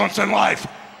excellence in life.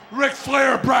 Ric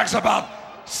Flair brags about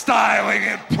styling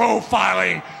and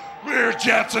profiling, rear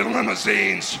jets and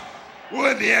limousines.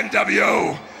 Well, in the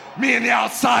NWO, me and the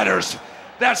outsiders,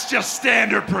 that's just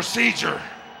standard procedure.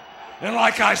 And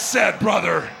like I said,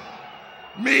 brother,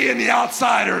 me and the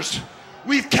outsiders,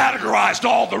 we've categorized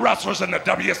all the wrestlers in the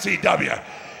WCW.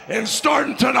 And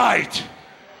starting tonight,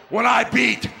 when I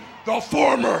beat the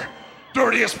former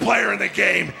dirtiest player in the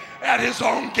game at his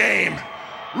own game,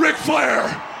 Ric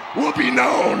Flair will be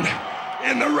known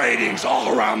in the ratings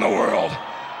all around the world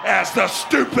as the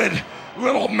stupid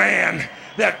little man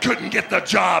that couldn't get the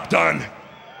job done.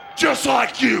 Just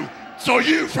like you. So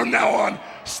you, from now on,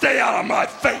 stay out of my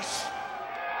face.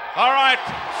 All right,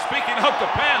 speaking of the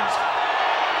pens,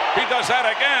 he does that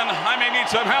again. I may need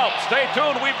some help. Stay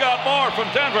tuned. We've got more from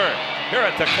Denver here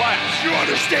at the Clash. You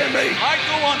understand me? I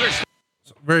do understand.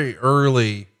 It's a very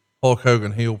early Hulk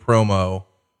Hogan heel promo,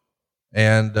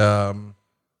 and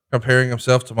comparing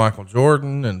himself to Michael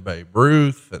Jordan and Babe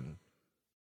Ruth. And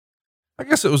I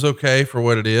guess it was okay for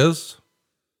what it is.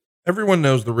 Everyone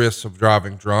knows the risks of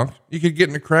driving drunk. You could get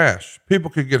in a crash. People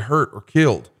could get hurt or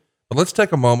killed. But let's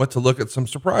take a moment to look at some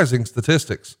surprising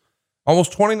statistics.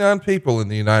 Almost 29 people in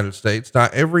the United States die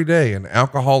every day in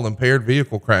alcohol-impaired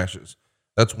vehicle crashes.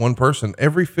 That's one person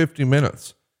every 50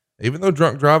 minutes. Even though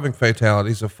drunk driving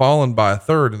fatalities have fallen by a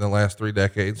third in the last 3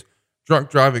 decades, drunk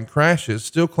driving crashes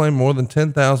still claim more than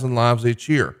 10,000 lives each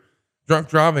year. Drunk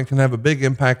driving can have a big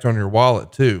impact on your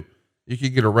wallet too. You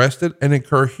could get arrested and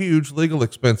incur huge legal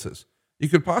expenses. You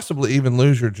could possibly even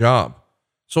lose your job.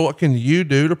 So what can you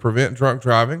do to prevent drunk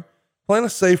driving? Plan a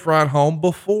safe ride home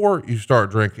before you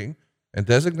start drinking, and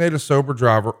designate a sober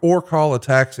driver or call a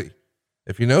taxi.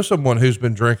 If you know someone who's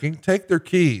been drinking, take their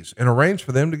keys and arrange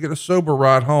for them to get a sober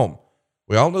ride home.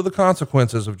 We all know the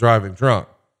consequences of driving drunk,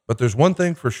 but there's one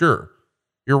thing for sure.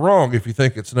 You're wrong if you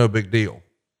think it's no big deal.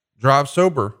 Drive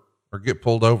sober or get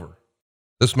pulled over.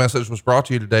 This message was brought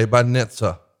to you today by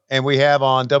NHTSA. And we have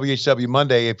on WHW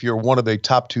Monday, if you're one of the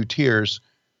top 2 tiers,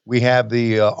 we have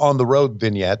the on the road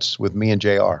vignettes with me and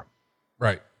JR.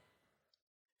 Right.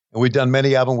 And we've done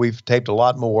many of them. We've taped a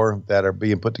lot more that are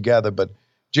being put together, but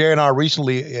JR and I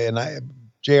recently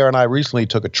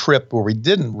took a trip where we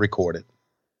didn't record it.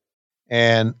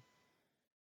 And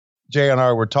JR and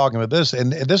I were talking about this,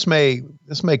 and this may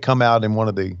come out in one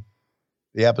of the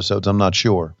episodes. I'm not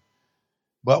sure.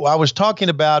 But I was talking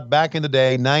about back in the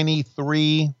day,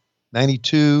 93,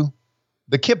 92,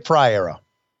 the Kip Frye era,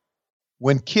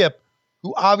 when Kip,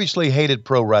 who obviously hated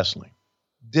pro wrestling,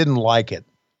 didn't like it,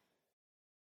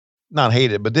 not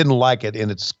hate it, but didn't like it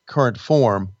in its current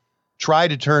form, tried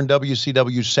to turn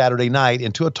WCW Saturday Night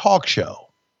into a talk show,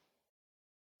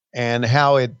 and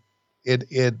how it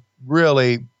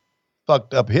really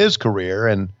fucked up his career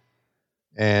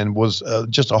and was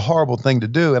just a horrible thing to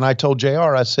do. And I told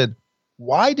JR, I said,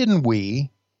 why didn't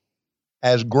we,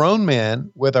 as grown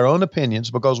men with our own opinions,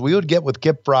 because we would get with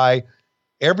Kip Frye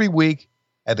every week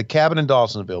at the cabin in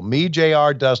Dawsonville, me,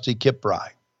 JR, Dusty, Kip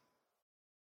Frye.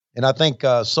 And I think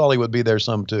Sully would be there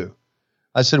some too.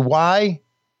 I said, why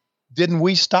didn't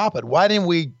we stop it? Why didn't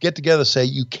we get together and say,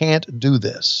 you can't do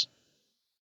this?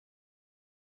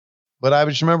 But I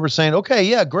just remember saying, okay,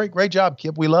 yeah, great job,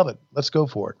 Kip. We love it. Let's go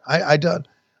for it. I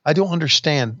don't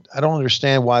understand. I don't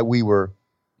understand why we were.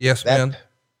 Yes, man.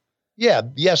 Yeah.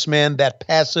 Yes, man. That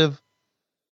passive,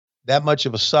 that much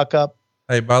of a suck up.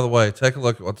 Hey, by the way, take a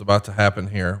look at what's about to happen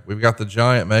here. We've got the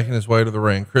Giant making his way to the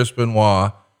ring. Chris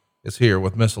Benoit is here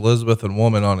with Miss Elizabeth and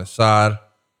Woman on his side.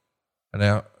 And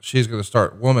now she's going to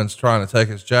start. Woman's trying to take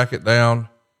his jacket down,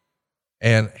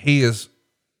 and he is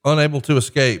unable to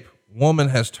escape. Woman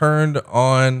has turned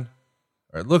on,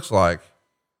 or it looks like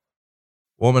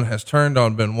Woman has turned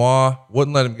on Benoit,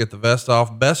 wouldn't let him get the vest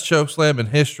off. Best choke slam in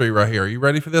history right here. Are you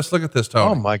ready for this? Look at this,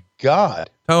 Tony. Oh my God.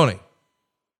 Tony.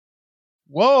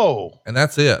 Whoa. And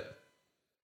that's it.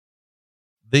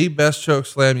 The best choke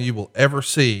slam you will ever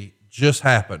see just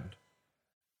happened.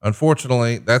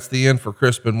 Unfortunately, that's the end for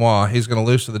Chris Benoit. He's going to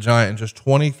lose to the Giant in just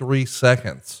 23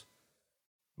 seconds.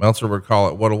 Meltzer would call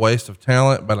it what a waste of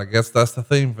talent, but I guess that's the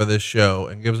theme for this show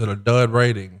and gives it a dud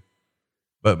rating.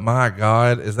 But my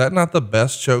God, is that not the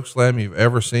best choke slam you've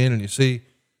ever seen? And you see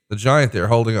the Giant there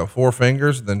holding up 4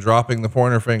 fingers, then dropping the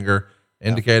pointer finger,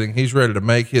 indicating he's ready to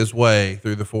make his way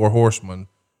through the 4 horsemen.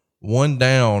 1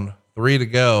 down, 3 to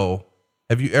go.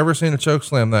 Have you ever seen a choke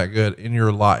slam that good in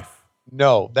your life?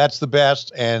 No, that's the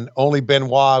best. And only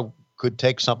Benoit could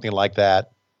take something like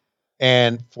that.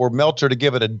 And for Meltzer to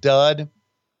give it a dud,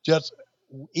 just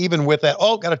even with that,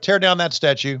 got to tear down that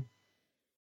statue.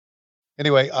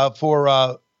 Anyway, how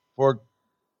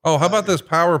about this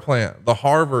power plant, the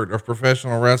Harvard of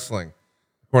professional wrestling,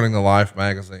 according to Life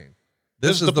magazine.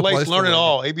 This is the place to learn it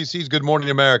all. ABC's Good Morning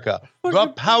America. The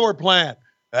power plant.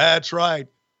 That's right.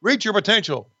 Reach your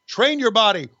potential. Train your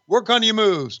body. Work on your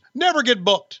moves. Never get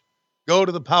booked. Go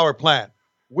to the power plant.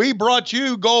 We brought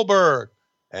you Goldberg.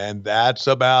 And that's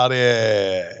about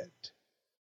it.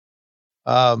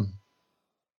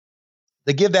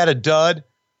 They give that a dud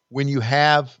when you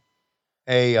have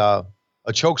a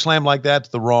choke slam like that's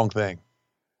the wrong thing.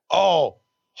 Oh,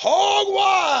 hog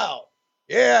wild.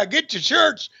 Yeah, get your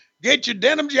shirts, get your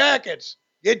denim jackets,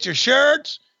 get your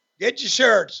shirts, get your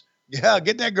shirts. Yeah,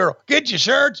 get that girl. Get your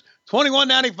shirts,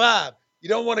 $21.95. You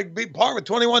don't want to be part with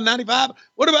 $21.95?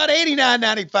 What about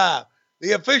 $89.95?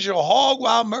 The official Hog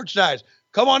Wild merchandise.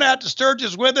 Come on out to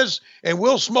Sturgis with us, and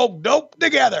we'll smoke dope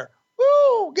together.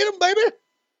 Woo! Get them, baby.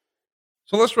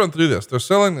 So let's run through this. They're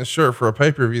selling this shirt for a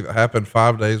pay-per-view that happened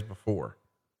 5 days before.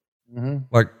 Mm-hmm.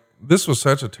 Like, this was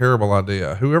such a terrible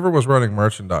idea. Whoever was running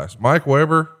merchandise, Mike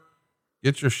Weber,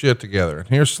 get your shit together. And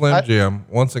here's Slim Jim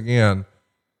once again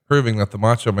proving that the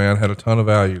Macho Man had a ton of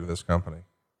value to this company.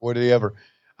 Boy, did he ever.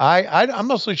 I'm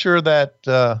mostly sure that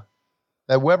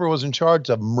that Weber was in charge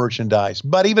of merchandise,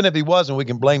 but even if he wasn't, we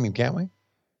can blame him, can't we?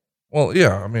 Well,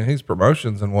 yeah. I mean, he's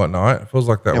promotions and whatnot. It feels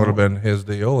like that would have been his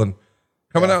deal. And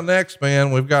coming out next,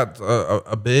 man, we've got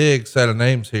a big set of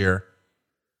names here.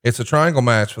 It's a triangle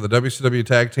match for the WCW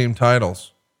tag team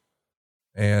titles.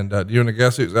 And do you want to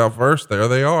guess who's out first? There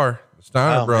they are. The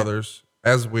Steiner brothers,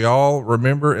 as we all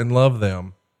remember and love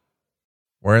them,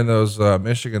 wearing those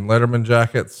Michigan Letterman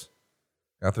jackets,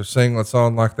 got their singlets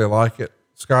on like they like it.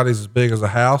 Scotty's as big as a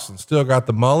house and still got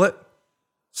the mullet,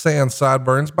 sand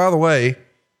sideburns. By the way,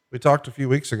 we talked a few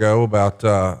weeks ago about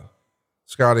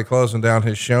Scotty closing down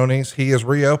his Shoney's. He is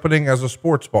reopening as a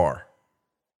sports bar.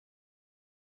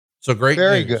 So great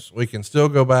Very news. good. We can still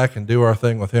go back and do our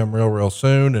thing with him real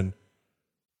soon. And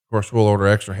of course we'll order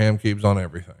extra ham cubes on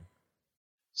everything.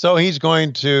 So he's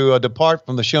going to depart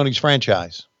from the Shoney's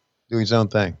franchise, do his own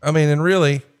thing. I mean, and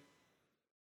really,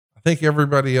 I think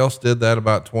everybody else did that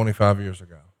about 25 years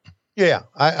ago. Yeah.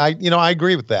 I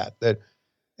agree with that. That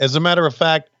as a matter of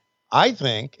fact, I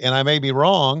think, and I may be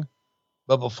wrong,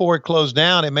 but before it closed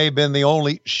down, it may have been the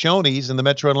only Shoney's in the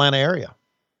metro Atlanta area.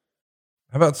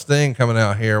 How about Sting coming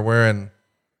out here wearing,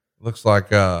 looks like,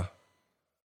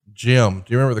 Jim.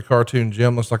 Do you remember the cartoon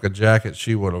Jim? Looks like a jacket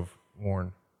she would have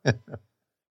worn.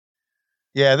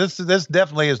 Yeah. This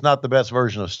definitely is not the best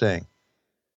version of Sting.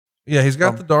 Yeah. He's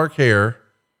got the dark hair.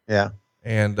 Yeah.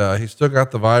 And, he's still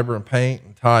got the vibrant paint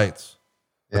and tights.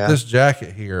 But this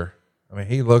jacket here, I mean,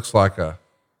 he looks like a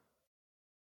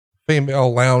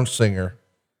female lounge singer.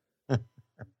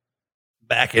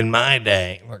 Back in my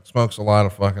day. Like smokes a lot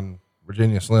of fucking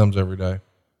Virginia Slims every day.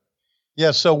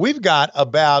 Yeah. So we've got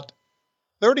about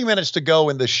 30 minutes to go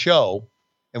in the show,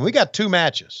 and we got 2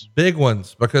 matches. Big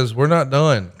ones, because we're not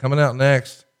done. Coming out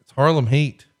next, it's Harlem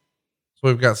Heat. So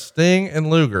we've got Sting and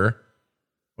Luger.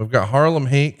 We've got Harlem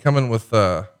Heat coming with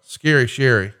Scary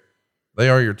Sherry. They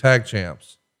are your tag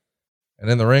champs. And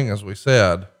in the ring, as we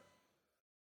said,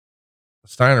 the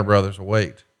Steiner brothers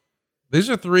await. These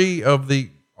are 3 of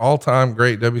the all-time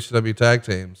great WCW tag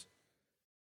teams.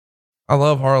 I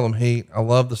love Harlem Heat. I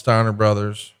love the Steiner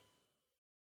brothers.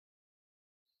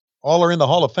 All are in the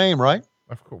Hall of Fame, right?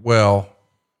 Well,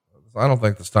 I don't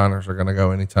think the Steiners are going to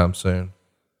go anytime soon.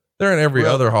 They're in every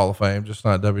other Hall of Fame, just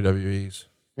not WWE's.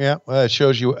 Yeah. Well, it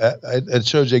shows you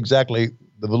exactly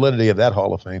the validity of that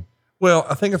Hall of Fame. Well,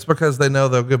 I think it's because they know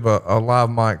they'll give a live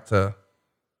mic to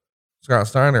Scott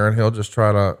Steiner and he'll just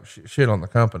try to shit on the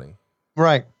company.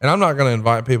 Right. And I'm not going to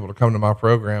invite people to come to my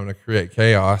program to create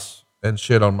chaos and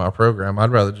shit on my program.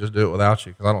 I'd rather just do it without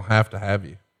you, because I don't have to have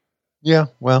you. Yeah.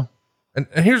 Well, and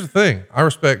here's the thing. I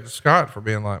respect Scott for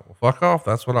being like, well, fuck off.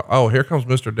 That's what here comes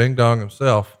Mr. Ding Dong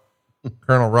himself,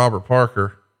 Colonel Robert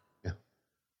Parker. Yeah.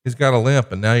 He's got a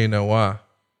limp, and now you know why.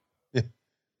 Yeah.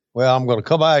 Well, I'm going to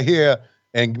come out here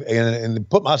and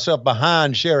put myself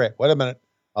behind Sherry. Wait a minute.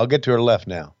 I'll get to her left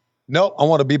now. No, I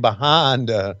want to be behind,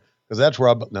 because that's where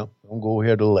I'm going to go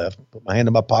here to the left, put my hand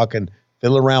in my pocket,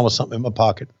 fiddle around with something in my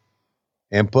pocket,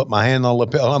 and put my hand on the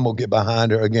lapel. I'm going to get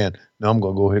behind her again. No, I'm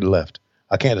going to go here to the left.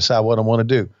 I can't decide what I want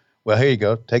to do. Well, here you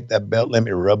go. Take that belt. Let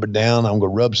me rub it down. I'm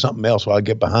going to rub something else while I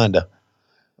get behind her.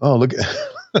 Oh, look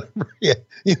at, yeah.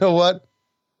 You know what?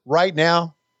 Right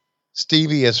now,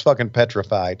 Stevie is fucking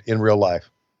petrified in real life,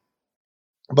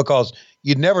 because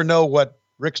you'd never know what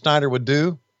Rick Steiner would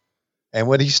do. And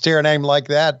when he's staring at him like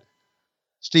that,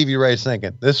 Stevie Ray's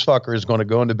thinking, this fucker is going to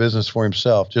go into business for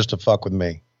himself just to fuck with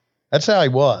me. That's how he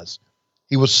was.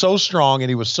 He was so strong, and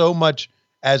he was so much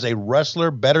as a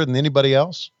wrestler better than anybody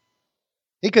else.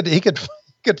 He could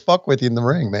fuck with you in the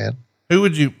ring, man. Who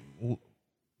would you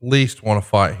least want to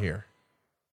fight here?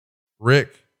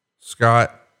 Rick,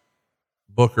 Scott,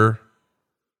 Booker,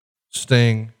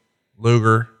 Sting,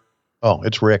 Luger. Oh,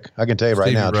 it's Rick. I can tell you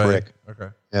right now, it's Rick. Okay.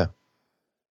 Yeah.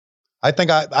 I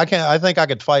think I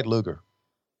could fight Luger.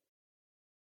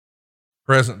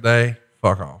 Present day,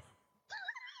 fuck off.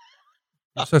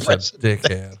 You're such a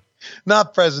dickhead.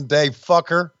 Not present day,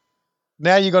 fucker.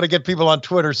 Now you're going to get people on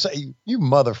Twitter say, you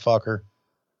motherfucker.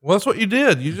 Well, that's what you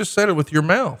did. You just said it with your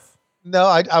mouth. No,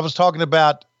 I was talking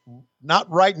about not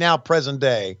right now, present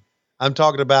day. I'm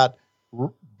talking about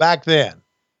back then,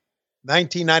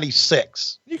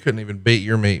 1996. You couldn't even beat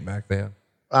your meat back then.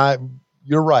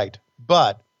 You're right.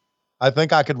 But I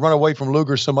think I could run away from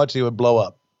Luger so much he would blow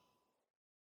up.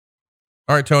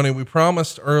 All right, Tony, we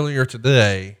promised earlier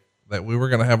today that we were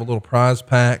going to have a little prize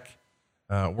pack.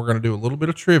 We're going to do a little bit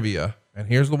of trivia, and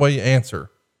here's the way you answer.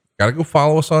 Got to go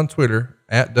follow us on Twitter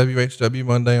at WHW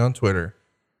Monday on Twitter.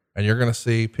 And you're going to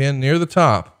see pinned near the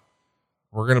top.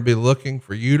 We're going to be looking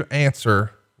for you to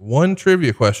answer one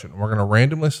trivia question. We're going to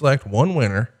randomly select one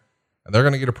winner, and they're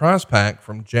going to get a prize pack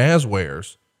from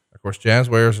Jazzwares. Of course,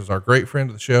 Jazzwares is our great friend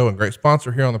of the show and great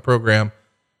sponsor here on the program,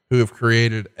 who have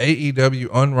created AEW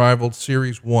Unrivaled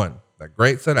Series 1, that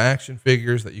great set of action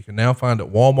figures that you can now find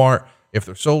at Walmart. If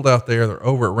they're sold out there, they're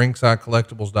over at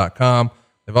ringsidecollectibles.com.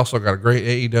 They've also got a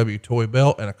great AEW toy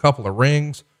belt and a couple of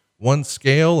rings, one's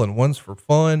scale and one's for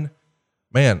fun.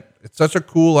 Man, it's such a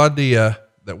cool idea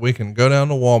that we can go down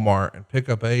to Walmart and pick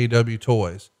up AEW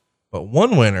toys. But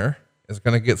one winner is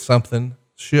going to get something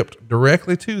shipped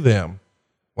directly to them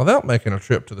without making a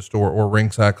trip to the store or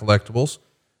Ringside Collectibles.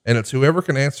 And it's whoever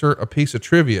can answer a piece of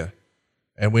trivia.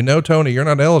 And we know, Tony, you're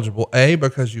not eligible, A,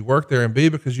 because you work there, and B,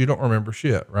 because you don't remember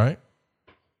shit, right?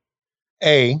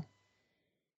 A.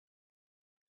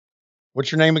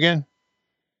 What's your name again?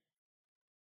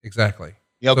 Exactly.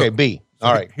 Yeah, okay, So- B. so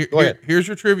All right, go ahead. Here's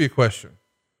your trivia question.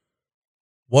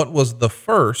 What was the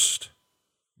first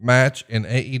match in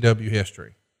AEW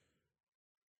history?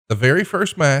 The very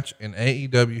first match in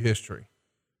AEW history.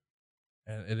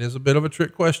 And it is a bit of a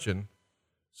trick question.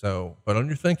 So put on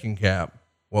your thinking cap.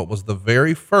 What was the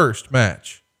very first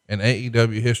match in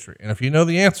AEW history? And if you know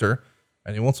the answer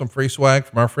and you want some free swag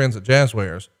from our friends at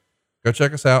Jazzwares, go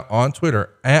check us out on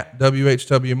Twitter at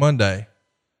WHW Monday.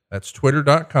 That's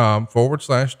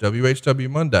twitter.com/WHW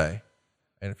Monday.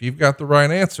 And if you've got the right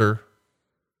answer,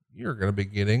 you're going to be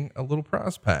getting a little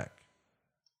prize pack.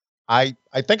 I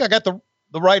think I got the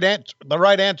right answer. The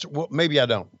right answer. Well, maybe I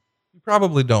don't. You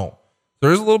probably don't.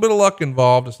 There is a little bit of luck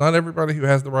involved. It's not everybody who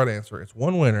has the right answer. It's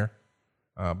one winner.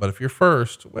 But if you're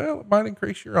first, well, it might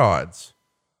increase your odds.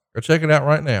 Go check it out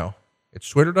right now. It's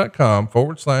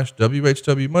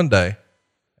twitter.com/WHW Monday.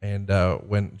 And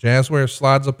when Jazzware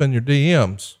slides up in your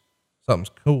DMs,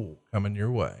 something's cool coming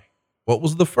your way. What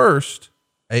was the first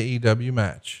AEW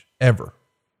match ever?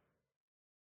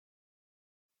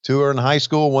 Two are in high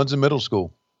school, one's in middle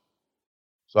school.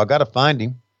 So I got to find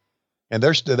him. And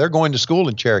they're going to school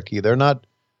in Cherokee. They're not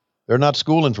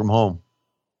schooling from home.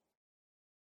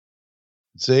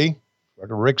 See, like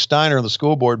a Rick Steiner on the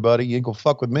school board, buddy. You ain't gonna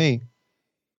fuck with me.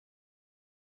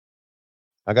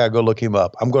 I gotta go look him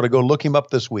up. I'm going to go look him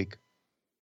up this week.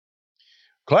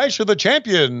 Clash of the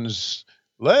Champions.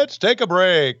 Let's take a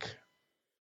break.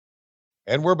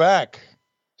 And we're back.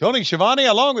 Tony Schiavone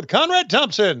along with Conrad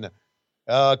Thompson.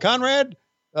 Conrad,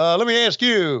 let me ask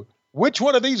you, which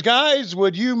one of these guys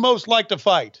would you most like to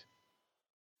fight?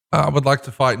 I would like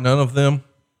to fight none of them.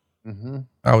 Mm-hmm.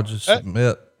 I would just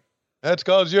submit. That's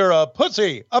because you're a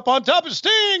pussy. Up on top is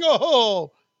Sting.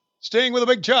 Oh, Sting with a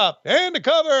big chop and a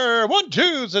cover.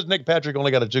 1-2, says Nick Patrick. Only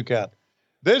got a 2 count.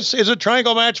 This is a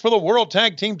triangle match for the World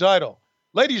Tag Team title.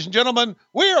 Ladies and gentlemen,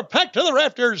 we are packed to the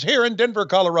rafters here in Denver,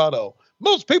 Colorado.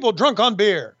 Most people drunk on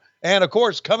beer. And of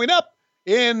course, coming up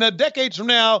in decades from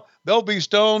now, they'll be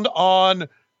stoned on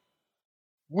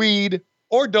weed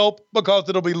or dope because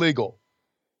it'll be legal.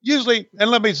 Usually,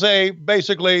 and let me say,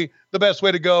 basically, the best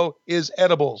way to go is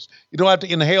edibles. You don't have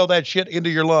to inhale that shit into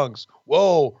your lungs.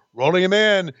 Whoa, rolling him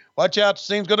in. Watch out,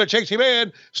 Sting's going to chase him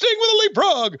in. Sting with a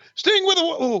leapfrog. Sting with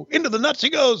a, into the nuts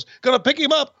he goes. Going to pick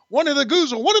him up. One in the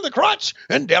goozle, one in the crotch,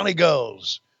 and down he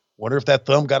goes. Wonder if that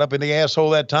thumb got up in the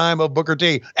asshole that time of Booker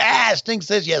T. Sting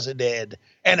says yes, it did.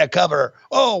 And a cover.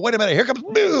 Oh, wait a minute. Here comes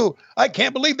Boo. I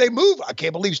can't believe they move. I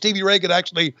can't believe Stevie Ray could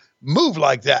actually move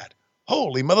like that.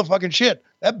 Holy motherfucking shit.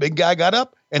 That big guy got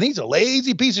up, and he's a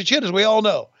lazy piece of shit, as we all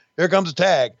know. Here comes a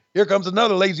tag. Here comes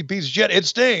another lazy piece of shit. It's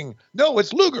Sting. No,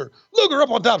 it's Luger. Luger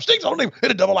up on top. Sting's on him.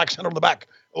 Hit a double axe on the back.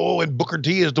 Oh, and Booker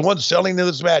T is the one selling in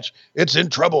this match. It's in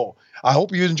trouble. I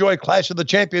hope you enjoy Clash of the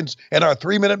Champions and our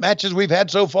 3-minute matches we've had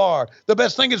so far. The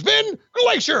best thing has been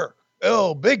Glacier.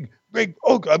 Oh, big,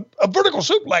 a vertical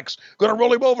suplex. Going to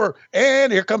roll him over.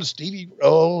 And here comes Stevie.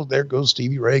 Oh, there goes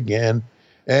Stevie Ray again.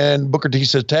 And Booker T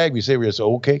says, tag me. Say,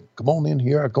 okay, come on in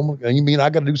here. Come on. You mean I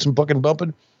got to do some fucking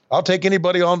bumping? I'll take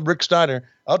anybody on Rick Steiner.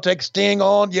 I'll take Sting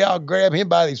on. Yeah, I'll grab him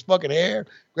by his fucking hair,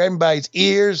 grab him by his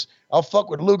ears. I'll fuck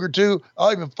with Luger too.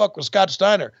 I'll even fuck with Scott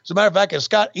Steiner. As a matter of fact, has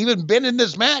Scott even been in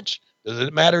this match? Does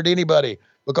it matter to anybody?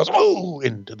 Because,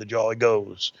 into the jaw he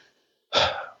goes.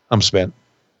 I'm spent.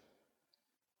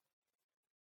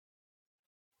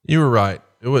 You were right.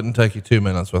 It wouldn't take you 2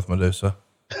 minutes with Medusa.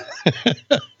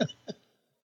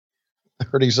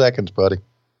 30 seconds, buddy.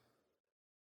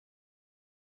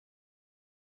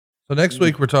 So next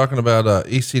week we're talking about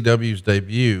ECW's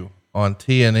debut on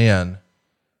TNN,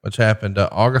 which happened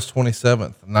August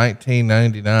 27th,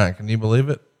 1999. Can you believe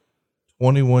it?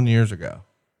 21 years ago.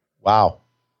 Wow.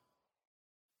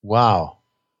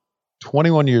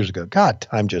 21 years ago. God,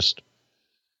 time just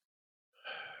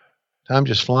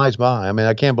flies by. I mean,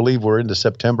 I can't believe we're into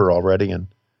September already, and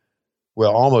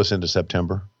almost into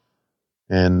September.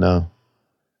 And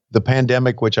the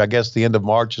pandemic, which I guess the end of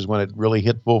March is when it really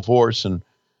hit full force, and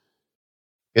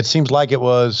it seems like it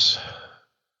was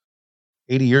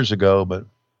 80 years ago, but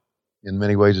in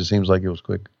many ways it seems like it was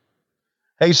quick.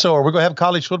 Hey, so are we going to have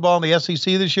college football in the SEC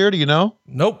this year? Do you know?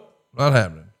 Nope, not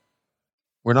happening.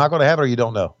 We're not going to have it, or you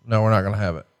don't know? No, we're not going to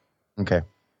have it. Okay.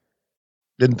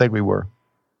 Didn't think we were.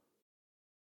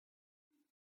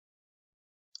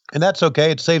 And that's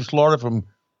okay. It saves Florida from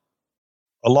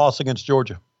a loss against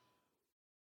Georgia.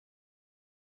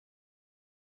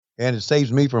 And it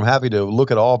saves me from having to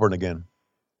look at Auburn again.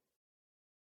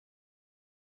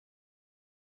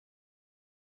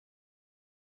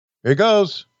 Here he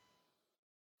goes.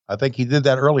 I think he did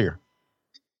that earlier.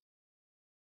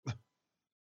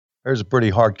 There's a pretty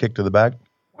hard kick to the back.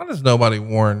 Why does nobody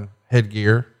worn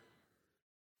headgear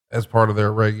as part of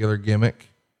their regular gimmick?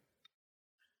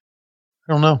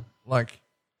 I don't know. Like,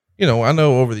 I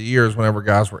know over the years, whenever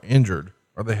guys were injured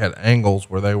or they had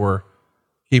angles where they were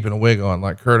keeping a wig on,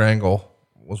 like Kurt Angle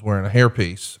was wearing a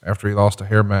hairpiece after he lost a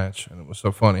hair match, and it was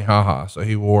so funny. So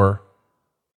he wore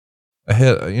a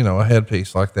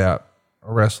headpiece like that,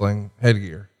 a wrestling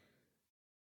headgear.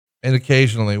 And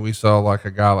occasionally we saw like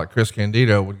a guy like Chris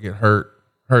Candido would get hurt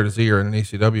his ear in an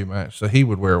ECW match. So he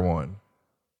would wear one,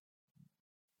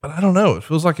 but I don't know. It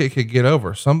feels like it could get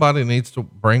over. Somebody needs to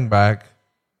bring back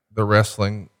the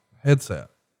wrestling headset.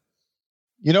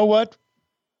 You know what?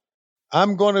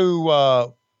 I'm going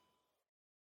to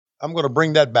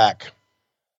bring that back.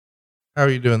 How are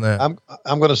you doing that?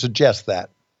 I'm going to suggest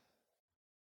that.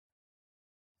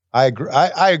 I agree.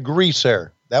 I agree,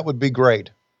 sir. That would be great.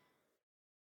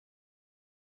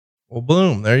 Well,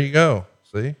 boom. There you go.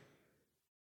 See,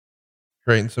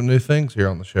 creating some new things here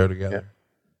on the show together.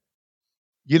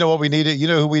 Yeah. You know what we needed? You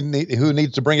know who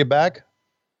needs to bring it back?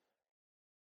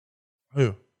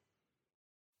 Who?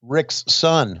 Rick's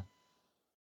son.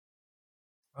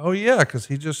 Oh yeah. Cause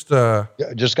he just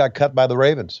got cut by the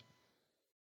Ravens.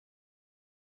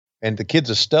 And the kid's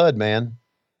a stud, man.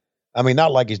 I mean,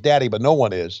 not like his daddy, but no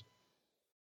one is.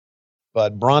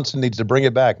 But Bronson needs to bring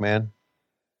it back, man.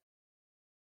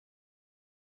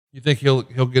 You think he'll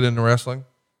get into wrestling?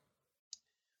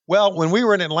 Well, when we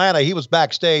were in Atlanta, he was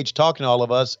backstage talking to all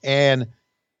of us, and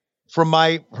from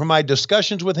my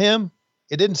discussions with him,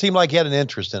 it didn't seem like he had an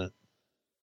interest in it.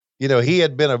 He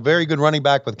had been a very good running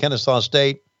back with Kennesaw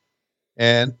State,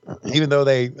 and even though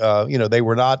they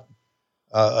were not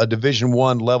a Division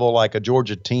I level like a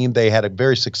Georgia team, they had a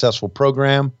very successful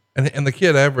program. And the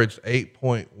kid averaged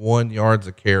 8.1 yards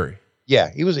a carry. Yeah,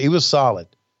 he was solid.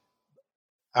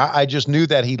 I just knew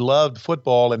that he loved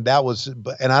football, and I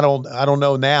don't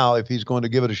know now if he's going to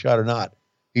give it a shot or not.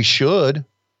 He should.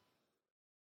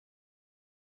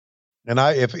 And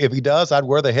if he does, I'd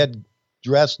wear the head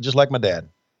dress just like my dad.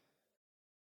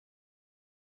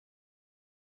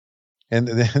 And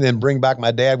then bring back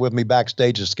my dad with me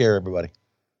backstage to scare everybody.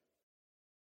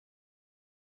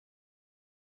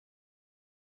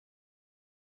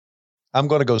 I'm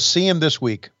going to go see him this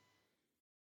week.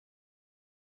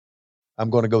 I'm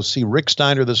going to go see Rick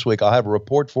Steiner this week. I'll have a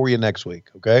report for you next week.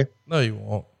 Okay? No, you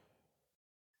won't.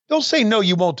 Don't say no,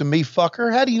 you won't to me,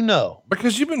 fucker. How do you know?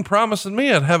 Because you've been promising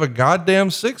me I'd have a goddamn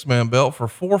 6-man belt for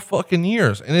 4 fucking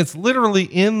years. And it's literally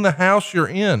in the house you're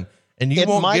in. And you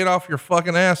won't get off your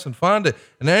fucking ass and find it.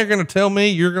 And now you're going to tell me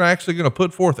you're actually going to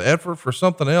put forth effort for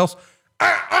something else.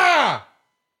 I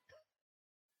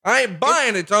ain't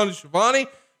buying it, Tony Schiavone.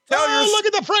 Look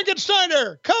at the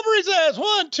Frankensteiner. Cover his ass.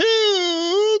 1,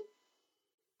 2.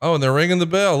 Oh, and they're ringing the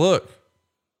bell. Look,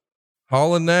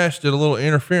 Hall and Nash did a little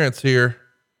interference here.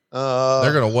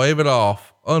 They're going to wave it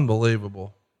off.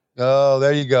 Unbelievable. Oh,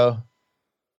 there you go.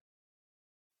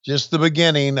 Just the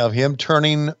beginning of him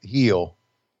turning heel.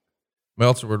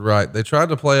 Meltzer would write, they tried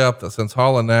to play up that since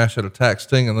Hall and Nash had attacked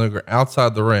Sting and Luger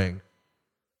outside the ring,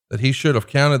 that he should have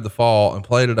counted the fall and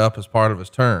played it up as part of his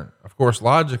turn. Of course,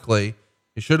 logically,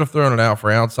 he should have thrown it out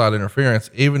for outside interference,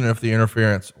 even if the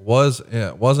interference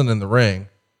wasn't in the ring.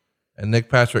 And Nick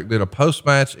Patrick did a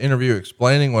post-match interview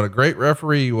explaining what a great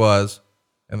referee he was.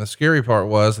 And the scary part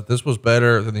was that this was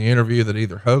better than the interview that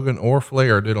either Hogan or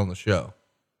Flair did on the show.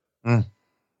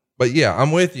 But yeah,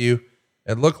 I'm with you.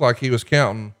 It looked like he was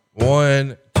counting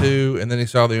 1, 2, and then he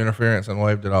saw the interference and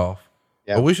waved it off.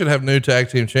 Yeah. But we should have new tag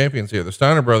team champions here. The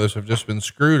Steiner brothers have just been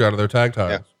screwed out of their tag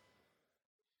titles.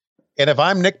 Yeah. And if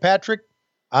I'm Nick Patrick,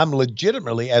 I'm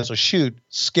legitimately, as a shoot,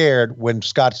 scared when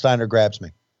Scott Steiner grabs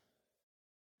me.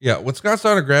 Yeah. When Scott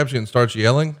Steiner grabs you and starts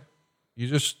yelling, you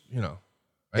just,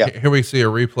 here we see a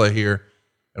replay here.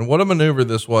 And what a maneuver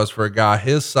this was for a guy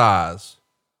his size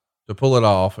to pull it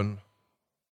off. And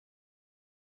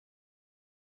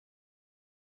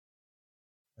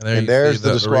there's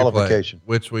the disqualification, replay,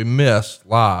 which we missed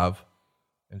live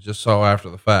and just saw after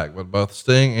the fact. But both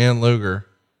Sting and Luger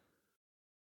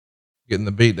getting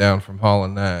the beat down from Hall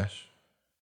and Nash.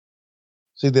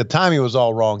 See, the timing was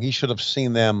all wrong. He should have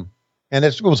seen them, and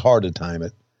it was hard to time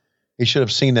it. He should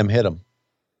have seen them hit him.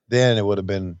 Then it would have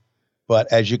been,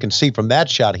 but as you can see from that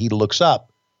shot, he looks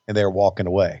up and they're walking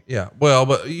away. Yeah. Well,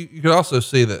 but you could also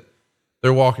see that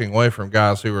they're walking away from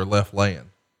guys who were left laying.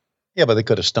 Yeah, but they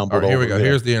could have stumbled over. Here we go.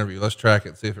 Here's the interview. Let's track it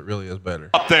and see if it really is better.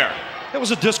 Up there. It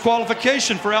was a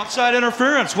disqualification for outside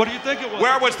interference. What do you think it was?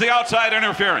 Where was the outside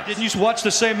interference? Didn't you watch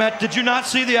the same match? Did you not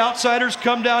see the outsiders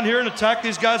come down here and attack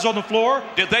these guys on the floor?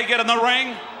 Did they get in the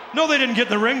ring? No, they didn't get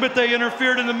in the ring, but they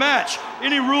interfered in the match.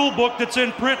 Any rule book that's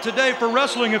in print today for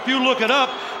wrestling, if you look it up,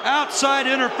 outside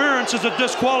interference is a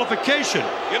disqualification.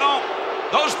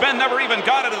 Those men never even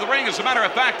got into the ring. As a matter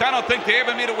of fact, I don't think they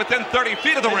even made it within 30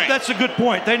 feet of the ring. That's a good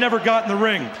point. They never got in the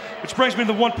ring, which brings me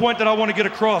to one point that I want to get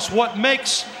across. What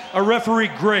makes a referee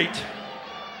great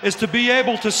is to be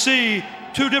able to see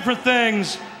two different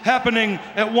things happening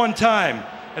at one time.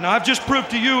 And I've just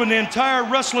proved to you in the entire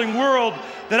wrestling world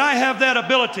that I have that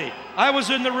ability. I was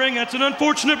in the ring. It's an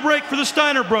unfortunate break for the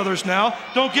Steiner brothers now.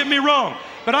 Don't get me wrong.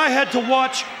 But I had to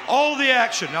watch all the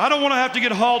action. Now, I don't want to have to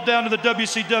get hauled down to the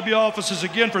WCW offices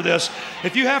again for this.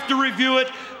 If you have to review it,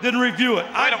 then review it.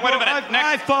 Wait a minute, Nick.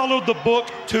 I followed the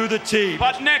book to the T.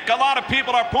 But, Nick, a lot of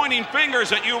people are pointing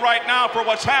fingers at you right now for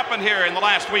what's happened here in the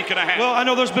last week and a half. Well, I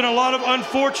know there's been a lot of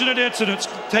unfortunate incidents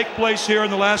take place here in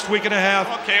the last week and a half.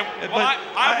 Okay, well,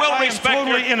 I will respect am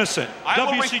totally innocent.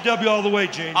 WCW all the way,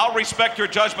 Gene. I'll respect your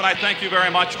judgment. I thank you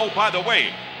very much. Oh, by the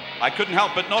way, I couldn't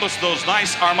help but notice those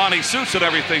nice Armani suits and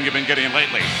everything you've been getting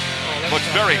lately. Looks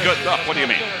very good stuff. What do you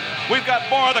mean? We've got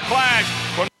more of the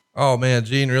Clash. Oh man,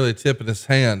 Gene really tipping his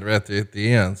hand right there at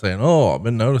the end saying, "Oh, I've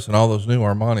been noticing all those new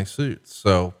Armani suits."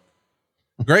 So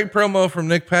great promo from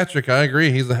Nick Patrick. I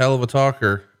agree. He's a hell of a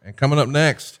talker. And coming up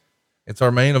next, it's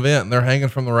our main event and they're hanging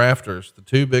from the rafters. The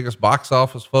two biggest box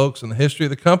office folks in the history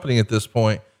of the company at this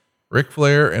point, Ric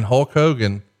Flair and Hulk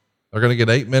Hogan. They're going to get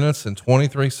 8 minutes and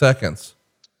 23 seconds.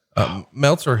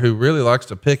 Meltzer, who really likes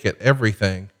to pick at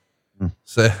everything,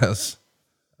 says,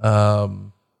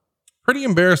 pretty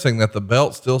embarrassing that the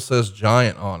belt still says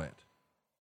Giant on it.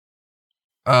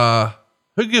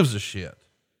 Who gives a shit?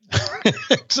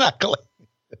 Exactly.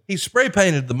 He spray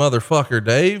painted the motherfucker,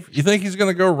 Dave. You think he's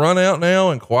going to go run out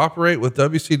now and cooperate with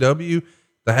WCW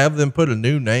to have them put a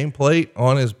new nameplate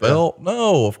on his belt? Yeah.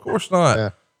 No, of course not. Yeah.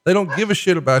 They don't give a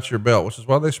shit about your belt, which is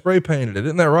why they spray painted it.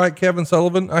 Isn't that right, Kevin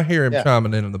Sullivan? I hear him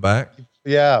chiming in the back.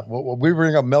 Yeah. Well, we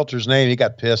bring up Meltzer's name. He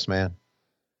got pissed, man.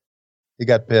 He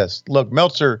got pissed. Look,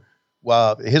 Meltzer,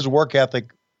 his work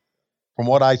ethic, from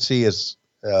what I see, is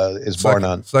bar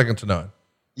none. Second to none.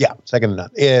 Yeah, second to none.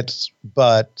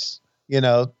 But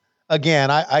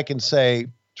again, I can say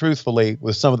truthfully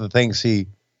with some of the things he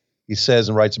says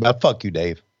and writes about, fuck you,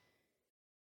 Dave.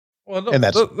 Well, and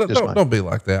don't be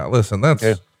like that. Listen,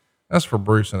 that's for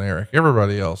Bruce and Eric.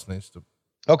 Everybody else needs to.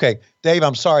 Okay, Dave,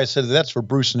 I'm sorry I said that's for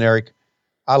Bruce and Eric.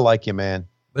 I like you, man.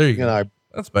 There you go.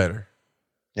 That's better.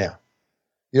 Yeah.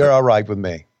 You're all right with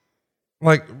me.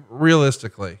 Like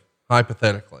realistically,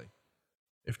 hypothetically,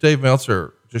 if Dave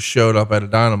Meltzer just showed up at a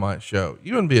Dynamite show,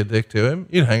 you wouldn't be a dick to him.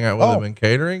 You'd hang out with him in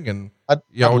catering and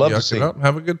y'all would yuck it up and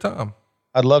have a good time.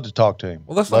 I'd love to talk to him.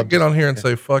 Well, let's not get on here and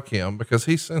say fuck him because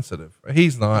he's sensitive.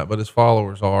 He's not, but his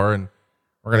followers are, and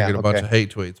we're going to get a bunch of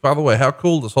hate tweets. By the way, how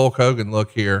cool does Hulk Hogan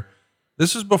look here?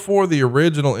 This is before the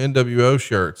original NWO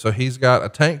shirt. So he's got a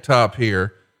tank top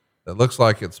here that looks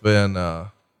like it's been,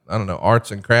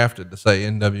 arts and crafted to say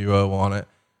NWO on it.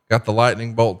 Got the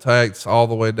lightning bolt tags all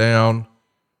the way down.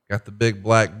 Got the big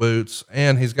black boots,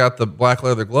 and he's got the black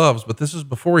leather gloves, but this is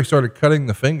before he started cutting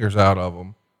the fingers out of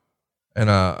them. And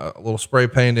a little spray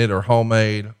painted or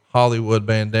homemade Hollywood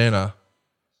bandana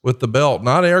with the belt,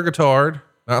 not air guitared,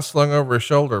 not slung over his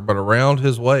shoulder, but around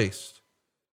his waist.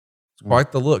 It's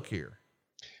quite the look here.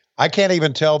 I can't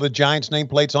even tell the Giants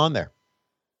nameplates on there.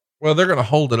 Well, they're going to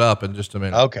hold it up in just a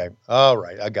minute. Okay. All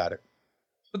right. I got it.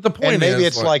 But the point and maybe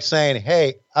is, it's like saying,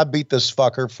 hey, I beat this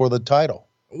fucker for the title.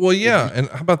 Well, yeah. And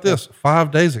how about this?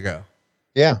 5 days ago.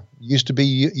 Yeah. Used to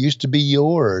be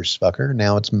yours, fucker.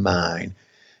 Now it's mine.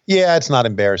 Yeah. It's not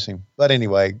embarrassing, but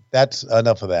anyway, that's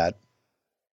enough of that.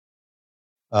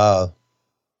 How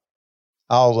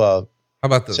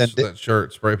about this? That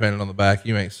shirt spray painted on the back.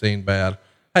 You ain't seen bad.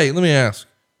 Hey, let me ask,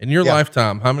 in your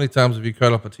lifetime, how many times have you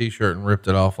cut up a t-shirt and ripped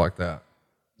it off like that?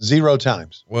 0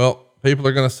 times. Well, people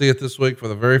are going to see it this week for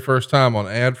the very first time on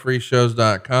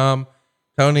adfreeshows.com.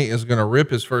 Tony is going to rip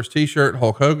his first t-shirt,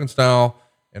 Hulk Hogan style,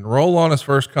 and roll on his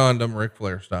first condom, Ric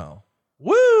Flair style.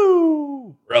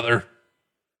 Woo, brother.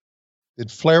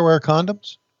 Did Flair wear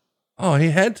condoms? Oh,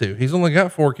 he had to. He's only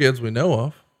got 4 kids we know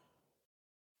of.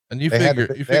 And they had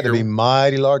to be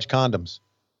mighty large condoms.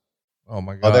 Oh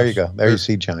my God. Oh, there you go. There you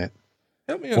see Giant.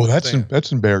 Help me understand.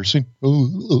 That's embarrassing.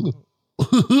 Why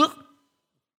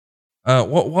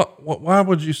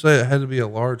would you say it had to be a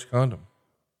large condom?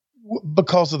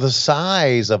 Because of the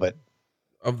size of it.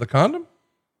 Of the condom?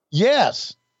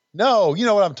 Yes. No, you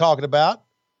know what I'm talking about.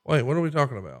 Wait, what are we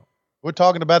talking about? We're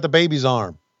talking about the baby's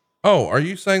arm. Oh, are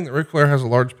you saying that Ric Flair has a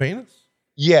large penis?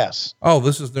 Yes. Oh,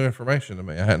 this is new information to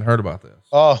me. I hadn't heard about this.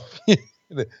 Oh,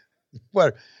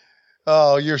 what?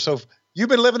 Oh, you've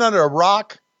been living under a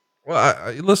rock.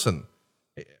 Well, listen,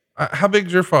 how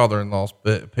big's your father-in-law's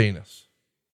penis?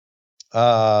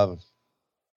 Don't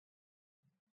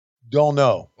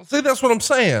know. Well, see, that's what I'm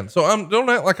saying. So don't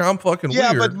act like I'm fucking weird.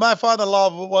 Yeah, but my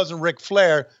father-in-law wasn't Ric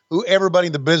Flair, who everybody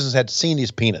in the business had seen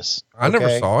his penis. I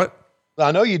never saw it.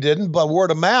 I know you didn't, but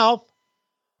word of mouth.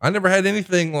 I never had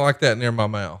anything like that near my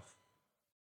mouth.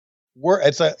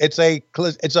 It's a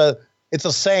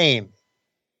saying.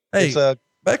 Hey,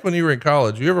 back when you were in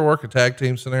college, you ever work a tag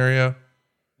team scenario?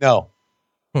 No.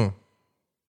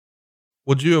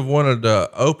 Would you have wanted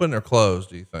open or closed,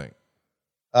 do you think?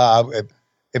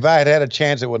 If I had had a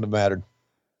chance, it wouldn't have mattered.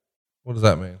 What does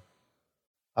that mean?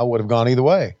 I would have gone either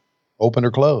way, open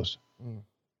or closed.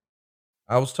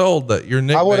 I was told that your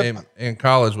nickname in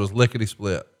college was Lickety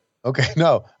Split. Okay.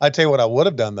 No, I tell you what I would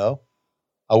have done though.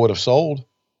 I would have sold.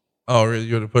 Oh, really?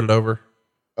 You would have put it over?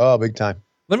 Oh, big time.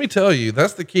 Let me tell you,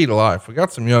 that's the key to life. We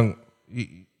got some young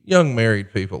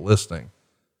married people listening.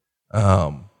 You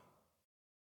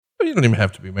don't even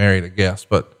have to be married, I guess,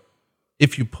 but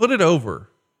if you put it over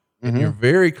and you're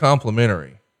very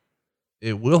complimentary,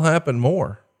 it will happen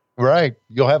more. Right.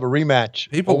 You'll have a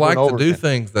rematch. People like to do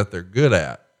things that they're good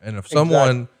at. And if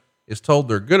someone is told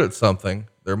they're good at something,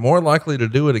 they're more likely to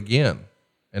do it again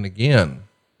and again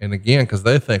and again, because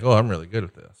they think, oh, I'm really good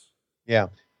at this. Yeah.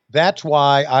 That's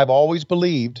why I've always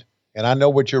believed, and I know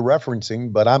what you're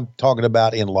referencing, but I'm talking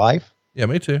about in life. Yeah,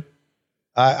 me too.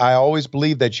 I always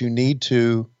believe that you need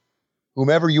to,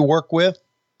 whomever you work with,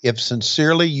 if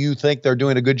sincerely you think they're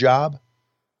doing a good job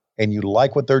and you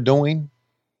like what they're doing,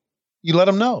 you let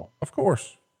them know. Of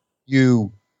course.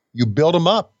 You build them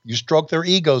up. You stroke their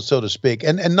egos, so to speak,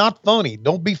 and not phony.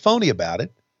 Don't be phony about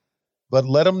it, but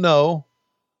let them know.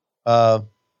 I'll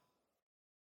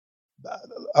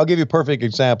give you a perfect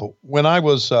example. When I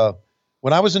was in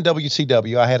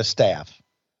WCW, I had a staff.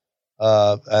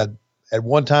 At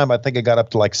one time, I think I got up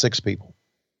to like 6 people,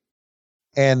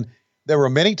 and there were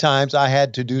many times I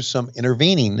had to do some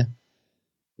intervening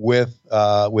with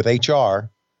HR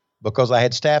because I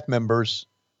had staff members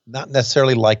not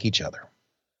necessarily like each other.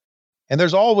 And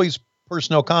there's always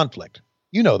personal conflict.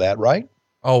 You know that, right?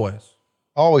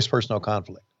 Always personal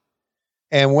conflict.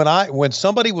 And when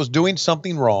somebody was doing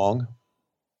something wrong,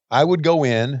 I would go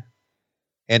in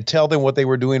and tell them what they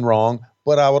were doing wrong,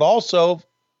 but I would also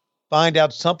find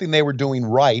out something they were doing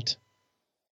right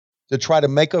to try to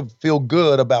make them feel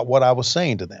good about what I was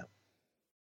saying to them.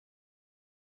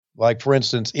 Like, for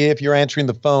instance, if you're answering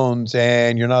the phones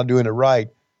and you're not doing it right,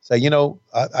 say,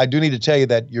 I do need to tell you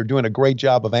that you're doing a great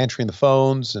job of answering the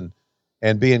phones and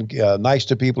being nice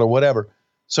to people or whatever.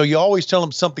 So you always tell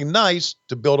them something nice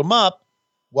to build them up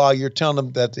while you're telling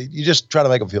them that you just try to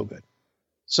make them feel good.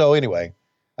 So anyway,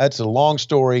 that's a long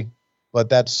story, but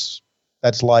that's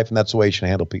life, and that's the way you should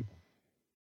handle people.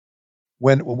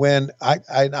 When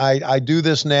I do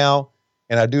this now,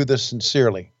 and I do this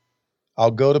sincerely,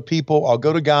 I'll go to people, I'll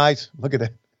go to guys. Look at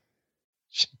that.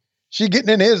 She getting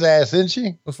in his ass, isn't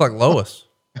she? Looks like Lois.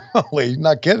 Holy,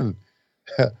 not kidding.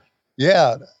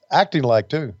 Yeah, acting like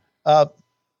too.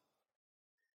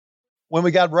 When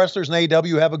we got wrestlers in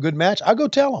AEW have a good match, I go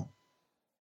tell them.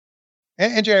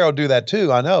 And JR will do that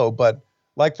too, I know. But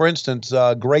like, for instance,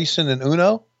 Grayson and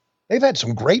Uno, they've had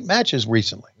some great matches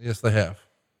recently. Yes, they have.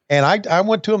 And I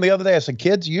went to them the other day. I said,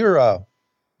 kids, you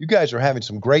guys are having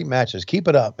some great matches. Keep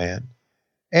it up, man.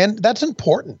 And that's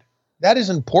important. That is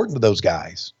important to those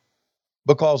guys,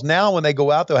 because now when they go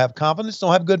out, they'll have confidence.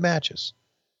 They'll have good matches.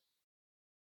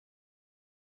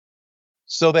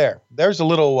 So there's a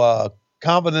little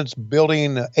confidence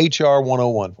building HR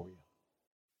 101 for you.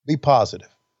 Be positive.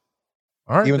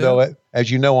 All right. Even though,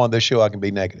 as you know, on this show, I can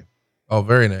be negative. Oh,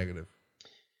 very negative.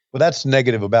 But that's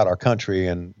negative about our country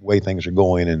and the way things are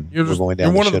going, and we're going down.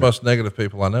 You're one of the most negative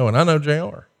people I know, and I know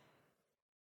JR.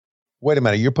 Wait a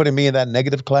minute, you're putting me in that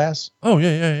negative class? Oh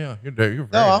yeah. You're very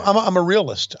no, I'm a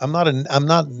realist. I'm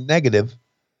not negative.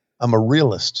 I'm a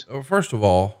realist. Well, first of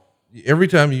all, every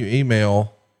time you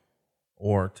email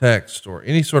or text or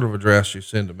any sort of address you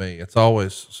send to me, it's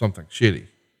always something shitty.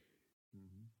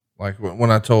 Like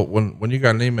when you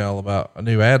got an email about a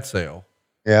new ad sale.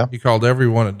 Yeah. You called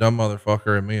everyone a dumb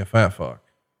motherfucker and me a fat fuck.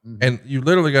 Mm-hmm. And you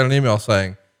literally got an email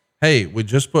saying, hey, we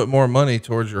just put more money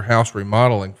towards your house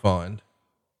remodeling fund.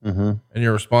 Mm-hmm. And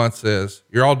your response is,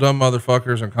 you're all dumb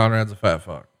motherfuckers and Conrad's a fat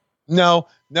fuck. No.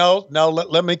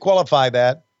 Let me qualify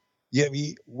that. Yeah,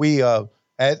 we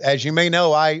as you may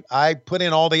know, I put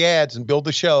in all the ads and build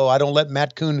the show. I don't let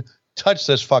Matt Kuhn touch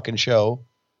this fucking show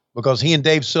because he and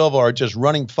Dave Silva are just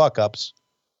running fuck ups.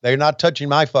 They're not touching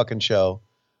my fucking show.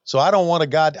 So I don't want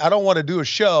to do a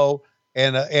show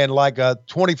and like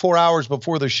 24 hours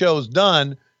before the show's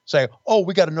done, say, oh,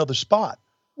 we got another spot.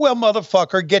 Well,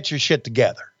 motherfucker, get your shit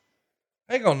together.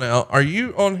 Hang on now. Are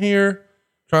you on here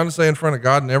trying to say in front of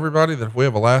God and everybody that if we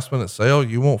have a last minute sale,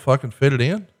 you won't fucking fit it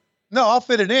in? No, I'll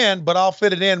fit it in, but I'll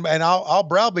fit it in and I'll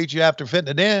browbeat you after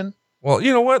fitting it in. Well,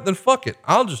 you know what? Then fuck it.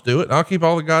 I'll just do it. And I'll keep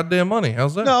all the goddamn money.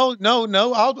 How's that?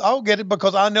 No. I'll get it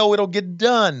because I know it'll get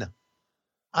done.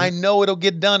 I know it'll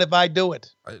get done if I do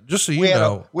it. Just so you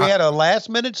know. We had a last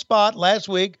minute spot last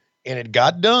week and it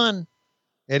got done.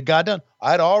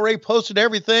 I'd already posted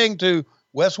everything to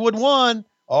Westwood One.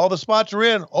 All the spots are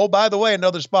in. Oh, by the way,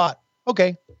 another spot.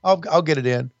 Okay. I'll get it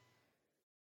in.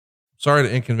 Sorry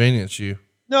to inconvenience you.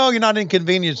 No, you're not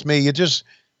inconvenience me.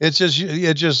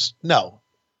 No.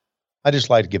 I just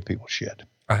like to give people shit.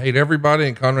 I hate everybody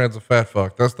and Conrad's a fat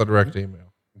fuck. That's the direct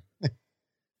email.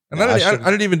 And I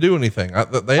didn't even do anything.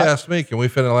 They asked me, can we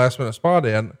fit a last minute spot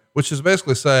in, which is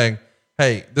basically saying,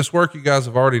 hey, this work you guys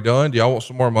have already done. Do y'all want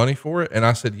some more money for it? And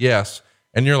I said, yes.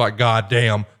 And you're like, God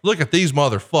damn, look at these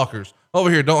motherfuckers over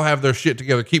here. Don't have their shit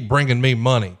together. Keep bringing me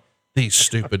money. These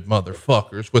stupid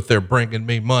motherfuckers with their bringing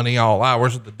me money all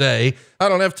hours of the day. I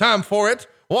don't have time for it.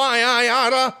 Why I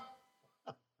oughta.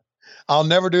 I'll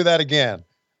never do that again.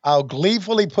 I'll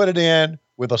gleefully put it in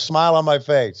with a smile on my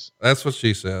face. That's what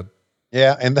she said.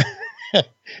 Yeah.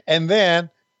 And then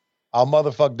I'll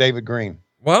motherfuck David Green.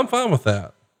 Well, I'm fine with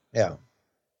that. Yeah.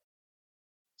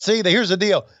 See, here's the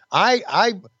deal.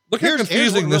 Look how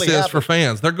confusing this is for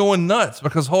fans. They're going nuts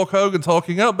because Hulk Hogan's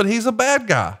hulking up, but he's a bad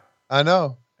guy. I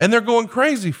know. And they're going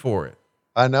crazy for it.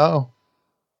 I know.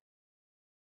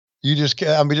 It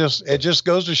just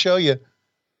goes to show you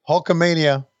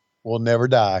Hulkamania will never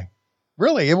die.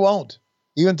 Really, it won't.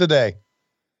 Even today.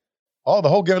 Oh, the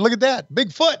whole game. Look at that.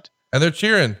 Bigfoot. And they're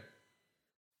cheering.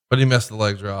 But he missed the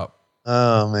leg drop.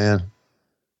 Oh, man.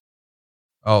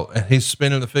 Oh, and he's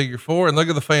spinning the figure four. And look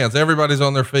at the fans. Everybody's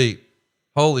on their feet.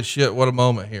 Holy shit, what a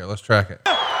moment here. Let's track it.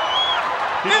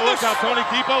 Look out, Tony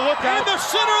Depot. Look out. In the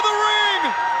center of the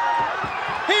ring.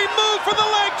 He moved for the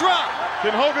leg drop.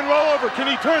 Can Hogan roll over? Can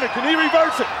he turn it? Can he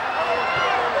reverse it?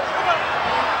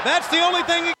 That's the only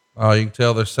thing. Oh, you can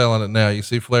tell they're selling it now. You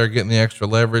see Flair getting the extra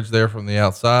leverage there from the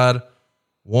outside.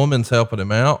 Woman's helping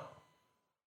him out.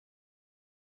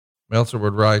 Meltzer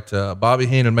would write, Bobby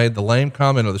Heenan made the lame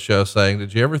comment of the show saying,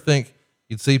 did you ever think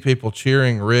you'd see people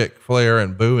cheering Ric Flair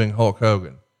and booing Hulk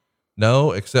Hogan?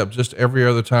 No, except just every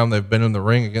other time they've been in the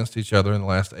ring against each other in the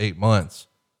last 8 months.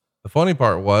 The funny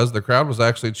part was the crowd was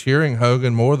actually cheering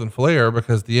Hogan more than Flair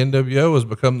because the NWO has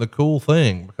become the cool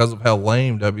thing because of how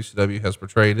lame WCW has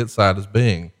portrayed its side as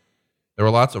being. There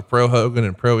were lots of pro Hogan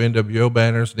and pro NWO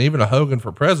banners and even a Hogan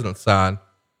for President sign,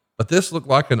 but this looked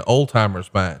like an old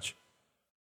timers match.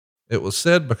 It was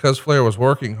said because Flair was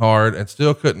working hard and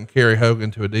still couldn't carry Hogan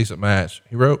to a decent match.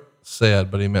 He wrote said,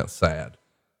 but he meant sad.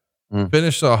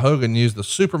 Finish saw Hogan use the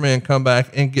Superman comeback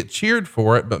and get cheered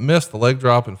for it, but missed the leg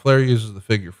drop, and Flair uses the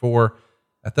figure four.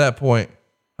 At that point,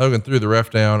 Hogan threw the ref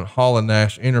down. Hall and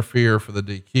Nash interfere for the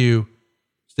DQ.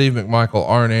 Steve McMichael,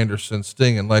 Arn Anderson,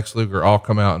 Sting, and Lex Luger all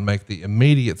come out and make the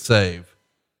immediate save.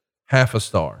 0.5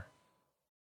 star.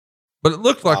 But it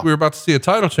looked like we were about to see a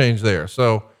title change there.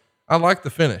 So I like the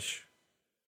finish.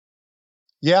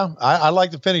 Yeah, I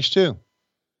like the finish too.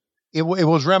 It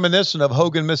was reminiscent of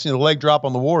Hogan missing the leg drop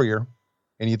on the Warrior,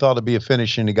 and you thought it'd be a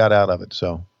finish, and he got out of it.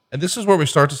 So, and this is where we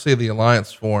start to see the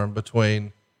alliance form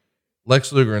between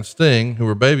Lex Luger and Sting, who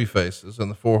are baby faces,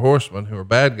 and the Four Horsemen, who are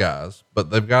bad guys,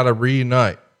 but they've got to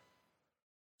reunite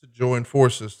to join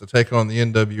forces to take on the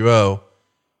NWO.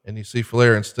 And you see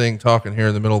Flair and Sting talking here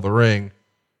in the middle of the ring.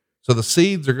 So the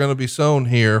seeds are going to be sown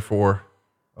here for,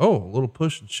 a little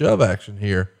push and shove action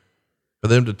here for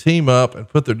them to team up and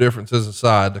put their differences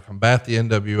aside to combat the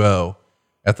NWO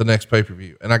at the next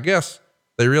pay-per-view. And I guess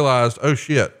they realized, oh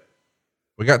shit,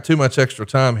 we got too much extra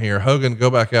time here. Hogan,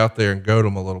 go back out there and goad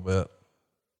them a little bit.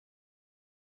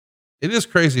 It is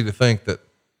crazy to think that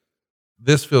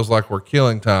this feels like we're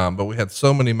killing time, but we had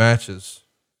so many matches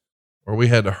where we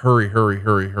had to hurry.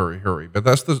 But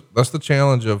that's the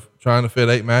challenge of trying to fit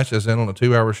 8 matches in on a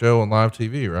 2-hour show on live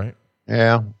TV, right?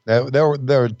 Yeah. There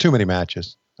were too many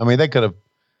matches. I mean, they could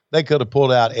have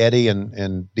pulled out Eddie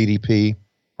and DDP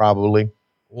probably.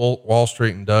 Wall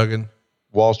Street and Duggan.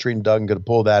 Wall Street and Duggan could have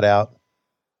pulled that out.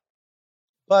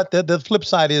 But the flip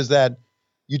side is that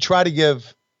you try to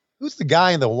give, who's the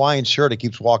guy in the Hawaiian shirt that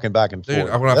keeps walking back and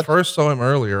forth? When I first saw him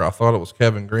earlier, I thought it was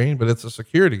Kevin Green, but it's a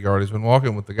security guard. He's been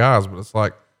walking with the guys, but it's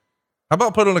like, how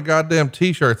about putting a goddamn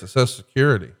t-shirt that says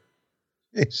security?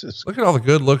 Jesus. Look at all the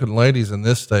good looking ladies in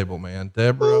this stable, man.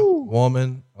 Deborah,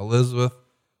 Woman, Elizabeth.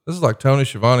 This is like Tony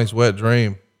Schiavone's wet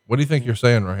dream. What do you think you're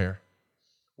saying right here?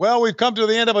 Well, we've come to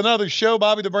the end of another show,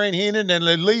 Bobby the Brain Heenan, and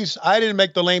at least I didn't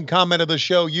make the lame comment of the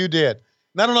show. You did.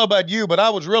 And I don't know about you, but I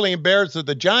was really embarrassed that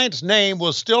the Giants' name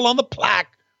was still on the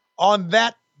plaque on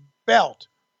that belt.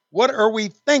 What are we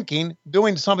thinking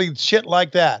doing something shit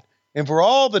like that? And for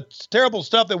all the terrible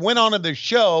stuff that went on in the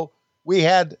show, we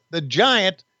had the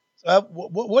Giant.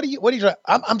 What are you trying?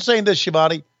 I'm saying this,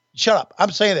 Schiavone. Shut up.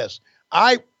 I'm saying this.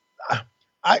 I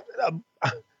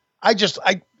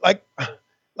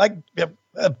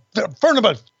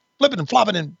Furnival flipping and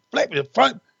flopping and flipping in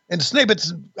front and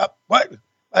snippets. What?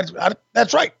 That's right.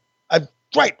 That's right.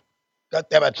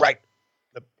 That's right.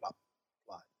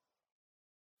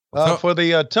 For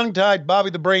the tongue-tied Bobby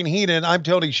the Brain Heenan, I'm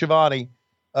Tony Schiavone.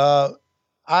 I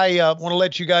want to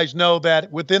let you guys know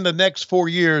that within the next 4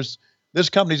 years, this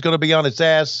company's going to be on its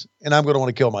ass, and I'm going to want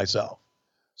to kill myself.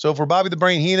 So for Bobby the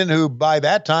Brain Heenan, who by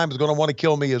that time is going to want to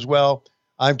kill me as well,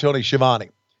 I'm Tony Schiavone.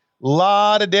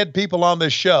 Lot of dead people on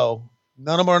this show.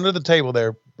 None of them are under the table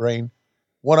there, Brain.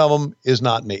 One of them is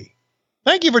not me.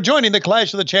 Thank you for joining the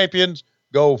Clash of the Champions.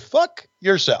 Go fuck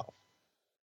yourself.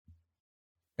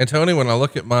 And Tony, when I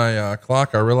look at my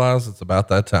clock, I realize it's about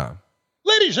that time.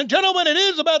 Ladies and gentlemen, it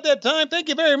is about that time. Thank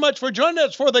you very much for joining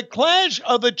us for the Clash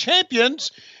of the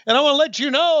Champions. And I want to let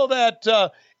you know that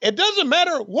it doesn't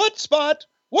matter what spot,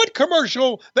 what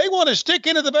commercial they want to stick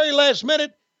in at the very last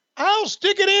minute. I'll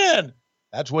stick it in.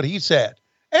 That's what he said.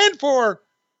 And for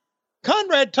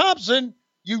Conrad Thompson,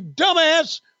 you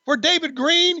dumbass, for David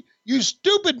Green, you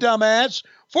stupid dumbass,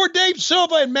 for Dave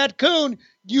Silva and Matt Coon,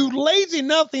 you lazy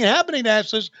nothing happening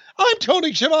asses, I'm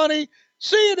Tony Schiavone.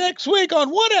 See you next week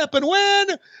on What Happened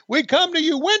When. We come to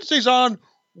you Wednesdays on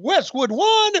Westwood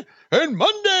One, and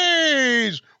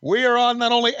Mondays we are on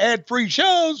not only ad-free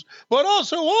shows, but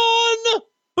also on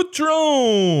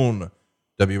Patreon.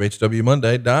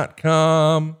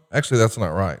 WHWMonday.com. Actually, that's not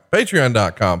right.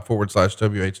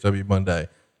 Patreon.com/WHWMonday.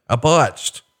 I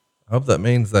botched. I hope that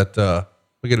means that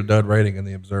we get a dud rating in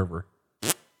the Observer.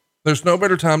 There's no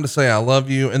better time to say I love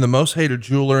you, and the most hated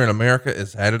jeweler in America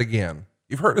is at it again.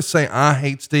 You've heard us say I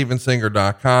hate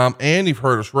StevenSinger.com, and you've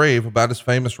heard us rave about his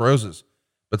famous roses.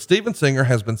 But Steven Singer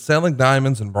has been selling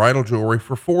diamonds and bridal jewelry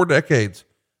for 4 decades.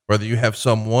 Whether you have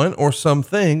someone or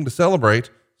something to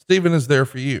celebrate, Steven is there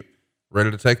for you.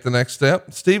 Ready to take the next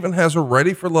step? Steven has a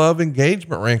Ready for Love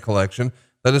engagement ring collection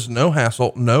that is no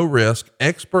hassle, no risk,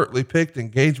 expertly picked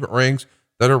engagement rings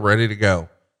that are ready to go.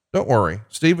 Don't worry,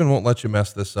 Steven won't let you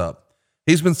mess this up.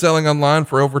 He's been selling online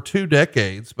for over 2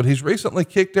 decades, but he's recently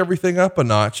kicked everything up a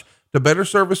notch to better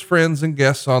serve his friends and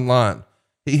guests online.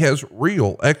 He has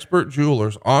real expert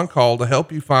jewelers on call to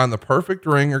help you find the perfect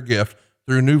ring or gift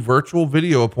through new virtual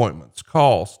video appointments,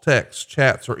 calls, texts,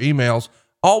 chats, or emails,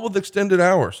 all with extended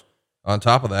hours. On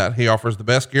top of that, he offers the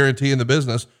best guarantee in the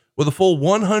business with a full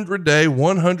 100-day,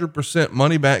 100%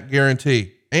 money-back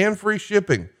guarantee and free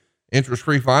shipping.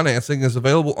 Interest-free financing is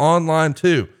available online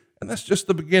too, and that's just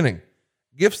the beginning.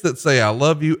 Gifts that say I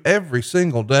love you every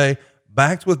single day,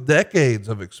 backed with decades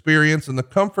of experience in the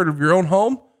comfort of your own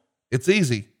home. It's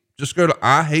easy. Just go to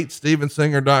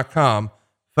IHateStevenSinger.com.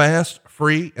 Fast,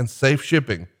 free, and safe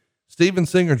shipping. Steven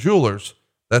Singer Jewelers.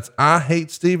 That's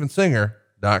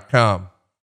IHateStevenSinger.com.